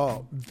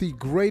 The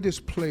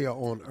greatest player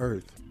on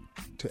earth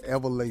to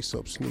ever lace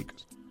up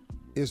sneakers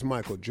is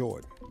Michael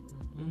Jordan.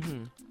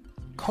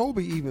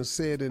 Kobe even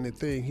said in the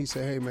thing, he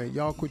said, hey, man,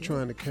 y'all quit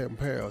trying to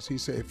compare us. He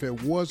said, if there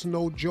was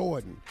no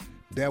Jordan,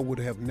 there would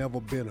have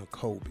never been a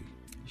Kobe.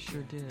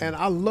 Sure did. And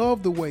I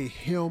love the way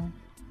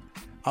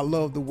I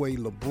love the way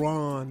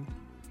LeBron,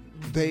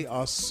 they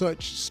are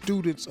such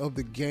students of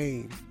the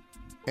game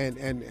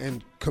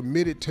and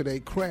committed to their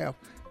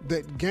craft.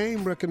 that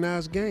game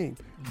recognize game.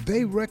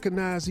 They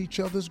recognize each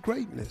other's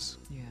greatness.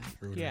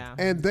 Yeah.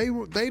 And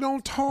they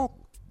don't talk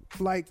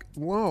like,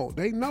 whoa,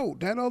 they know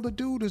that other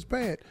dude is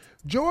bad.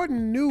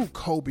 Jordan knew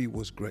Kobe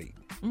was great.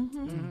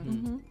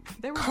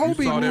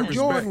 Kobe knew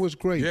Jordan was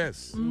great.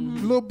 Yes.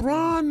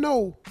 LeBron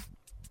know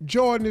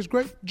Jordan is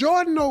great.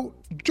 Jordan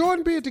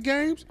be at the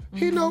games.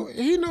 He know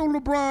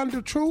LeBron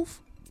the truth.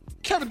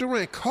 Kevin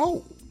Durant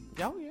cold.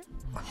 Oh yeah.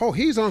 Oh,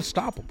 he's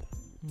unstoppable.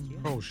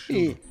 Oh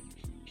shoot.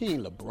 He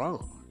ain't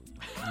LeBron.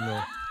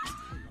 No.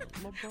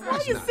 Why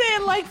are you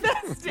saying like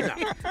that, Steve?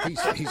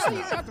 He's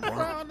not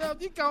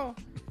LeBron. You go.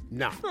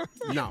 No. Look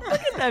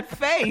at that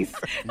face.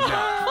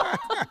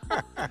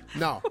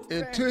 No.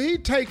 Until he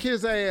take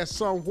his ass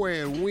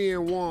somewhere and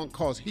win one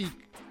cause he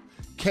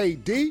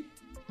KD.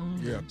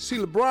 Yeah. See,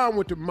 LeBron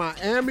went to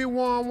Miami,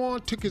 won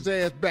one, took his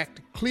ass back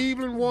to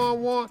Cleveland,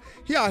 won one.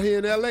 He out here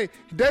in LA.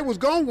 They was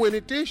gonna win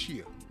it this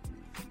year.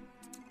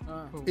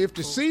 If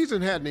the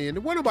season hadn't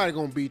ended, wasn't nobody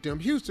gonna beat them.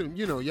 Houston,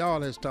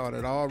 y'all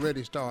had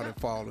already started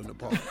falling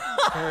apart.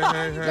 Y'all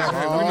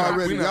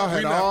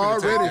had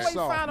already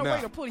find a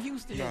way to put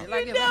Houston in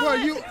it. Well,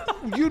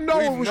 you know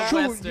it was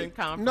true.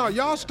 No,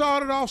 y'all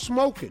started off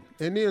smoking,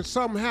 and then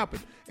something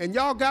happened, and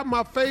y'all got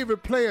my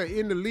favorite player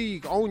in the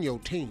league on your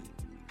team.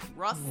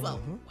 Russell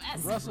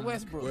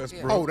Westbrook.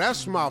 Yeah. Oh,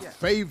 that's my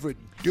favorite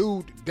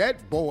dude.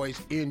 That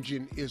boy's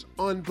engine is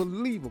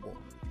unbelievable.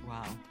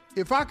 Wow.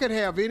 If I could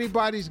have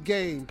anybody's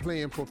game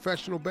playing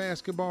professional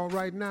basketball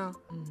right now,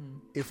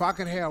 if I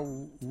could have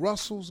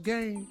Russell's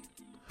game,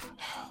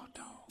 oh,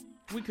 dog.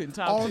 We couldn't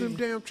talk all to them you.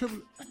 damn triple.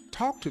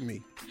 Talk to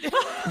me.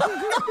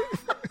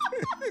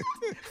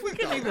 We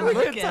couldn't even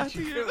look at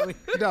you.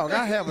 Dog,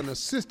 I have an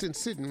assistant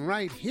sitting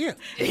right here.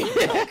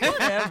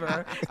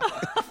 Ever.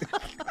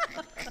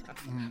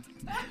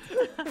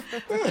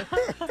 We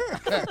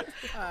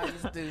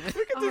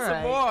can do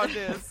some more of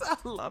this. I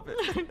love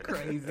it.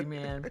 Crazy,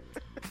 man.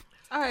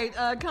 All right,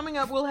 coming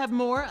up, we'll have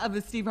more of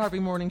the Steve Harvey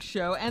Morning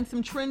Show and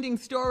some trending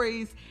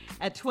stories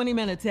at 20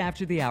 minutes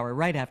after the hour,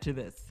 right after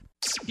this.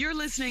 You're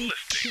listening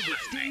to the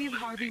Steve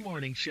Harvey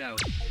Morning Show.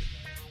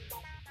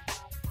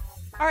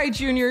 All right,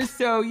 Junior,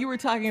 so you were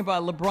talking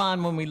about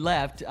LeBron when we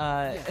left.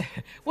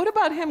 What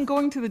about him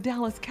going to the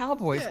Dallas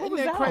Cowboys? What was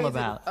that all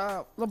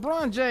about?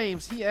 LeBron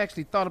James, he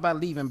actually thought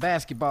about leaving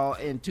basketball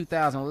in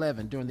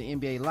 2011 during the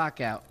NBA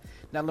lockout.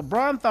 Now,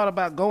 LeBron thought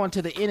about going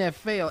to the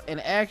NFL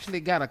and actually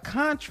got a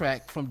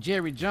contract from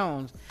Jerry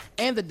Jones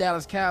and the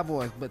Dallas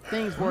Cowboys, but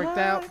things worked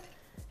out.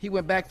 He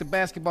went back to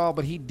basketball,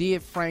 but he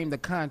did frame the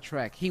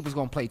contract. He was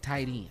going to play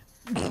tight end.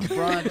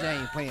 LeBron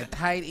James playing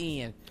tight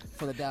end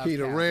for the Dallas Cowboys. He'd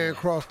have ran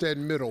across that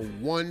middle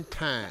one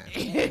time.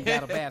 And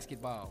got a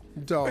basketball.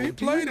 Dog, He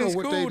played in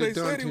school. They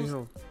said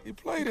he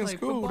played in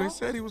school. They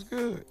said he was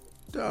good.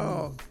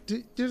 Dog,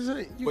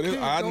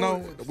 I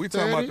know. We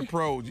talking about the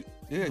pros.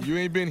 Yeah, you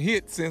ain't been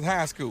hit since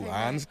high school.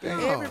 I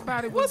understand.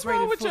 Everybody was great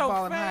at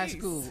football in high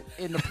school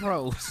in the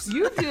pros.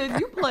 You did.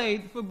 You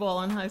played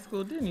football in high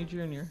school, didn't you,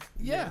 Junior?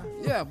 Yeah,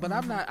 but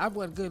I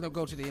wasn't good enough to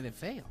go to the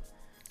NFL.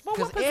 Well,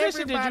 what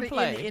position did you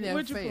play? In the NFL,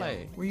 Where'd you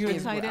play? Were you a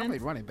tight end? I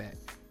played running back.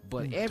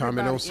 But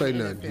Tommy don't say in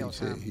the nothing.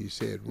 NFL, He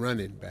said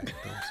running back.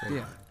 Don't say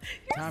yeah.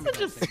 You're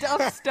such a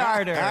stuff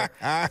starter.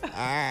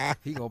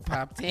 He gonna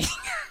pop 10.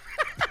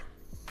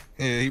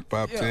 Yeah, he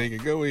popped 10.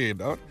 Go ahead,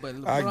 dog. But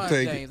I can LeBron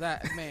take James,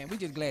 man, we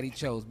just glad he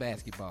chose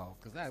basketball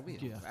because I couldn't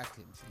see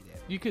that.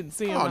 You couldn't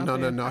see him. Oh,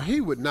 out there? no.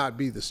 He would not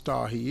be the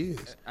star he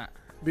is.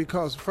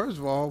 Because, first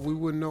of all, we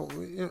wouldn't know.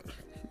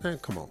 Man,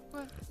 come on.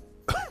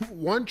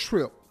 One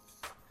trip.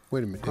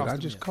 Wait a minute. Did I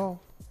just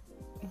call?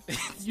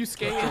 You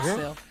scared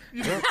yourself?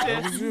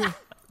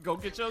 Go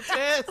get your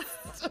test.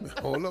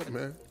 Hold up,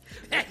 man.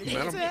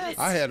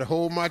 I had to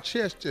hold my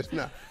chest just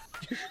now.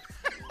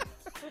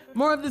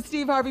 More of the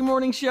Steve Harvey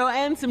Morning Show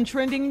and some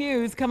trending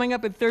news coming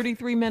up at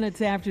 33 minutes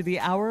after the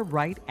hour,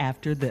 right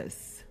after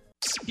this.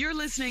 You're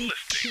listening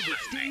to the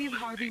Steve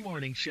Harvey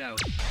Morning Show.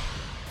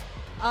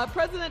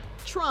 President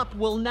Trump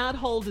will not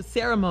hold a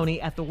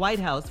ceremony at the White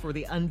House for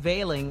the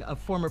unveiling of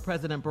former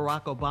President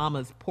Barack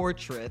Obama's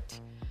portrait.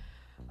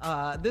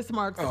 This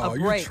marks a break.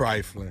 You're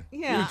trifling.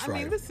 Yeah, I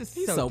mean, this is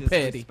so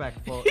petty.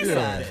 disrespectful.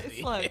 Yeah.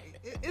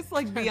 It's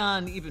like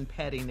beyond even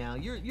petty now.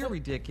 You're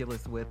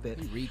ridiculous with it.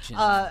 Reaching.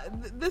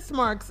 This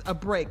marks a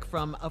break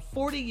from a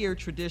 40-year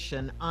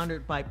tradition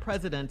honored by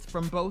presidents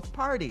from both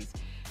parties.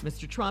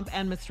 Mr. Trump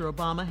and Mr.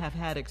 Obama have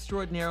had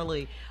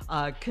extraordinarily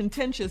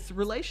contentious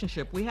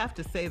relationship. We have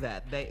to say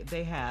that.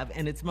 They have,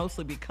 and it's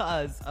mostly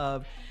because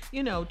of,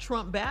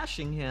 Trump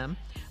bashing him.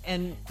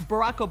 And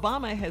Barack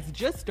Obama has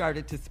just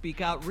started to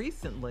speak out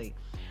recently.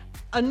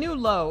 A new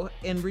low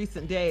in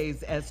recent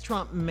days as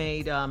Trump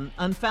made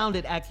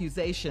unfounded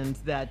accusations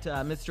that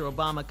Mr.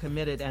 Obama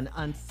committed an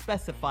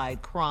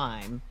unspecified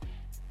crime.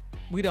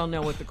 We don't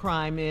know what the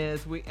crime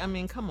is.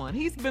 Come on.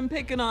 He's been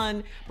picking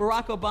on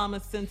Barack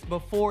Obama since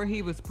before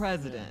he was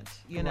president,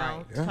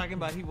 talking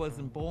about he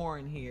wasn't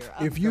born here.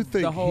 If you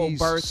think he's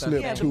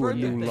slipped to a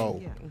new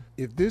low, yeah.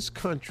 if this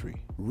country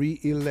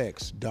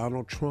re-elects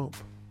Donald Trump,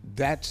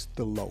 that's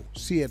the low.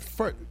 See, at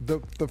first,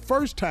 the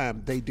first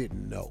time they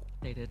didn't know.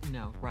 They didn't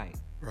know, right.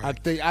 I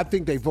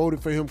think they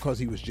voted for him because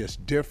he was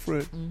just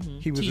different.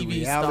 He was TV a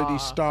reality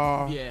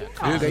star.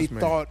 Yeah. They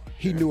thought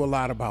he knew a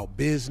lot about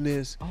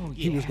business.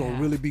 He was going to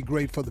yeah. really be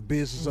great for the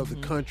business of the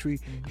country.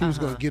 He was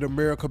going to get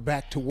America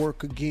back to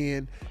work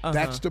again.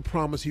 That's the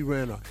promise he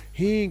ran on.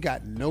 He ain't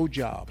got no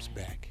jobs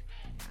back.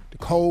 The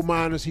coal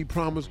miners he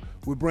promised,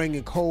 we're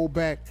bringing coal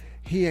back.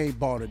 He ain't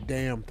bought a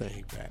damn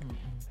thing back.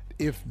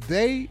 If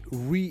they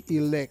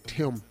re-elect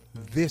him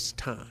this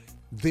time,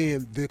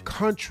 then the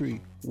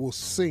country will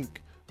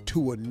sink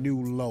to a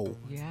new low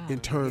in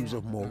terms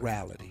of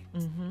morality.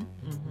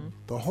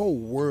 The whole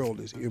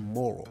world is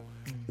immoral.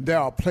 There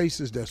are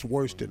places that's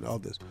worse than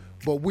others,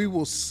 but we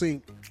will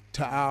sink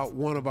to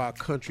one of our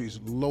country's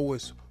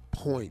lowest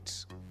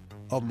points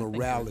of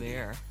morality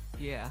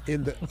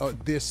in the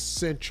this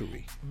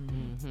century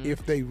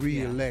if they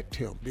re-elect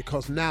him,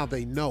 because now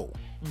they know.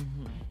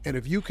 And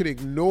if you could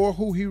ignore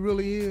who he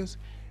really is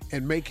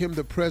and make him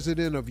the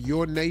president of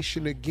your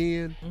nation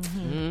again,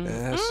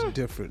 that's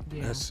different.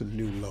 That's a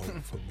new low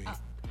for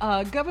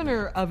me.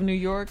 Governor of New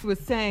York was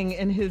saying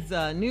in his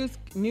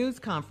news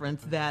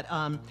conference that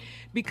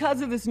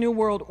because of this new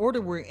world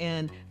order we're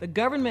in, the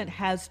government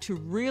has to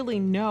really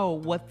know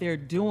what they're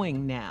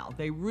doing now.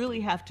 They really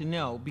have to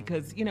know,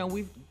 because, you know,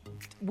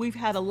 we've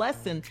had a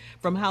lesson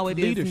from how it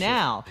is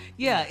now.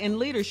 Yeah, in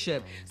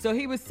leadership. So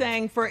he was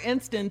saying, for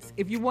instance,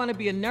 if you want to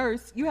be a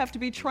nurse, you have to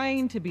be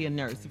trained to be a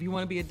nurse. If you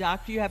want to be a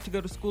doctor, you have to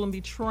go to school and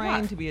be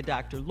trained to be a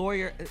doctor.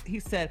 Lawyer, he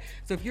said.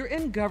 So if you're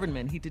in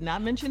government, he did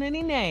not mention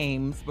any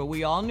names, but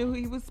we all knew who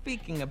he was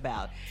speaking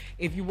about.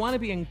 If you want to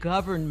be in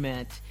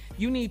government,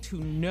 you need to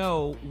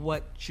know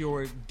what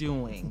you're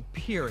doing,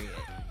 period.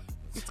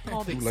 It's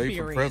called Too experience.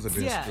 late for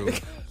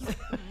presidents,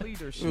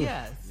 Leadership.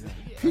 Yes.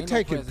 He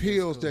taking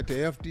pills that the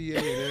FDA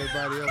and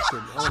everybody else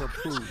can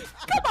unapprove.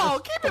 Come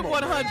on, keep it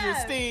 100,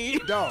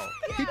 Steve. Dog,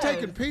 he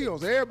taking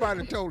pills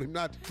everybody told him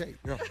not to take.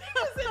 All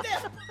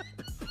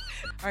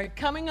right,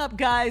 coming up,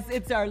 guys,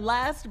 it's our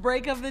last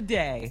break of the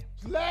day.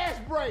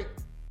 Last break.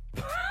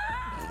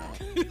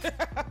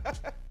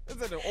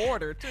 It's in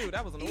order, too.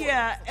 That was an order.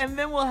 Yeah, and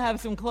then we'll have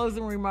some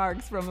closing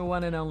remarks from the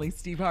one and only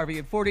Steve Harvey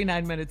at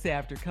 49 minutes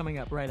after, coming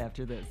up right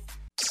after this.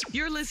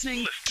 You're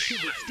listening to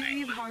the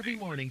Steve Harvey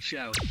Morning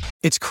Show.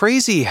 It's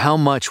crazy how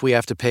much we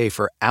have to pay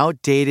for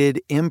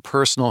outdated,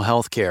 impersonal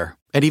healthcare,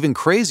 and even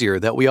crazier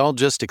that we all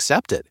just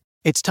accept it.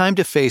 It's time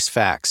to face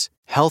facts.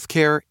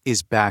 Healthcare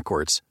is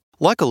backwards.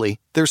 Luckily,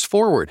 there's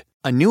Forward,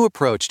 a new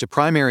approach to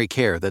primary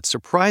care that's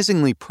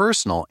surprisingly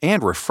personal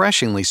and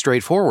refreshingly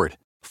straightforward.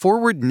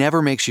 Forward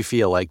never makes you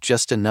feel like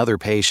just another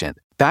patient.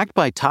 Backed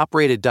by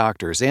top-rated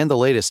doctors and the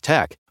latest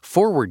tech,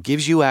 Forward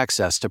gives you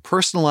access to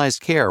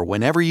personalized care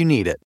whenever you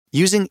need it.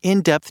 Using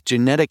in-depth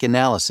genetic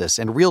analysis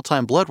and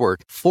real-time blood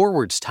work,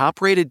 Forward's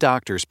top-rated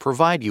doctors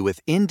provide you with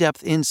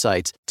in-depth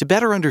insights to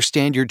better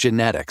understand your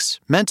genetics,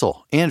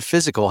 mental, and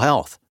physical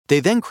health. They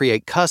then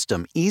create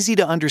custom,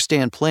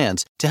 easy-to-understand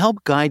plans to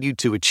help guide you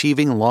to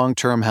achieving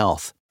long-term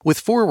health. With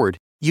Forward,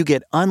 you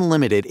get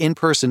unlimited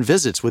in-person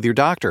visits with your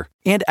doctor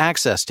and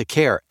access to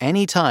care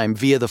anytime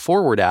via the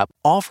Forward app,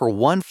 all for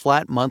one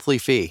flat monthly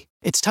fee.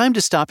 It's time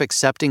to stop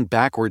accepting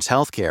backwards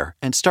healthcare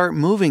and start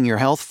moving your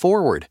health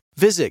forward.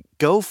 Visit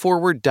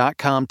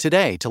GoForward.com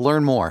today to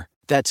learn more.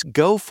 That's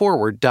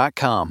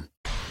GoForward.com.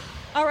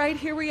 All right,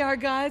 here we are,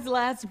 guys.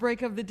 Last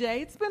break of the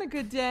day. It's been a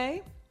good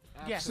day.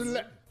 Yes. I'm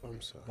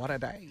sorry. What a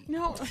day.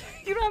 No,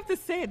 you don't have to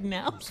say it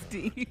now,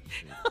 Steve.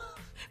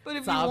 But if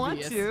It's you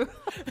obvious. want to.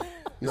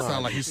 It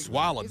sounded like you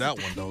swallowed that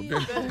one, though,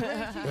 didn't you?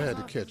 I had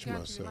to catch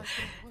myself.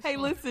 Hey,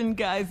 listen,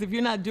 guys, if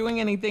you're not doing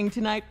anything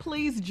tonight,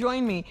 please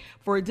join me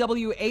for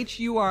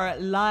WHUR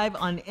Live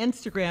on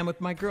Instagram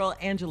with my girl,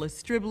 Angela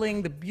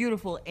Stribling, the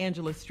beautiful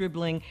Angela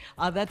Stribling.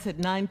 That's at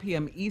 9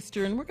 p.m.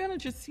 Eastern. We're going to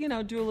just,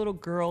 do a little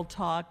girl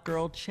talk,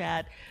 girl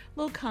chat, a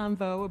little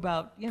convo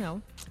about,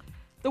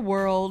 the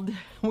world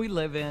we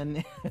live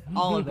in,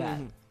 all of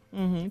that.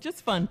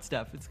 Just fun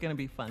stuff. It's going to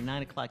be fun.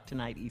 9 o'clock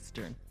tonight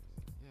Eastern.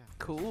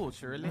 Cool,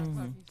 Shirley. It's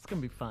going to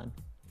be fun.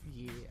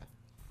 Yeah.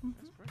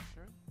 That's great,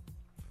 Shirley.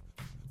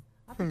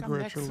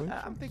 Congratulations.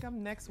 I think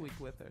I'm next week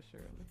with her,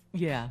 Shirley.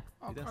 Yeah.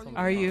 That's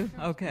Are you?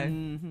 Okay.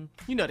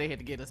 You know they had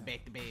to get us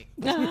back to back.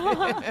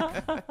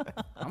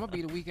 I'm going to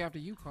be the week after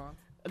you, Carl.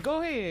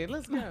 Go ahead.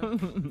 Let's go.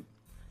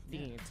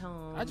 Then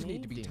Tom. I just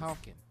need to be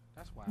talking.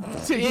 That's why.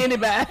 To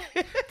anybody.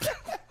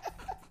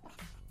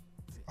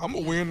 I'm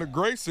going to win the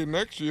Gracie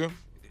next year.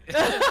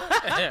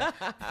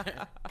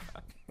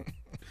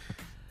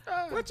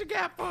 What you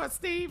got for us,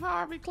 Steve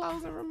Harvey?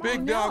 Closing remarks?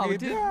 Big doggy.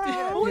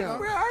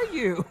 Where are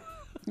you?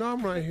 No,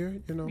 I'm right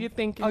here, You're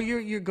thinking. Oh,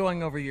 you're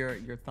going over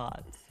your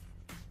thoughts.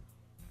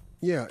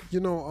 Yeah,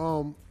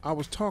 I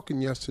was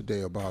talking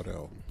yesterday about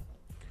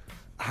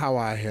how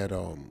I had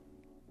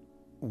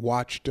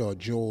watched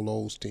Joel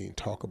Osteen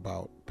talk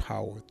about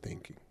power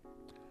thinking.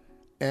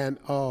 And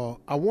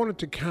I wanted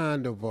to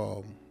kind of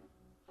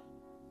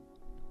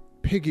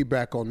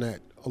piggyback on that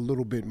a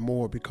little bit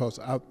more because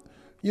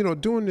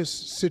during this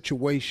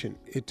situation,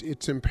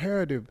 it's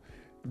imperative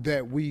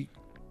that we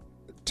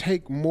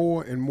take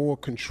more and more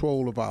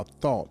control of our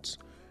thoughts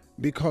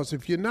because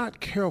if you're not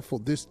careful,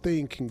 this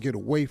thing can get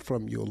away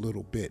from you a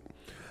little bit,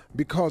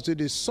 because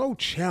it is so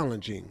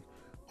challenging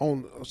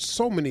on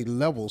so many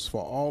levels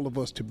for all of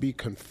us to be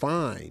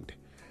confined.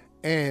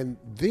 And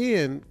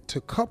then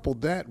to couple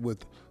that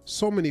with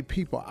so many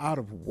people out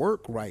of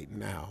work right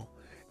now,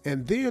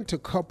 and then to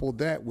couple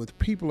that with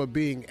people are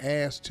being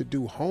asked to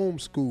do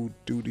homeschool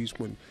duties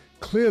when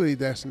clearly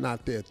that's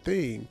not their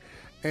thing.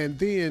 And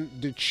then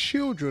the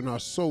children are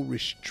so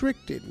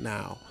restricted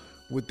now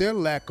with their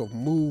lack of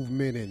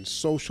movement and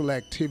social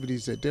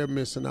activities that they're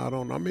missing out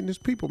on. I mean, there's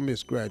people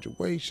miss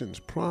graduations,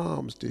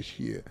 proms this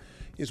year.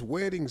 It's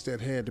weddings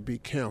that had to be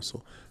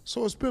canceled.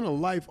 So it's been a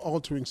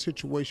life-altering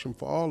situation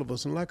for all of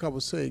us. And like I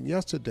was saying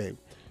yesterday,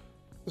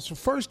 it's the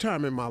first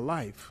time in my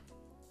life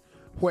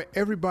where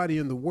everybody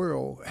in the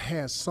world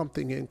has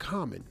something in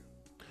common.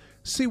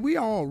 See, we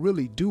all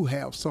really do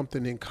have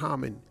something in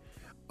common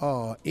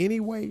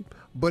anyway,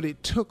 but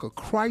it took a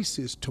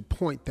crisis to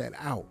point that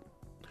out.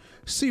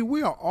 See,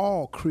 we are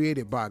all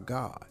created by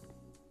God.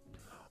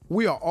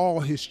 We are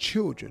all his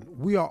children.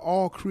 We are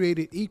all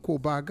created equal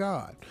by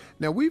God.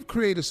 Now, we've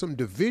created some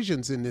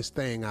divisions in this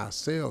thing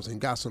ourselves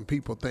and got some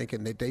people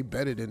thinking that they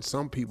better than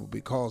some people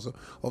because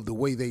of the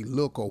way they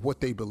look or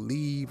what they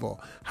believe or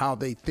how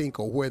they think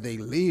or where they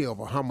live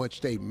or how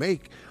much they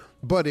make.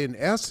 But in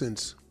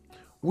essence,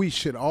 we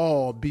should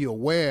all be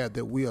aware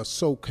that we are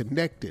so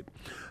connected.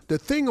 The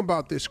thing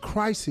about this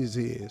crisis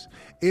is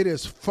it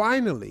has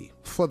finally,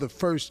 for the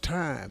first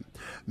time,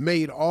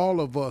 made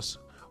all of us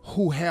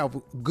who have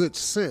good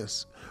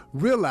sense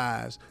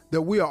realize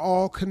that we are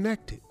all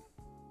connected,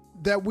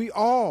 that we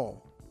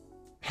all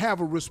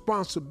have a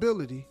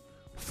responsibility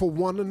for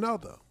one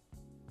another.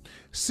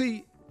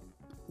 See,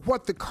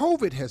 what the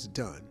COVID has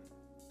done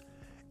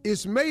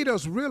is made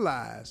us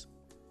realize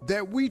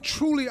that we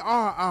truly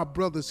are our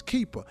brother's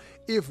keeper.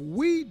 If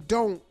we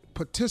don't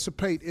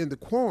participate in the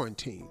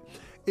quarantine,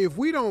 if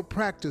we don't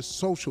practice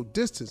social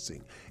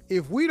distancing,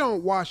 if we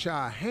don't wash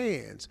our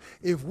hands,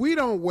 if we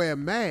don't wear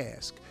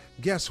masks,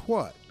 guess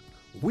what?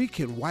 We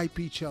can wipe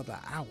each other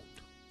out.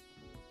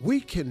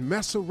 We can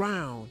mess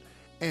around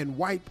and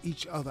wipe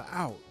each other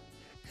out.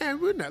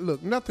 And we're not,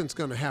 look, nothing's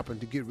going to happen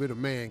to get rid of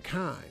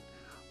mankind.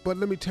 But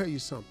let me tell you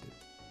something.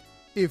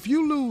 If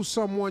you lose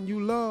someone you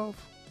love,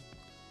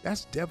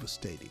 that's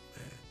devastating,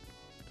 man.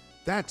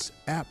 That's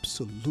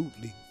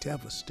absolutely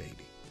devastating.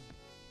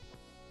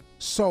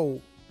 So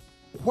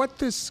what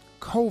this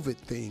COVID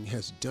thing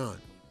has done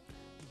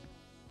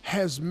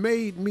has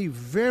made me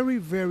very,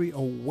 very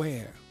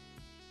aware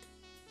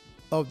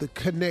of the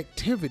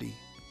connectivity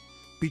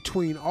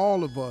between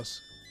all of us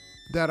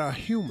that are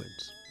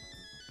humans.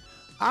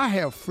 I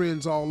have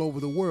friends all over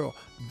the world.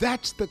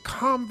 That's the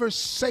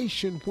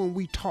conversation when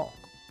we talk.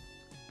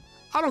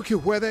 I don't care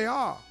where they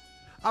are.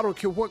 I don't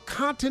care what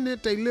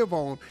continent they live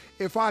on.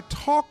 If I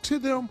talk to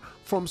them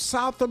from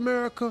South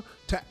America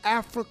to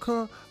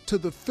Africa to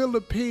the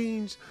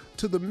Philippines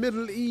to the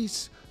Middle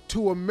East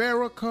to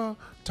America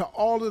to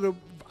all of the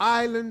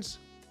islands,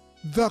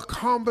 the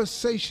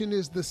conversation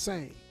is the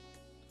same.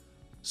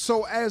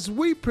 So as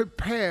we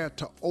prepare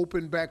to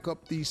open back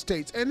up these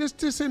states, and it's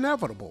just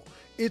inevitable,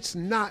 it's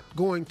not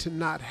going to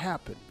not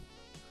happen.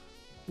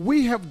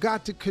 We have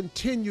got to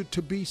continue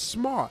to be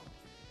smart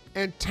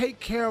and take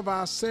care of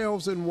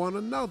ourselves and one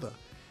another,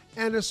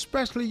 and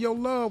especially your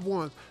loved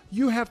ones.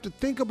 You have to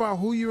think about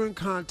who you're in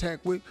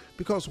contact with,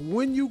 because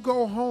when you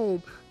go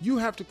home, you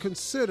have to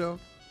consider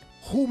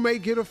who may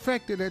get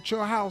affected at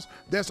your house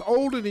that's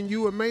older than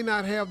you and may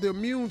not have the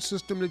immune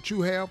system that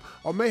you have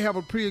or may have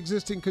a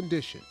pre-existing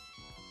condition.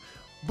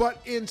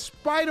 But in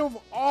spite of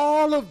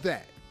all of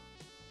that,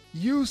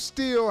 you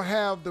still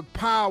have the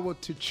power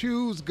to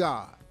choose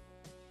God.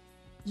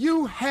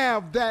 You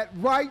have that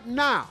right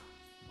now.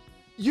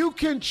 You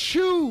can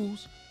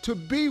choose to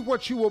be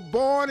what you were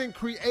born and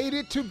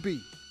created to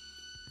be.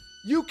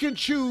 You can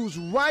choose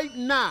right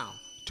now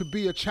to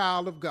be a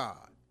child of God.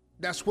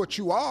 That's what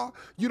you are.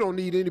 You don't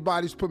need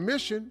anybody's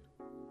permission.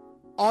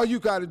 All you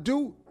got to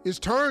do is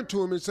turn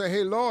to him and say,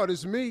 hey, Lord,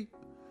 it's me.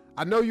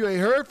 I know you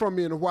ain't heard from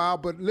me in a while,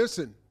 but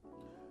listen,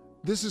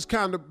 this has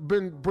kind of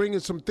been bringing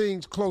some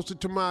things closer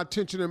to my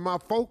attention and my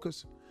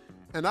focus.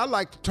 And I'd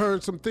like to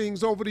turn some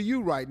things over to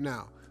you right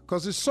now,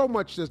 because there's so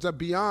much that's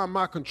beyond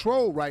my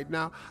control right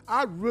now.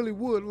 I really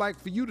would like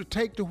for you to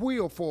take the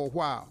wheel for a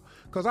while,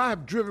 because I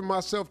have driven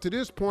myself to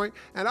this point,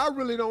 and I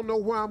really don't know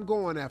where I'm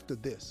going after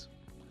this.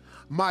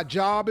 My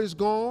job is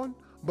gone,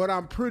 but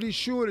I'm pretty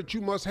sure that you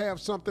must have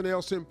something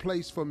else in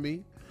place for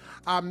me.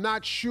 I'm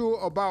not sure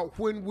about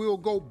when we'll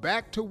go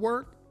back to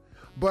work,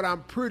 but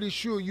I'm pretty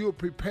sure you'll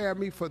prepare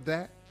me for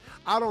that.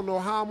 I don't know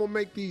how I'm gonna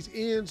make these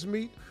ends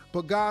meet,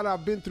 but God,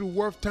 I've been through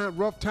rough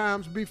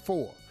times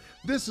before.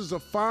 This is a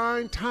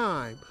fine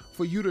time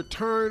for you to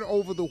turn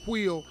over the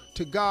wheel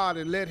to God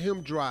and let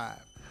him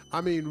drive.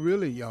 I mean,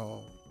 really,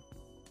 y'all,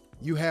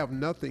 you have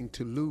nothing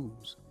to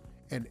lose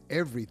and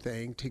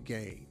everything to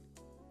gain.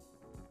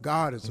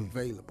 God is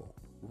available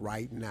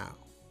right now.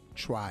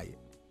 Try it.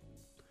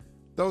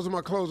 Those are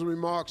my closing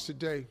remarks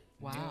today.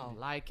 Wow.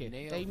 Like it.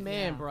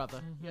 Amen,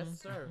 brother. Yes,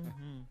 sir.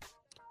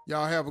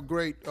 Y'all have a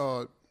great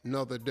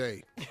another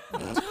day.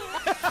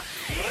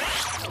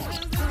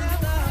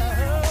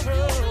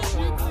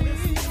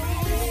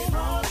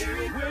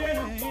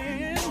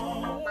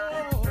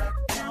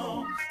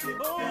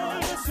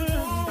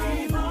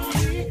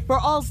 For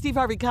all Steve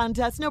Harvey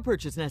contests, no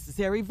purchase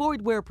necessary,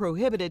 void where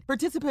prohibited.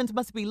 Participants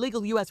must be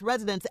legal U.S.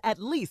 residents at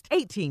least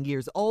 18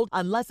 years old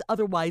unless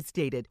otherwise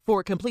stated.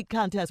 For complete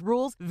contest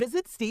rules,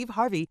 visit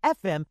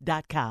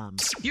SteveHarveyFM.com.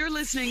 You're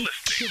listening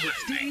to the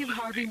Steve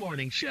Harvey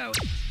Morning Show.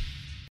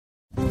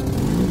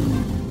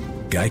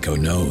 Geico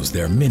knows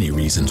there are many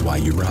reasons why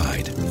you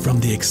ride. From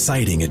the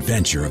exciting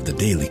adventure of the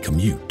daily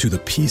commute to the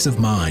peace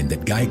of mind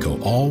that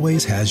Geico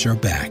always has your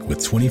back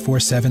with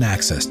 24/7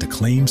 access to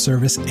claim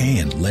service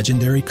and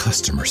legendary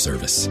customer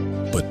service.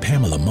 But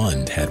Pamela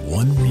Mund had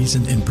one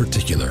reason in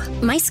particular.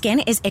 My skin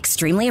is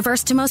extremely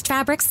averse to most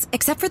fabrics,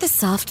 except for the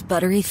soft,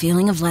 buttery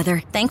feeling of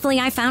leather. Thankfully,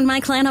 I found my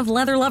clan of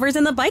leather lovers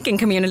in the biking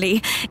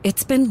community.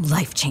 It's been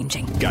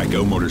life-changing.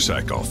 Geico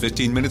Motorcycle.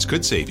 15 minutes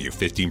could save you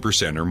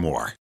 15% or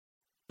more.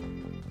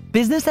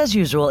 Business as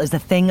usual is a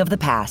thing of the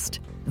past.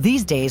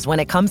 These days,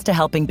 when it comes to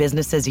helping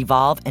businesses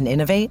evolve and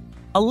innovate,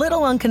 a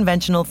little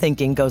unconventional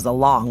thinking goes a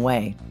long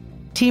way.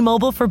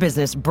 T-Mobile for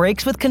Business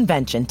breaks with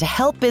convention to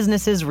help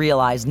businesses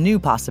realize new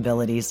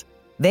possibilities.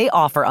 They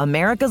offer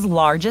America's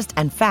largest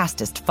and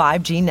fastest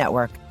 5G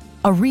network,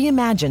 a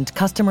reimagined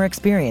customer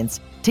experience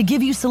to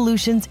give you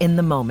solutions in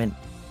the moment,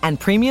 and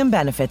premium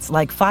benefits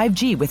like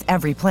 5G with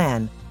every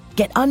plan.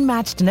 Get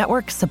unmatched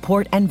network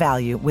support and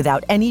value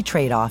without any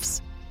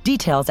trade-offs.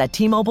 Details at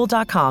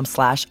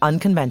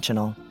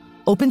T-Mobile.com/unconventional.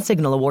 Open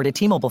Signal awarded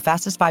T-Mobile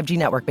fastest 5G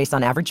network based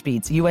on average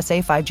speeds.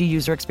 USA 5G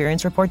user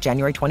experience report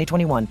January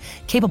 2021.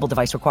 Capable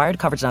device required.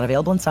 Coverage not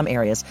available in some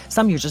areas.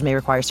 Some users may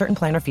require certain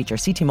plan or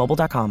features. See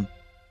T-Mobile.com.